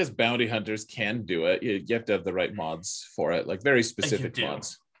guess bounty hunters can do it. You have to have the right mods for it, like very specific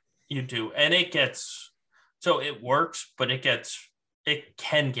mods. You do, and it works, but it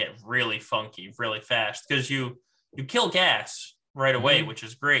can get really funky really fast, because you kill gas right away, which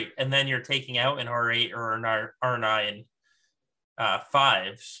is great, and then you're taking out an R8 or an R9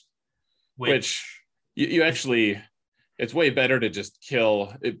 5s, which you actually, it's way better to just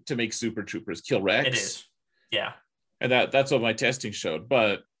kill to make Super Troopers kill Rex. It is, yeah. And that's what my testing showed.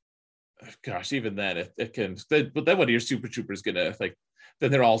 But gosh, even then it can. But then what are your Super Troopers gonna like?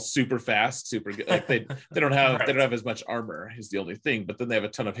 Then they're all super fast, super good. Like they don't have right. They don't have as much armor is the only thing. But then they have a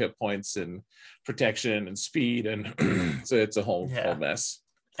ton of hit points and protection and speed, and so it's a whole mess.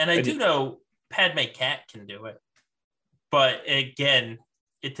 And I do know Padme Cat can do it, but again,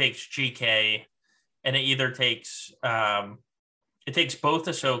 it takes GK, and it either takes both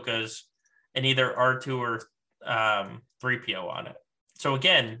Ahsokas and either R2 or 3PO on it. So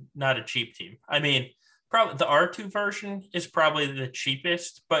again, not a cheap team. I mean, probably the R2 version is probably the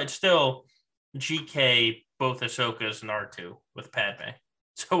cheapest, but it's still GK, both Ahsokas and R2 with Padme.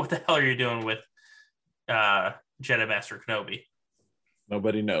 So what the hell are you doing with Jedi Master Kenobi?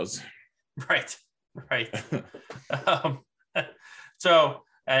 Nobody knows. Right. um, so,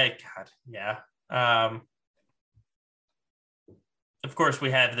 God, yeah. Of course, we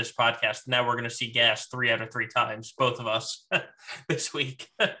have this podcast. Now we're going to see gas 3 out of 3 times, both of us, this week.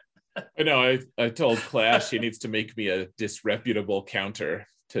 I know. I told Clash she needs to make me a disreputable counter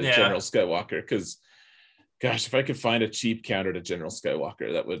to General Skywalker, because, gosh, if I could find a cheap counter to General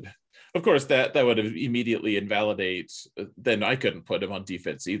Skywalker, that would, of course, that would immediately invalidate. Then I couldn't put him on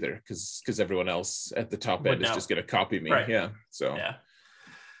defense either, because everyone else at the top end is just going to copy me. Right. Yeah. So. Yeah.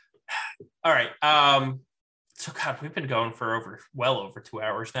 All right. So God, we've been going for well over 2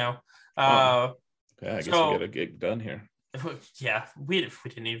 hours now. Yeah, I guess we got a gig done here. Yeah, we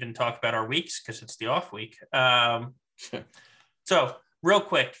didn't even talk about our weeks because it's the off week. So real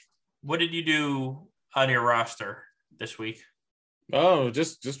quick, what did you do on your roster this week? Oh,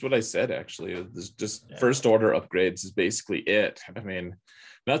 just what I said, actually. Just first order upgrades is basically it. I mean,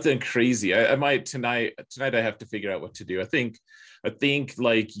 nothing crazy. I might tonight I have to figure out what to do. I think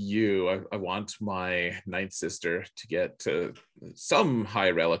like you, I want my ninth sister to get to some high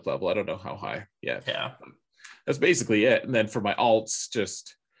relic level. I don't know how high yet. Yeah. That's basically it. And then for my alts,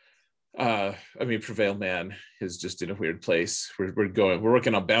 just I mean, Prevail Man is just in a weird place. We're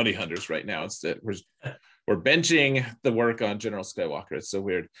working on bounty hunters right now. We're benching the work on General Skywalker. It's so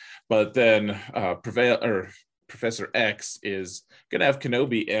weird. But then Professor X is gonna have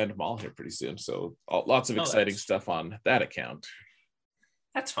Kenobi and Maul here pretty soon. So lots of exciting stuff on that account.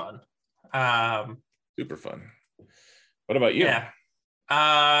 That's fun. Super fun. What about you? Yeah.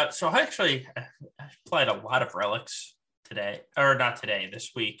 So I actually applied a lot of relics today, or not today,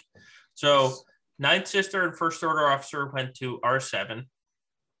 this week. So Ninth Sister and First Order Officer went to R7.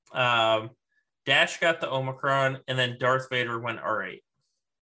 Dash got the Omicron, and then Darth Vader went R8.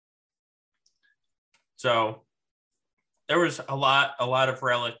 So there was a lot of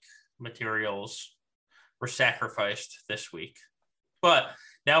relic materials were sacrificed this week. But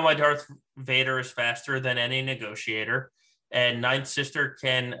now my Darth Vader is faster than any negotiator, and Ninth Sister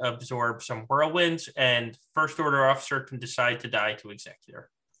can absorb some whirlwinds, and First Order Officer can decide to die to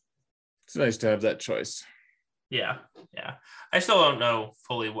Executor. It's nice to have that choice. Yeah. I still don't know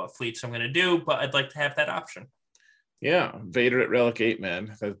fully what fleets I'm going to do, but I'd like to have that option. Yeah, Vader at Relic 8,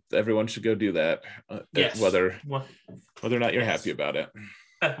 man. Everyone should go do that. Yes. Whether or not you're happy about it.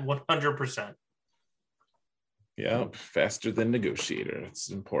 100%. Yeah, faster than negotiator. It's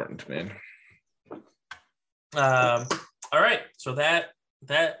important, man. All right, so that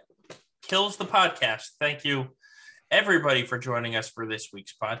kills the podcast. Thank you, everybody, for joining us for this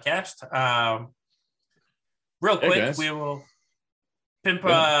week's podcast. Real quick, we will pimp.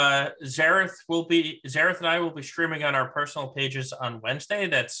 Zareth and I will be streaming on our personal pages on Wednesday.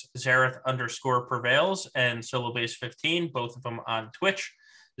 That's Zareth_prevails and SoloBase15, both of them on Twitch.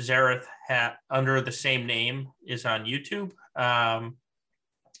 Zareth under the same name is on YouTube.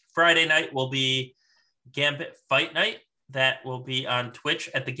 Friday night will be Gambit Fight Night. That will be on Twitch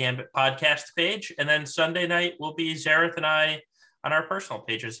at the Gambit podcast page. And then Sunday night will be Zareth and I on our personal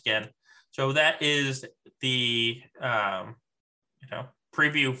pages again. So that is the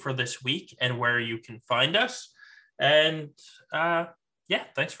preview for this week and where you can find us. And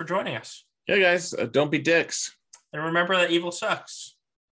thanks for joining us. Yeah, guys, don't be dicks. And remember that evil sucks.